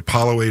 with the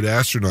Apollo 8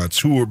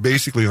 astronauts, who were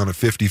basically on a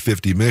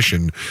 50-50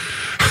 mission.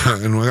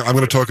 And I'm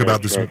going to talk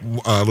about this a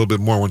little bit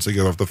more once I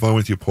get off the phone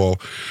with you, Paul.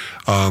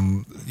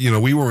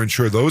 We weren't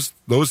sure those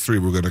three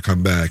were going to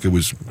come back. It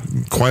was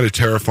quite a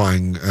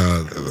terrifying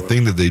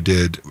thing that they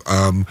did.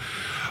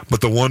 But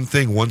the one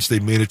thing, once they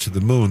made it to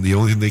the moon, the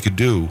only thing they could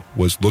do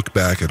was look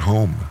back at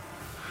home.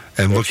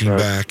 And looking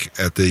back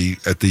at the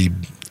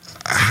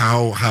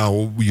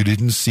how you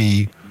didn't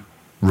see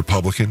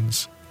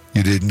Republicans,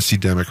 you didn't see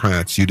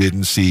Democrats, you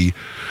didn't see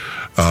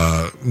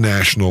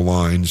national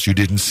lines, you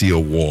didn't see a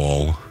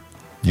wall.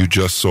 You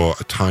just saw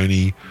a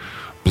tiny,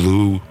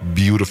 blue,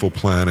 beautiful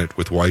planet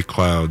with white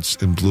clouds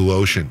and blue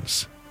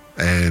oceans.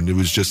 And it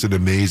was just an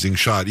amazing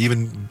shot.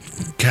 Even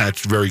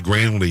catched very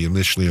grainily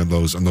initially on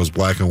those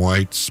black and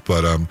whites,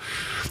 but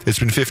it's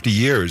been 50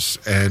 years,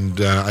 and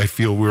I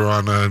feel we're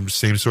on a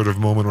same sort of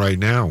moment right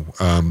now.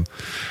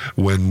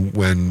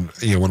 When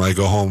I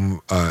go home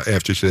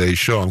after today's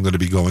show, I'm going to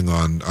be going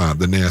on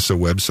the NASA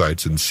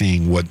websites and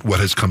seeing what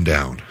has come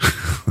down.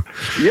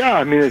 Yeah,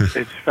 I mean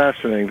it's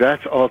fascinating.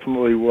 That's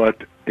ultimately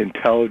what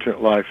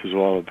intelligent life is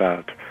all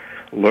about: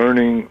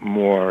 learning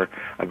more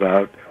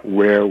about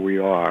where we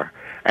are.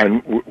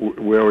 And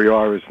where we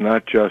are is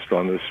not just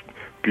on this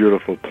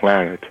beautiful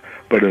planet,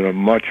 but in a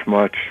much,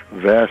 much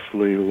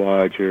vastly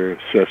larger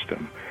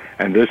system.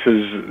 And this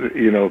is,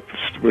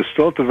 we're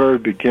still at the very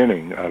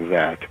beginning of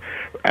that,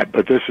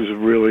 but this is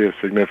really a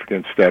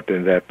significant step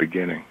in that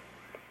beginning.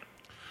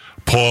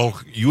 Paul,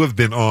 you have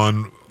been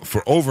on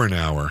for over an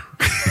hour,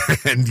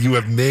 and you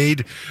have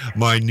made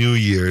my New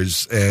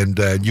Year's, and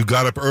you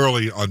got up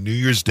early on New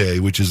Year's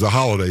Day, which is a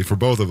holiday for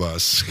both of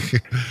us.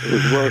 It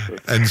was worth it.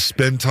 And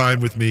spend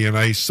time with me, and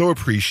I so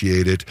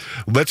appreciate it.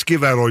 Let's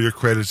give out all your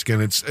credits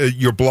again. It's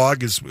your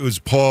blog was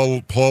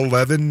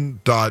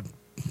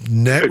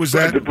paullevin.net, was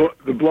that?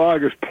 The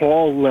blog is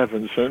Paul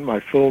Levinson, my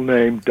full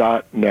name,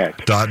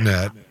 .net.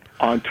 .net.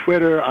 On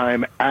Twitter,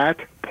 I'm at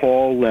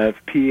Paul Lev,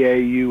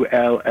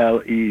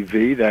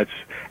 P-A-U-L-L-E-V. That's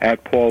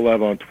at Paul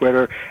Lev on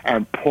Twitter.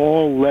 And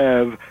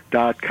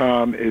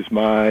paullev.com is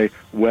my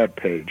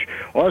webpage.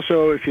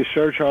 Also, if you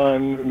search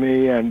on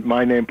me and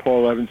my name,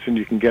 Paul Levinson,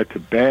 you can get to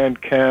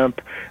Bandcamp.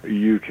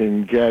 You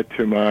can get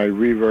to my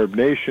Reverb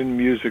Nation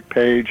music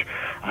page.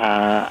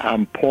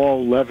 I'm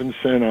Paul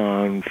Levinson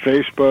on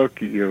Facebook.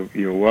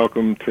 You're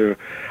welcome to.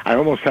 I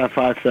almost have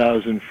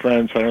 5,000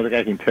 friends, so I don't think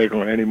I can take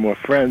on any more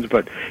friends,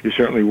 but you're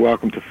certainly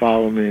welcome to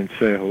follow me and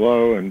say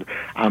hello. And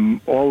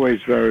I'm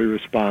always very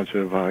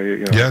responsive.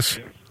 Yes.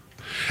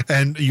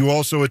 And you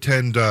also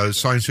attend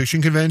science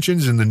fiction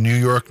conventions in the New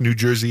York, New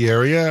Jersey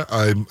area.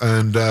 Do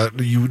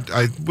you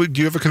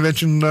have a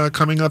convention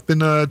coming up in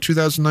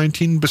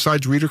 2019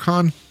 besides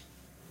ReaderCon?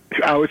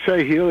 I would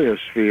say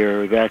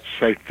Heliosphere. That's,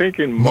 I think,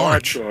 in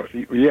March. So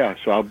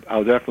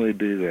I'll definitely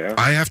be there.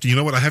 I have to. You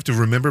know what? I have to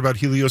remember about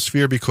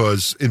Heliosphere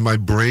because in my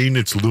brain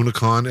it's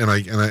Lunacon, and I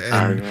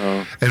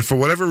know. And for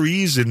whatever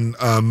reason,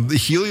 the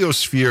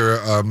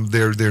Heliosphere,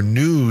 their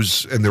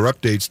news and their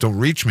updates don't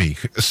reach me.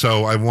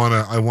 So I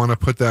wanna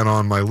put that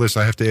on my list.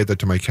 I have to add that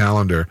to my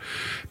calendar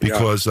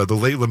because the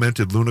late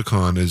lamented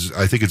Lunacon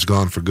I think it's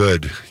gone for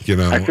good.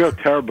 I feel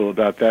terrible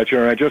about that.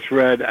 I just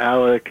read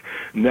Alec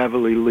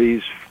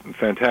Neverly-Lee's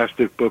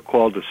fantastic book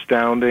called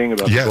Astounding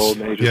about the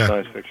golden age of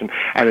science fiction,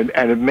 and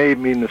it made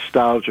me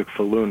nostalgic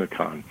for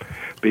Lunacon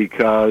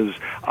because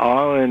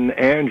Arlen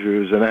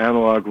Andrews, an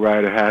analog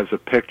writer, has a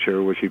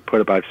picture which he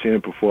put up, I've seen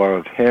it before,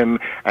 of him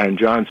and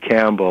John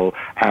Campbell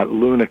at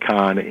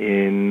Lunacon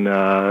in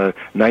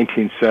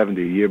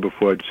 1970, a year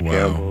before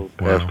Campbell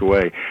passed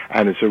away.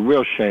 And it's a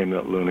real shame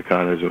that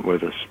Lunacon isn't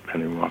with us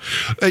anymore.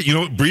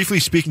 Briefly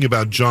speaking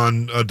about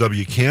John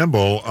W.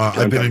 Campbell,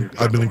 I've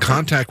been in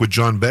contact with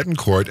John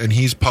Betancourt, and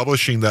he's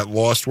publishing that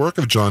lost work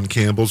of John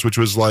Campbell's, which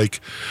was like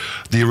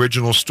the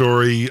original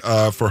story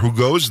for Who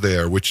Goes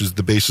There, which is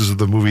the basis of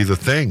the movie The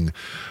Thing.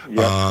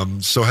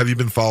 Yep. So have you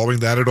been following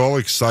that at all?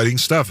 Exciting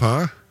stuff,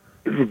 huh?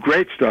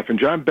 Great stuff, and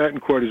John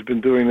Betancourt has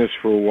been doing this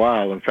for a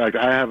while. In fact,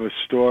 I have a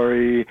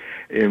story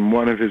in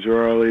one of his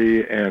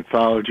early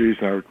anthologies,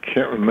 and I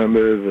can't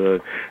remember the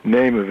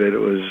name of it. It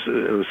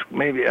was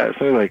maybe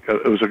something like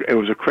it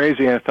was a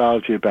crazy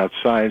anthology about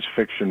science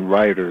fiction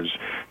writers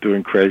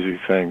doing crazy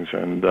things,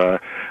 and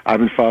I've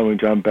been following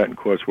John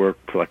Betancourt's work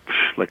for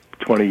like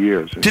 20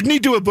 years. Didn't he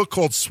do a book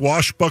called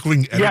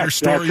Swashbuckling Editor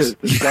Stories?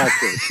 That's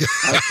it.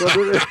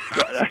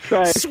 That's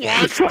right.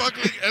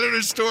 Swashbuckling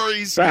Editor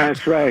Stories.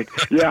 That's right.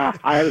 Yeah,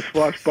 I had a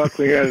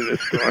swashbuckling editor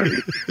story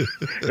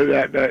in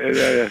that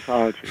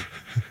anthology.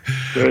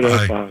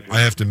 I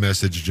have to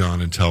message John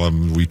and tell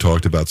him we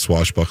talked about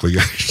swashbuckling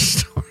editor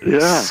stories.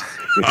 Yeah.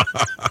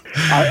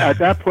 At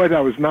that point,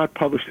 I was not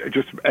published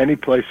just any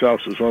place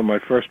else. It was one of my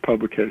first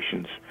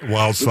publications.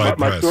 Wildside Press.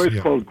 My story's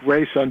called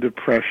Grace Under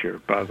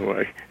Pressure, by the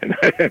way, in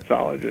that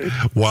anthology.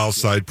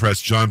 Wildside Press.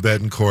 John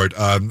Betancourt,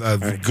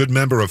 a good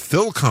member of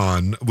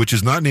PhilCon, which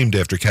is not named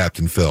after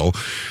Captain Phil.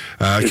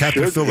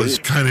 Captain Phil is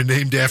kind of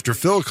named after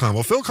PhilCon.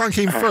 Well, PhilCon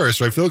came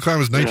first, right? PhilCon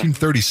was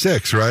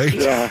 1936, right?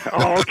 Yeah.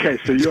 Oh, okay.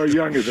 So you're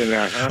younger than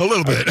that, huh? A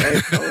little bit.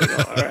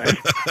 Okay. All right.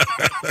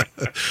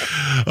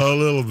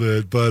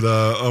 it. But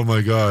oh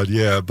my God,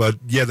 yeah. But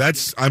yeah,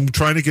 I'm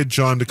trying to get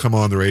John to come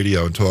on the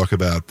radio and talk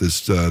about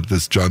this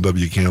John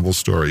W. Campbell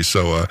story.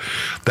 So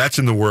that's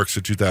in the works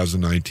for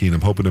 2019.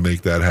 I'm hoping to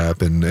make that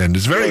happen, and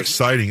it's very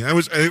exciting. I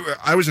was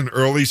an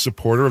early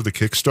supporter of the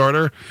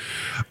Kickstarter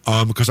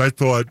because I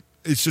thought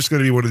it's just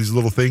going to be one of these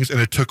little things, and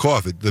it took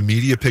off. The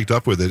media picked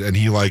up with it, and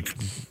he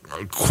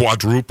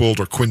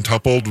quadrupled or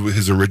quintupled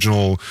his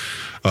original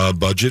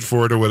budget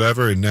for it or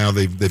whatever, and now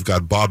they've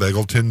got Bob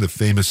Eggleton, the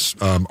famous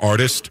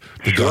artist,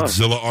 the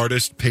Godzilla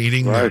artist,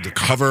 painting the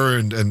cover,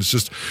 and it's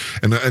just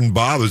and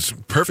Bob is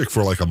perfect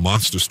for like a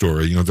monster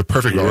story, the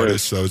perfect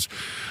artist. So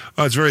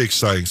it's very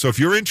exciting. So if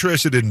you're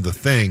interested in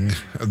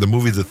the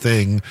movie The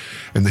Thing,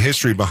 and the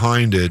history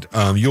behind it,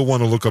 you'll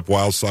want to look up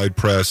Wildside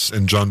Press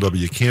and John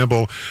W.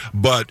 Campbell.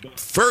 But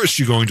first,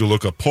 you're going to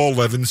look up Paul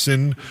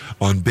Levinson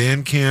on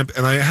Bandcamp.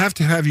 And I have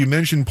to have you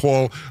mention,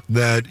 Paul,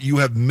 that you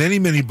have many,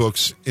 many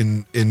books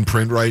in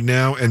print right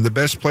now. And the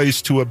best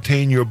place to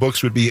obtain your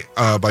books would be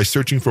by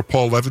searching for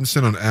Paul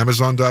Levinson on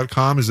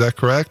Amazon.com. Is that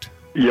correct?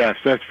 Yes,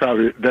 that's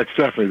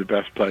definitely the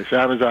best place.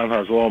 Amazon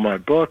has all my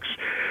books.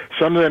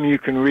 Some of them you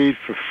can read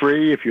for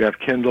free if you have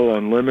Kindle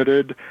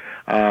Unlimited.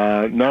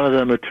 None of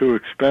them are too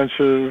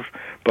expensive,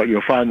 but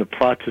you'll find The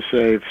Plot to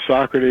Save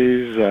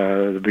Socrates,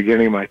 the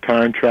beginning of my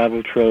time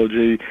travel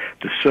trilogy,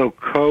 The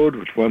Silk Code,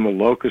 which won the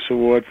Locus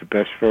Award for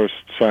Best First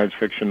Science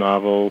Fiction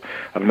Novel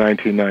of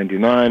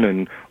 1999,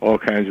 and all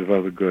kinds of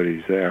other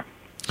goodies there.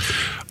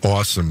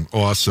 Awesome.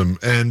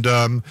 And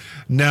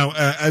now,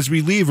 as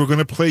we leave, we're going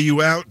to play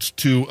you out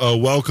to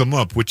Welcome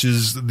Up, which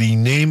is the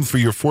name for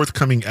your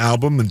forthcoming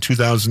album in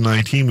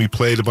 2019. We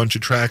played a bunch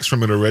of tracks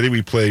from it already.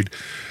 We played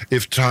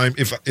If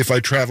I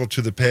Travel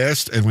to the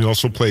Past, and we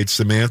also played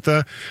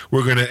Samantha.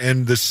 We're going to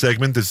end this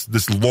segment,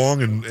 this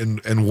long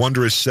and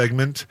wondrous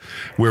segment,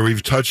 where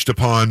we've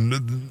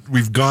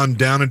we've gone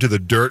down into the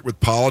dirt with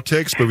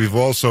politics, but we've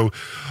also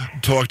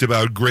talked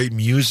about great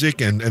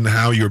music and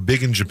how you're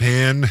big in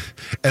Japan.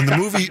 And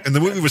the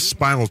movie was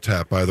Spinal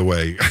Tap, by the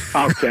way.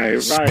 Okay,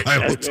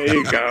 right. There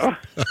you go.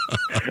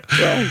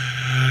 Right.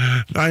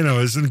 I know,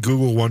 isn't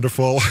Google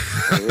wonderful?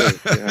 It is,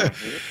 yeah.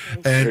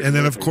 And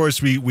then, of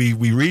course, we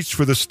reached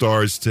for the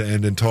stars to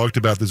end and talked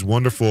about this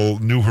wonderful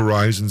New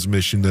Horizons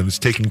mission that is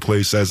taking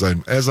place as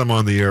I'm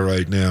on the air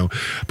right now.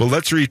 But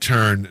let's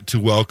return to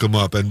Welcome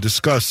Up and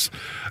discuss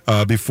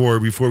before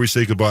we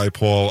say goodbye,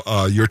 Paul,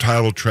 your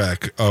title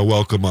track,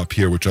 Welcome Up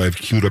here, which I've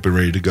queued up and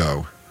ready to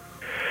go.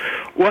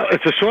 Well,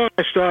 it's a song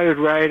I started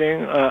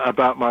writing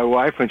about my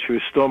wife when she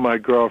was still my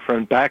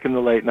girlfriend back in the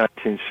late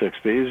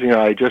 1960s.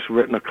 I just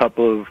written a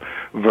couple of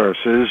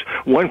verses.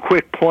 One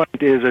quick point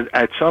is that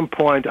at some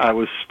point I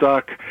was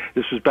stuck.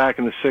 This was back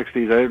in the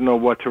 60s. I didn't know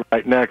what to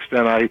write next,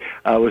 and I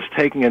was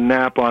taking a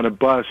nap on a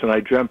bus, and I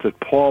dreamt that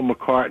Paul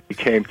McCartney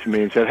came to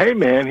me and said, "Hey,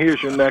 man,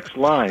 here's your next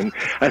line."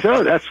 I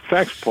said, "Oh,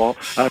 thanks, Paul."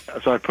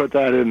 So I put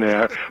that in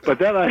there. But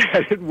then I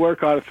didn't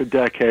work on it for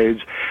decades,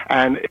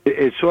 and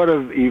it sort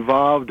of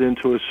evolved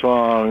into a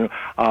song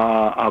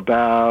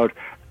about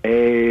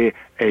a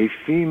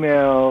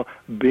female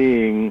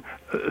being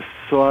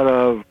sort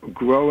of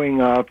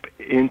growing up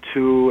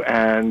into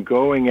and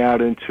going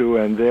out into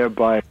and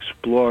thereby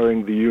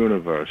exploring the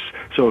universe.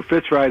 So it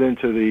fits right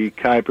into the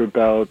Kuiper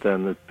Belt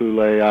and the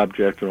Thule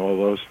object and all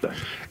those things.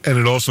 And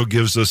it also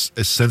gives us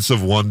a sense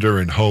of wonder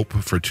and hope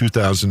for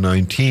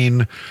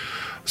 2019.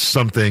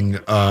 Something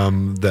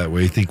that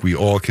I think we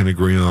all can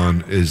agree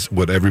on is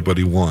what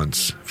everybody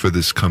wants for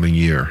this coming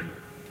year.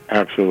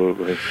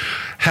 Absolutely.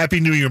 Happy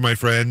New Year, my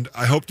friend.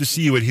 I hope to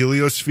see you at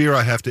Heliosphere.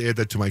 I have to add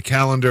that to my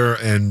calendar,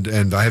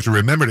 and I have to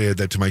remember to add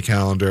that to my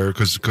calendar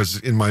because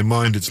in my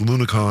mind it's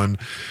Lunacon.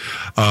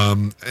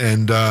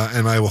 And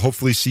I will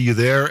hopefully see you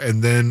there.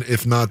 And then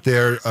if not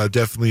there,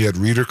 definitely at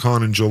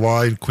ReaderCon in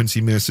July in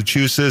Quincy,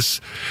 Massachusetts.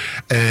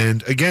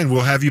 And again,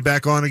 we'll have you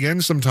back on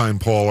again sometime,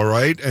 Paul, all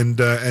right? And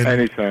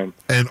anytime.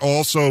 And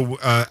also,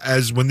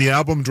 as when the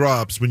album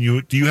drops,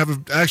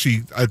 actually,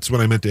 that's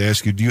what I meant to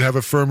ask you. Do you have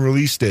a firm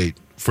release date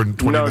for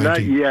 2019? No,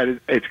 not yet.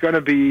 It's going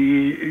to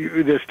be,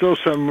 there's still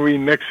some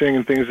remixing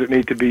and things that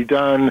need to be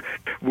done.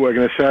 We're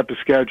going to set up a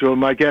schedule.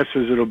 My guess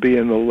is it'll be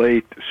in the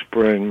late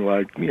spring,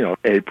 like,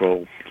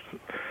 April.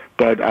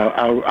 But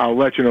I'll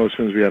let you know as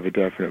soon as we have a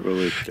definite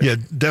release date. Yeah,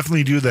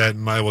 definitely do that,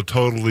 and I will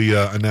totally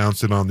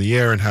announce it on the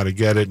air and how to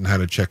get it and how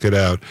to check it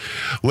out.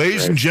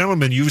 Ladies and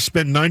gentlemen, you've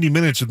spent 90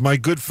 minutes with my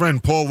good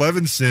friend Paul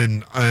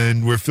Levinson,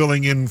 and we're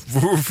filling in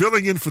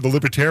for the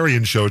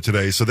Libertarian Show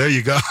today. So there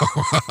you go.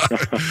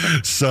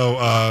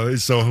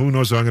 So who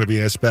knows if I'm going to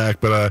be asked back?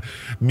 But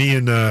me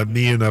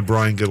and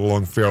Brian get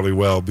along fairly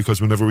well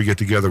because whenever we get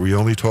together, we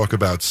only talk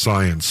about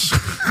science.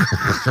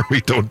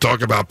 We don't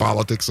talk about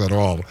politics at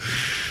all.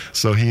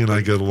 So he and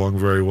I get along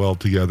very well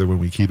together when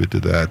we keep it to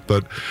that.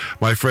 But,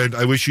 my friend,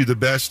 I wish you the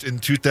best in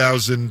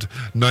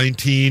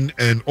 2019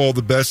 and all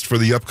the best for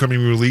the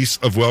upcoming release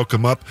of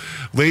Welcome Up.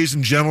 Ladies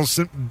and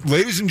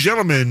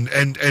gentlemen,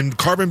 and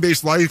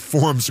carbon-based life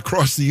forms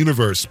across the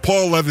universe,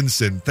 Paul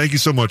Levinson. Thank you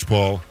so much,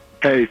 Paul.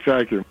 Hey,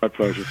 thank you. My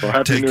pleasure, Paul.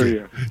 Happy New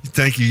Year.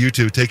 Thank you. You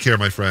too. Take care,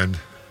 my friend.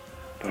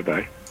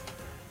 Bye-bye.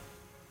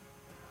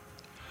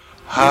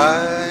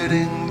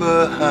 hiding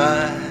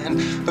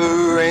behind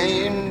a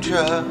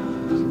raindrop,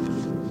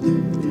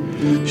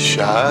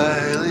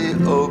 shyly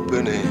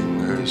opening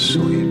her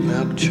sweet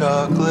milk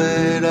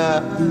chocolate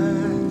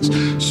eyes,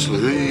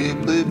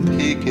 sleepily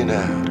peeking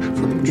out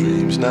from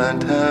dreams 9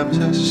 times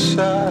her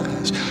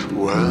size.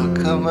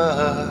 Welcome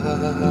up.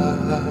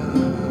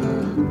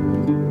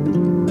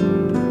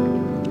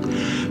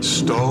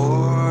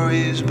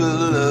 Stories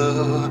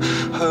below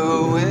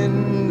her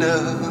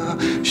window,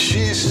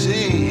 she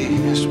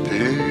sees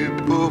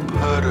people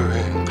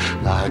puttering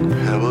like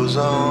pebbles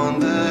on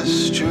the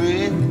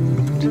street,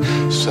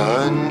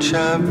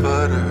 sunshine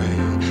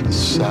buttering the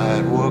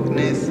sidewalk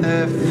neath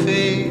their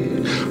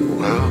feet.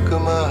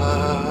 Welcome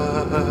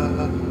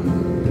up.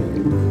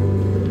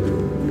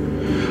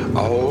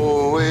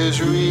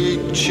 Always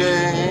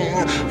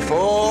reaching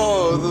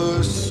for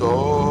the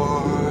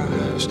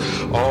source,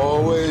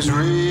 always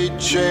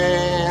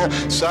reaching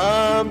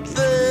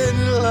something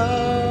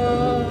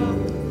lost.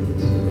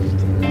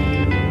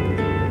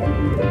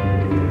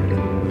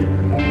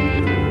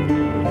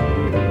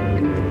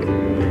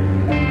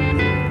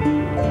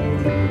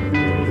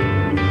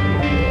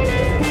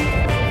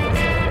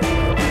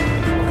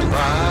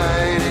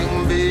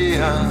 Gliding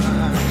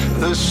beyond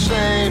the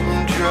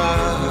same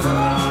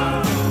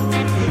drive,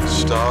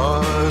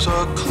 stars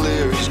are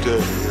clear as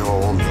day,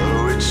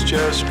 although it's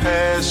just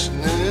past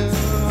noon.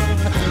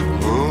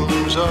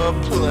 Moons are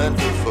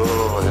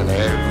plentiful and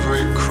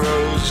every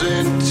crow's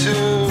in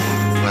tune.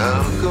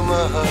 Welcome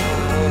up.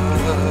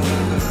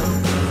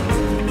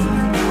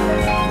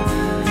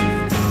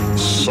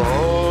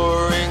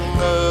 Soaring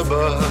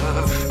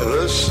above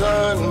the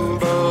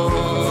sunbow,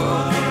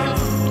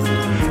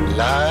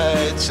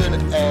 lights an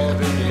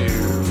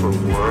avenue for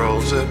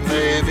worlds that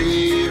may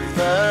be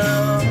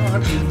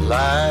found.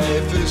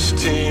 Life is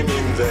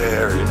teeming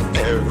there in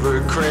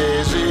every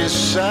crazy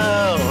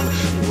sound.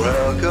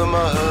 Welcome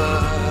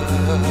up.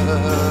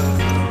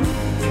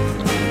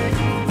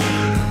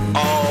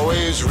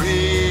 Always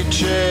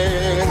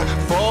reaching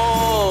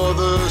for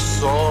the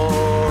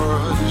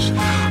source,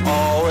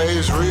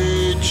 always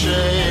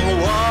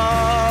reaching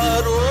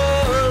what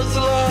was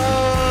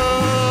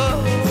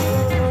lost.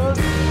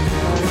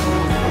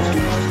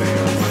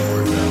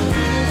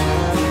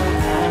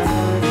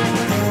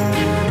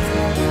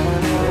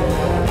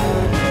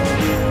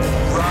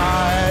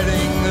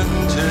 Riding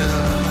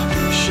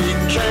until she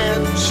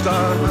can't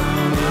stop,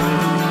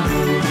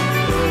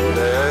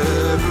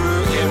 never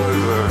in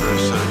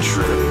reverse, a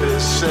trip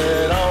is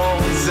set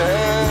on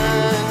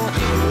Zen.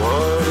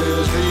 What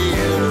is the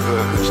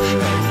universe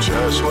and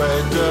just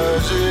where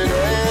does it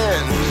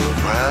end?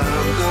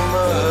 Welcome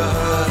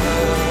up.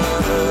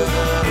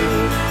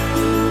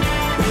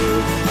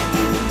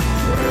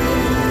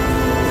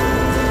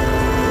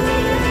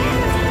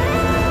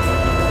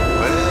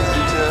 Where does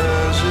it end? Where does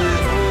it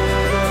end?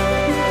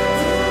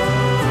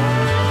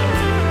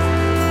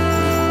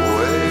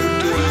 Where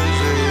does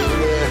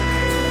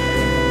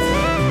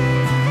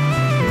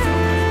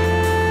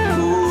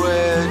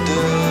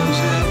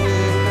it end?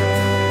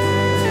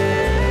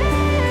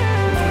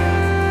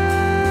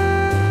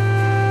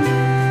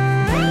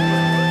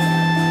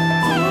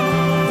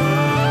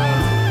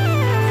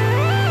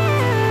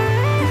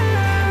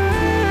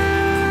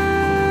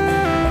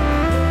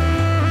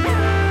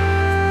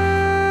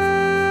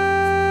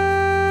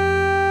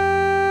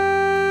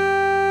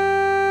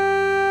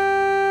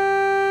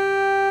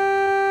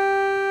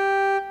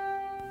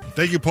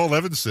 Thank you, Paul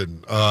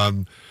Levinson.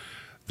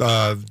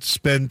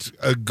 Spent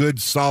a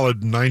good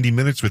solid 90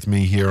 minutes with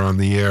me here on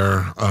the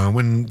air.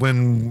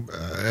 When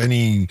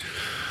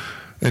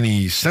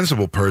any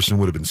sensible person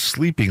would have been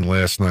sleeping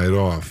last night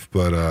off,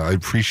 but I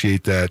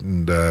appreciate that.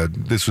 And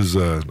this was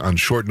on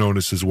short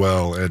notice as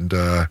well. And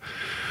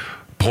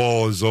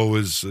Paul is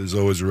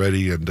always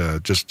ready,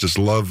 and just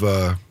love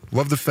the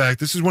fact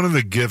this is one of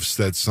the gifts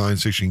that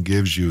science fiction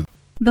gives you.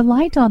 The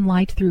Light on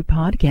Light Through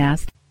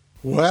podcast.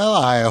 Well,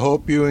 I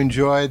hope you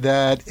enjoyed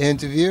that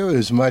interview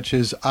as much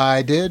as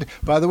I did.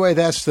 By the way,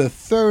 that's the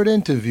third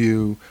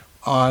interview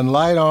on,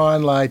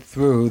 Light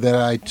Through that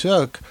I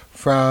took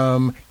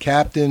from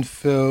Captain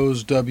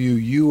Phil's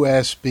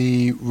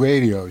WUSB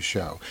radio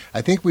show.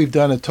 I think we've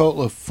done a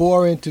total of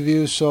 4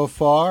 interviews so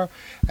far,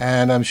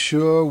 and I'm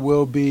sure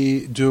we'll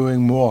be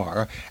doing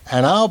more.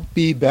 And I'll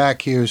be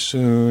back here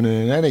soon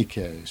in any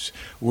case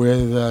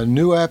with a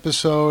new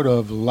episode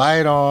of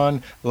Light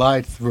On,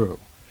 Light Through.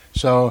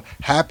 So,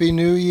 Happy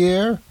New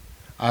Year.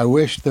 I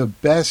wish the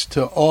best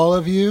to all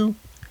of you.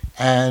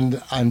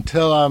 And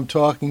until I'm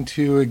talking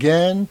to you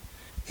again,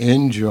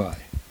 enjoy.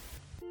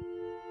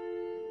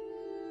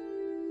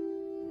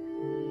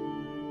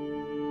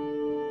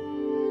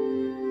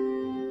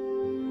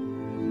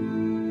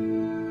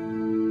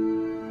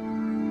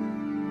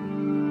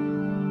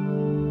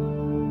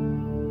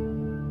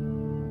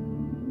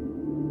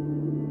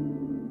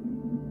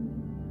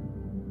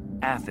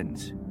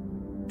 Athens,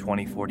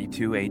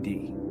 2042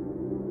 AD.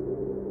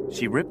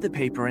 She ripped the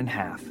paper in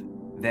half,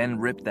 then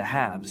ripped the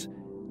halves,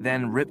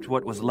 then ripped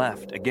what was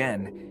left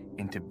again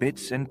into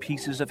bits and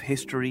pieces of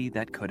history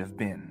that could have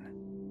been.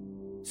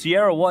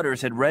 Sierra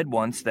Waters had read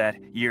once that,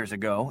 years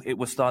ago, it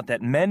was thought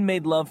that men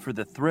made love for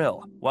the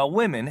thrill, while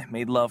women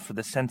made love for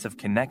the sense of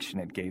connection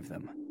it gave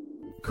them.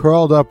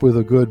 Curled Up with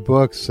a Good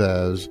Book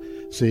says,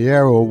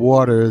 Sierra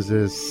Waters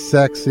is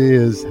sexy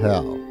as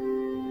hell.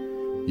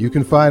 You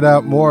can find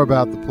out more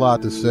about The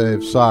Plot to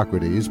Save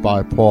Socrates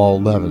by Paul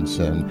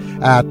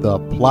Levinson at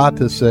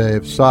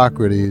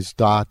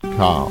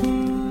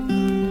theplottosavesocrates.com.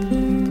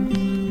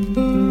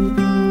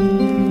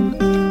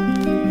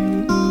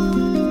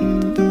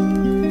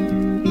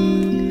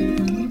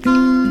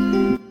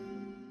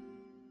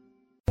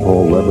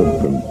 Paul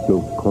Levinson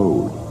Silk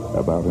Code,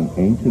 about an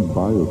ancient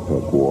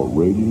biotech war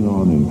raging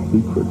on in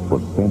secret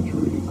for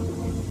centuries.